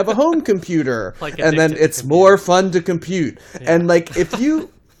 And then I have a home computer. And then it's more fun to compute. Yeah. And like,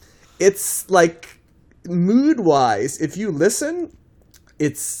 it's like mood-wise, if you listen,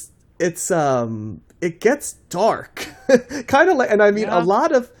 it gets dark. Kind of like, and I mean, a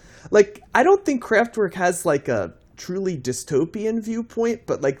lot of, like, I don't think Kraftwerk has like a truly dystopian viewpoint,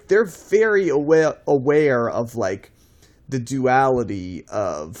 but like, they're very aware of like, the duality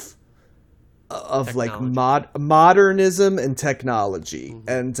of like modernism and technology.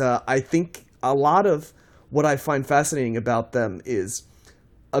 And I think a lot of what I find fascinating about them is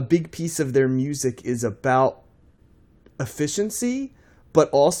a big piece of their music is about efficiency, but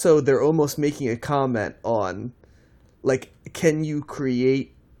also they're almost making a comment on, like, can you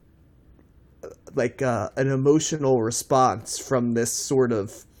create like an emotional response from this sort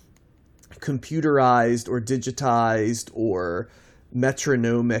of computerized or digitized or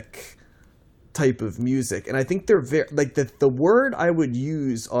metronomic type of music. And I think they're very, like, the word I would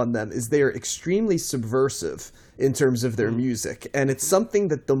use on them is they are extremely subversive in terms of their music. And it's something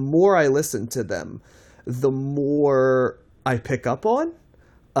that the more I listen to them, the more I pick up on.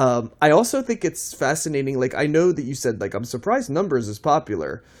 I also think it's fascinating. Like, I know that you said, like, I'm surprised Numbers is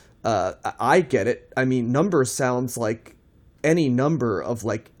popular. I get it. I mean, Numbers sounds like any number of,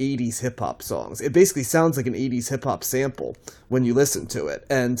 like, 80s hip-hop songs. It basically sounds like an 80s hip-hop sample when you listen to it.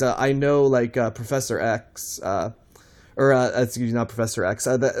 And I know, like, Professor X, excuse me, not Professor X,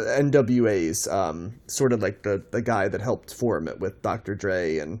 the NWA's sort of like the guy that helped form it with Dr.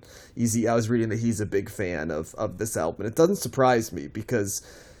 Dre and Easy. I was reading that he's a big fan of this album. And it doesn't surprise me because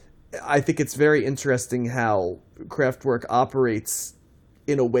I think it's very interesting how Kraftwerk operates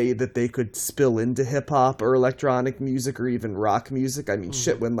in a way that they could spill into hip hop or electronic music or even rock music. I mean,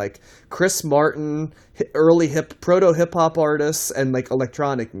 shit, when like Chris Martin, early proto hip hop artists and like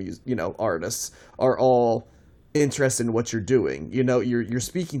electronic music, artists are all interested in what you're doing. You're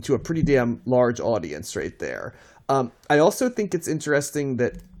speaking to a pretty damn large audience right there. I also think it's interesting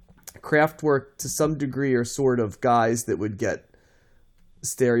that Kraftwerk to some degree are sort of guys that would get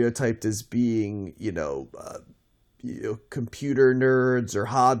stereotyped as being, computer nerds or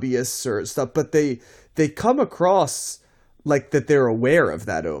hobbyists or stuff, but they come across like that they're aware of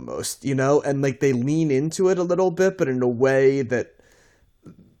that almost, and like they lean into it a little bit, but in a way that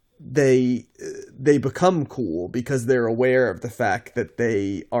they become cool because they're aware of the fact that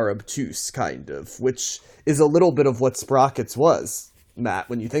they are obtuse, kind of, which is a little bit of what Sprockets was,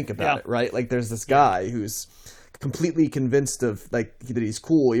 Matt, when you think about it, right? Like there's this guy who's completely convinced of like that he's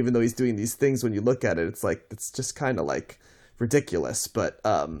cool, even though he's doing these things. When you look at it, it's like, it's just kind of like ridiculous, but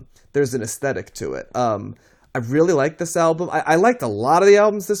there's an aesthetic to it. I really like this album. I liked a lot of the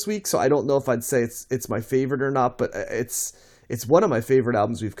albums this week, so I don't know if I'd say it's my favorite or not, but it's one of my favorite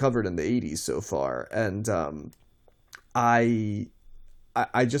albums we've covered in the 80s so far. And I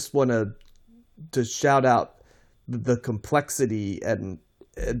just want to shout out the complexity and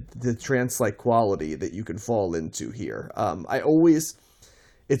the trance-like quality that you can fall into here.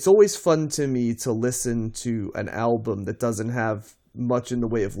 It's always fun to me to listen to an album that doesn't have much in the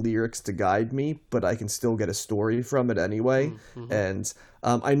way of lyrics to guide me, but I can still get a story from it anyway. Mm-hmm. And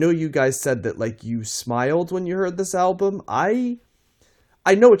I know you guys said that like you smiled when you heard this album. I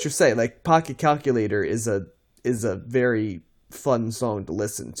know what you're saying. Like Pocket Calculator is a very fun song to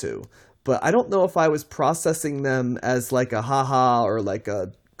listen to, but I don't know if I was processing them as like a haha or like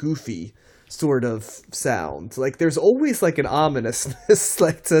a goofy sort of sound. Like there's always like an ominousness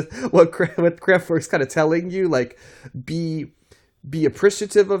like to what Kraftwerk's kind of telling you, like be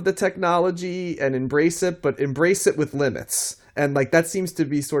appreciative of the technology and embrace it, but embrace it with limits. And like that seems to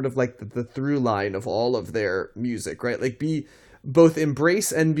be sort of like the through line of all of their music, right? Like both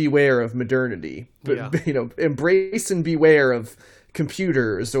embrace and beware of modernity, but embrace and beware of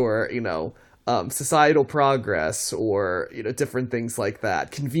computers or societal progress or different things like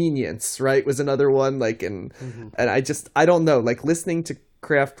that. Convenience, right, was another one. Like and I don't know, like listening to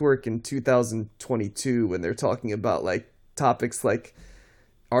Kraftwerk in 2022 when they're talking about like topics like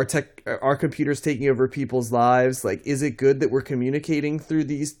our computers taking over people's lives, like is it good that we're communicating through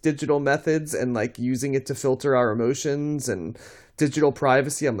these digital methods and like using it to filter our emotions and digital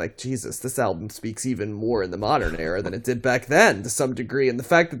privacy? I'm like, Jesus, this album speaks even more in the modern era than it did back then to some degree. And the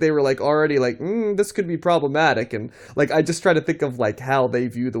fact that they were like already like, this could be problematic. And like, I just try to think of like how they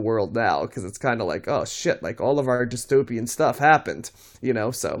view the world now. Cause it's kind of like, oh shit, like all of our dystopian stuff happened,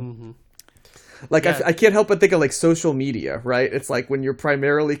 so like, yeah. I can't help but think of like social media, right? It's like when you're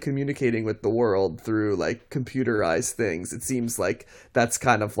primarily communicating with the world through like computerized things, it seems like that's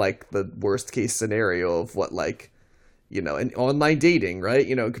kind of like the worst case scenario of what like, and online dating, right?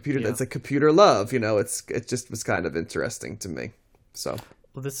 Computer, that's a computer love, it just was kind of interesting to me. So,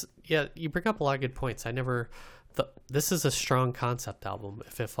 well, you bring up a lot of good points. This is a strong concept album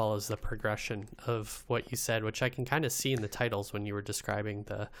if it follows the progression of what you said, which I can kind of see in the titles when you were describing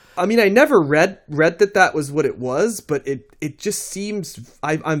the... I mean, I never read that was what it was, but it just seems...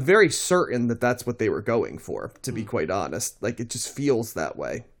 I'm very certain that that's what they were going for, to be quite honest. Like, it just feels that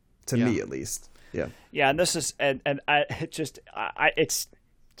way, to me at least. Yeah. Yeah, and this is... And it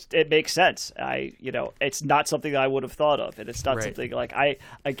makes sense. It's not something that I would have thought of, and it's not something like... I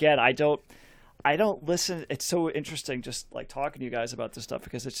don't... I don't listen. It's so interesting just like talking to you guys about this stuff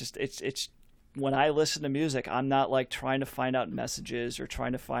because it's when I listen to music, I'm not like trying to find out messages or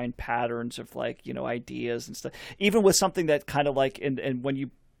trying to find patterns of like, ideas and stuff. Even with something that kind of like, and when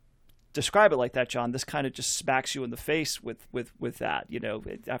you describe it like that, John, this kind of just smacks you in the face with that,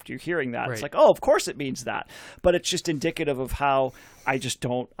 after you're hearing that, It's like, oh, of course it means that, but it's just indicative of how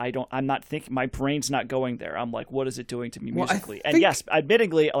I'm not thinking, my brain's not going there. I'm like, what is it doing to me musically? And yes,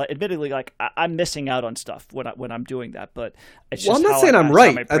 admittedly, like I'm missing out on stuff when I'm doing that, but it's just I'm not saying I'm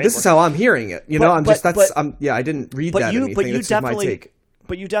right. This is how I'm hearing it. I didn't read that. It's just my take.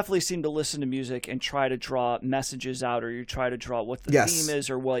 But you definitely seem to listen to music and try to draw messages out, or you try to draw what the theme is,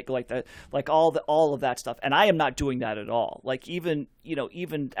 or like that, like all of that stuff. And I am not doing that at all. Like even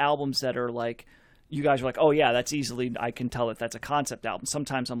albums that are like, you guys are like, oh yeah, that's easily, I can tell that's a concept album.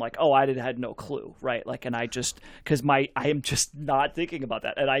 Sometimes I'm like, oh, I had no clue, right? Like, and I just, because I am just not thinking about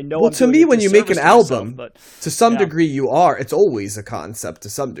that, and I know. Well, to me, when you make an album, to some degree, it's always a concept to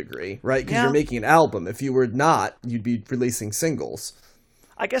some degree, right? Because you're making an album. If you were not, you'd be releasing singles.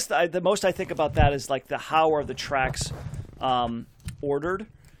 I guess the most I think about that is like how are the tracks ordered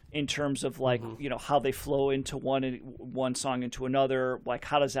in terms of like, how they flow into one song into another, like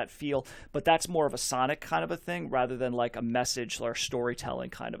how does that feel? But that's more of a sonic kind of a thing rather than like a message or storytelling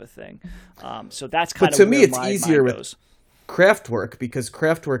kind of a thing. So that's kind of where it's easier with Kraftwerk, because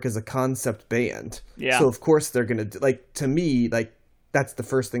Kraftwerk is a concept band. Yeah. So of course they're going to, like, to me, like, that's the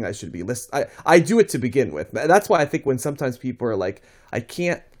first thing I should be listening. I do it to begin with. That's why I think when sometimes people are like, I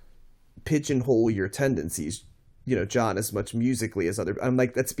can't pigeonhole your tendencies, John, as much musically as other. I'm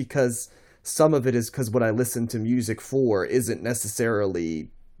like, that's because some of it is because what I listen to music for isn't necessarily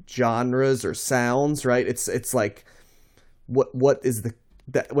genres or sounds, right? It's like, what is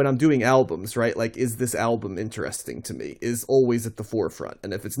that when I'm doing albums, right? Like, is this album interesting to me? Is always at the forefront.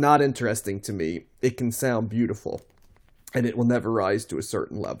 And if it's not interesting to me, it can sound beautiful, and it will never rise to a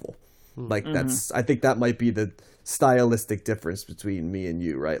certain level. Like I think that might be the stylistic difference between me and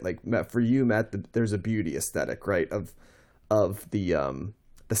you, right? Like for you, Matt, there's a beauty aesthetic, right? Of the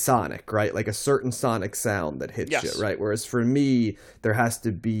sonic, right? Like a certain sonic sound that hits you, right? Whereas for me, there has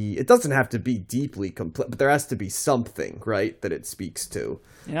to be, it doesn't have to be deeply complete, but there has to be something, right? That it speaks to.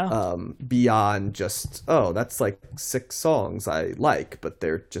 Yeah. Beyond just, oh, that's like 6 songs I like, but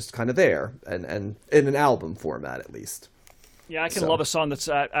they're just kind of there, and in an album format at least. Yeah, I can love a song that's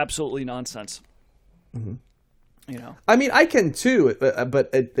absolutely nonsense. Mm-hmm. I mean, I can too, but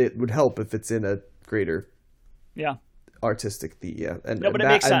it would help if it's in a greater, artistic. But it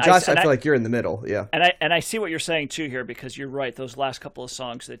makes sense. And Josh, I feel like you're in the middle, And I see what you're saying too here, because you're right. Those last couple of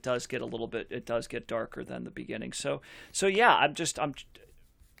songs, it does get darker than the beginning. So yeah, I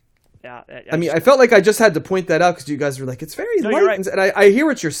felt like I just had to point that out because you guys were like, it's very light, right. And I hear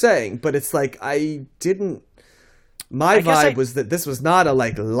what you're saying, but it's like I didn't. My vibe was that this was not a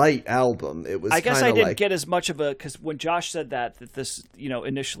light album. It was. I guess I didn't get as much of a, because when Josh said that this,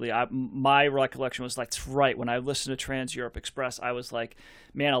 initially, my recollection was like, that's right. When I listened to Trans Europe Express, I was like,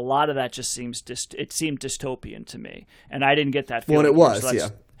 man, a lot of that just seemed dystopian to me, and I didn't get that feeling. Well, it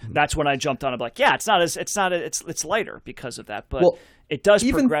was, That's when I jumped on. I'm like, yeah, it's lighter because of that, but it does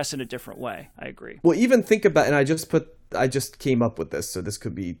progress in a different way. I agree. Well, even think about, and I just came up with this, so this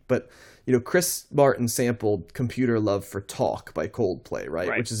could be, but Chris Martin sampled "Computer Love for Talk" by Coldplay,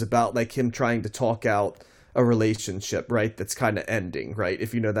 right? Which is about like him trying to talk out a relationship, right? That's kind of ending, right?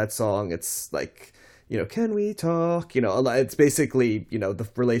 If you know that song, it's like, can we talk? It's basically, the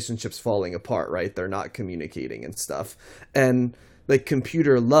relationship's falling apart, right? They're not communicating and stuff, and like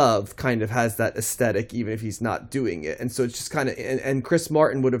Computer Love kind of has that aesthetic, even if he's not doing it. And so it's just kind of, and Chris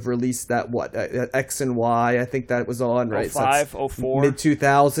Martin would have released that, X and Y, I think that was on, right? 05, 04.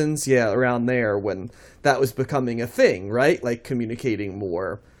 Mid-2000s, yeah, around there, when that was becoming a thing, right? Like communicating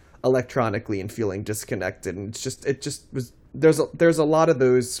more electronically and feeling disconnected. And it just was, there's a lot of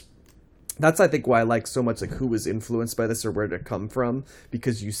those. That's, I think, why I like so much, like, who was influenced by this or where did it come from,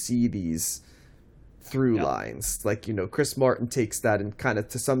 because you see these through lines. Like, Chris Martin takes that and kind of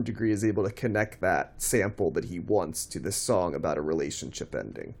to some degree is able to connect that sample that he wants to this song about a relationship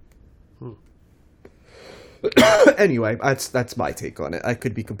ending. Anyway, that's my take on it. I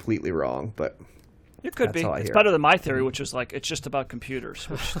could be completely wrong, but it could be. It's better than my theory, which is like, it's just about computers,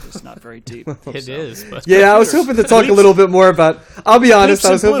 which is not very deep. It is. But I was hoping to talk a little bit more about, I'll be honest,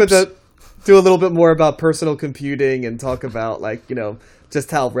 I was hoping to do a little bit more about personal computing and talk about, like, just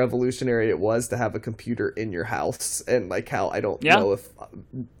how revolutionary it was to have a computer in your house, and like how I don't know if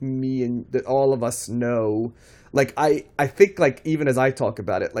me and all of us know Like I think like even as I talk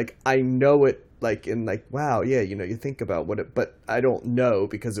about it, like I know it like in like, wow, yeah, you know, you think about what it, but I don't know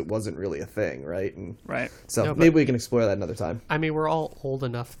because it wasn't really a thing, right? And Right. so No, but- maybe we can explore that another time. I mean, we're all old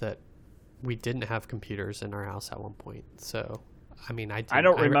enough that we didn't have computers in our house at one point. So, I mean, I I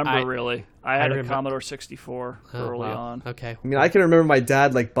don't remember really. I had a remember- Commodore 64 early wow. on. Okay. I mean, I can remember my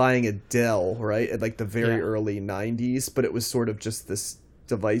dad like buying a Dell, right, at like the very Yeah. early 90s, but it was sort of just this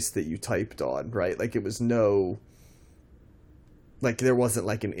device that you typed on, right? Like it was no, like there wasn't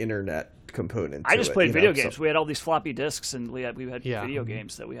like an internet component to I just it, played you know, video so- games. We had all these floppy disks, and we had Yeah. video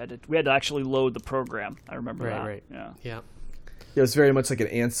games that we had to actually load the program. I remember Right, that. right. Yeah. Yeah. It was very much like an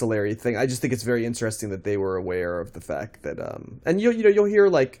ancillary thing. I just think it's very interesting that they were aware of the fact that, and you'll hear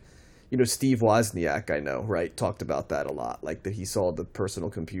like, you know, Steve Wozniak, I know, right, talked about that a lot, like that he saw the personal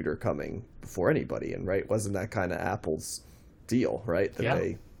computer coming before anybody, and right, wasn't that kind of Apple's deal, right? That Yeah.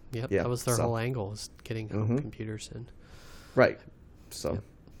 they, Yep. Yeah, That was their so- whole angle, was getting home computers in. right, so,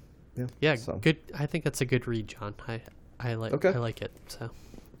 yeah, Yeah. so, Good. I think that's a good read, John. I like. Okay. I like it. So.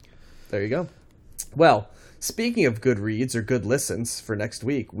 there you go. Well, speaking of good reads or good listens for next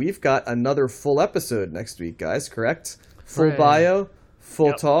week, we've got another full episode next week, guys, correct? Full Hooray. bio, full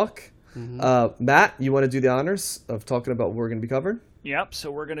Yep. talk. Matt, you want to do the honors of talking about what we're going to be covering? Yep.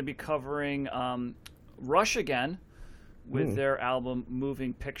 So we're going to be covering Rush again with their album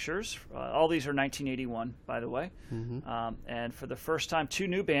Moving Pictures. All these are 1981, by the way. And for the first time, two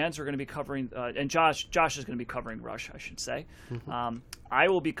new bands we're going to be covering. And Josh is going to be covering Rush, I should say. I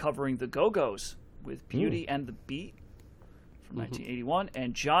will be covering the Go-Go's with Beauty and the Beat from 1981.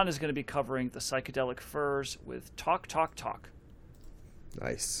 And John is going to be covering the Psychedelic Furs with Talk, Talk, Talk.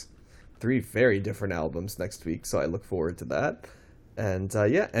 Nice. 3 very different albums next week, so I look forward to that. And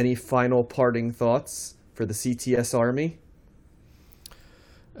yeah, any final parting thoughts for the CTS Army?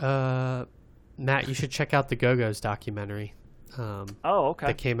 Matt, you should check out the Go-Go's documentary. Oh, okay.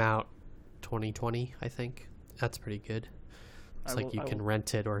 That came out 2020, I think. That's pretty good. It's like you can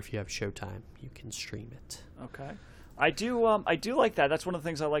rent it, or if you have Showtime, you can stream it. Okay, I do like that. That's one of the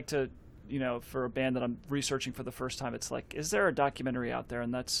things I like to, you know, for a band that I'm researching for the first time. It's like, is there a documentary out there?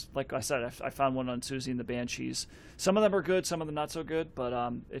 And that's, like I said, I found one on Susie and the Banshees. Some of them are good, some of them not so good, but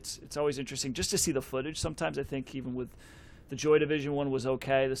it's always interesting just to see the footage. Sometimes I think even with the Joy Division one was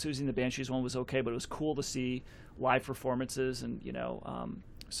okay, the Susie and the Banshees one was okay, but it was cool to see live performances, and you know,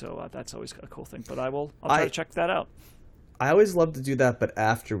 so that's always a cool thing. But I'll try to check that out. I always love to do that, but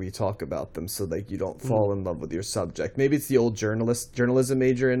after we talk about them, so like you don't fall in love with your subject. Maybe it's the old journalism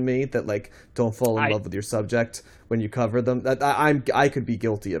major in me that like don't fall in love with your subject when you cover them. That I could be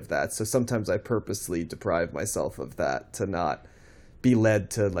guilty of that. So sometimes I purposely deprive myself of that to not be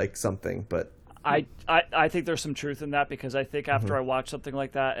led to like something. But I think there's some truth in that, because I think after I watch something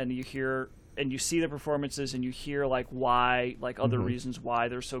like that and you hear and you see the performances and you hear like why, like other reasons why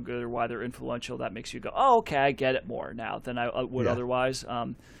they're so good or why they're influential, that makes you go, oh, okay, I get it more now than I would otherwise.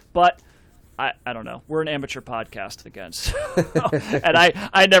 But I don't know. We're an amateur podcast again, so and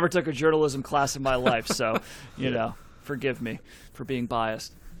I never took a journalism class in my life, so you know, forgive me for being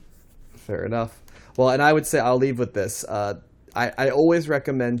biased. fair enough. Well, and I would say I'll leave with this. I always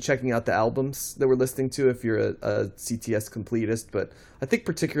recommend checking out the albums that we're listening to if you're a CTS completist, but I think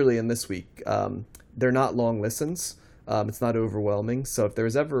particularly in this week, they're not long listens. It's not overwhelming. So if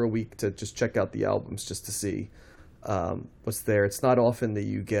there's ever a week to just check out the albums just to see what's there, it's not often that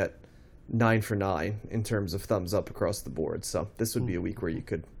you get 9 for 9 in terms of thumbs up across the board. So this would be a week where you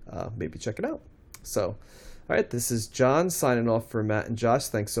could maybe check it out. So, all right, this is John signing off for Matt and Josh.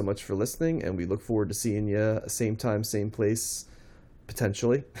 Thanks so much for listening, and we look forward to seeing you same time, same place,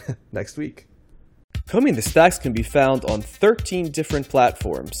 potentially, next week. Combing the Stacks can be found on 13 different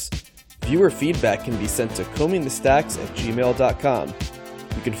platforms. Viewer feedback can be sent to combingthestacks@gmail.com.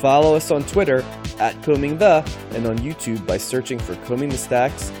 You can follow us on Twitter @CombingThe and on YouTube by searching for Combing the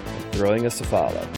Stacks and throwing us a follow.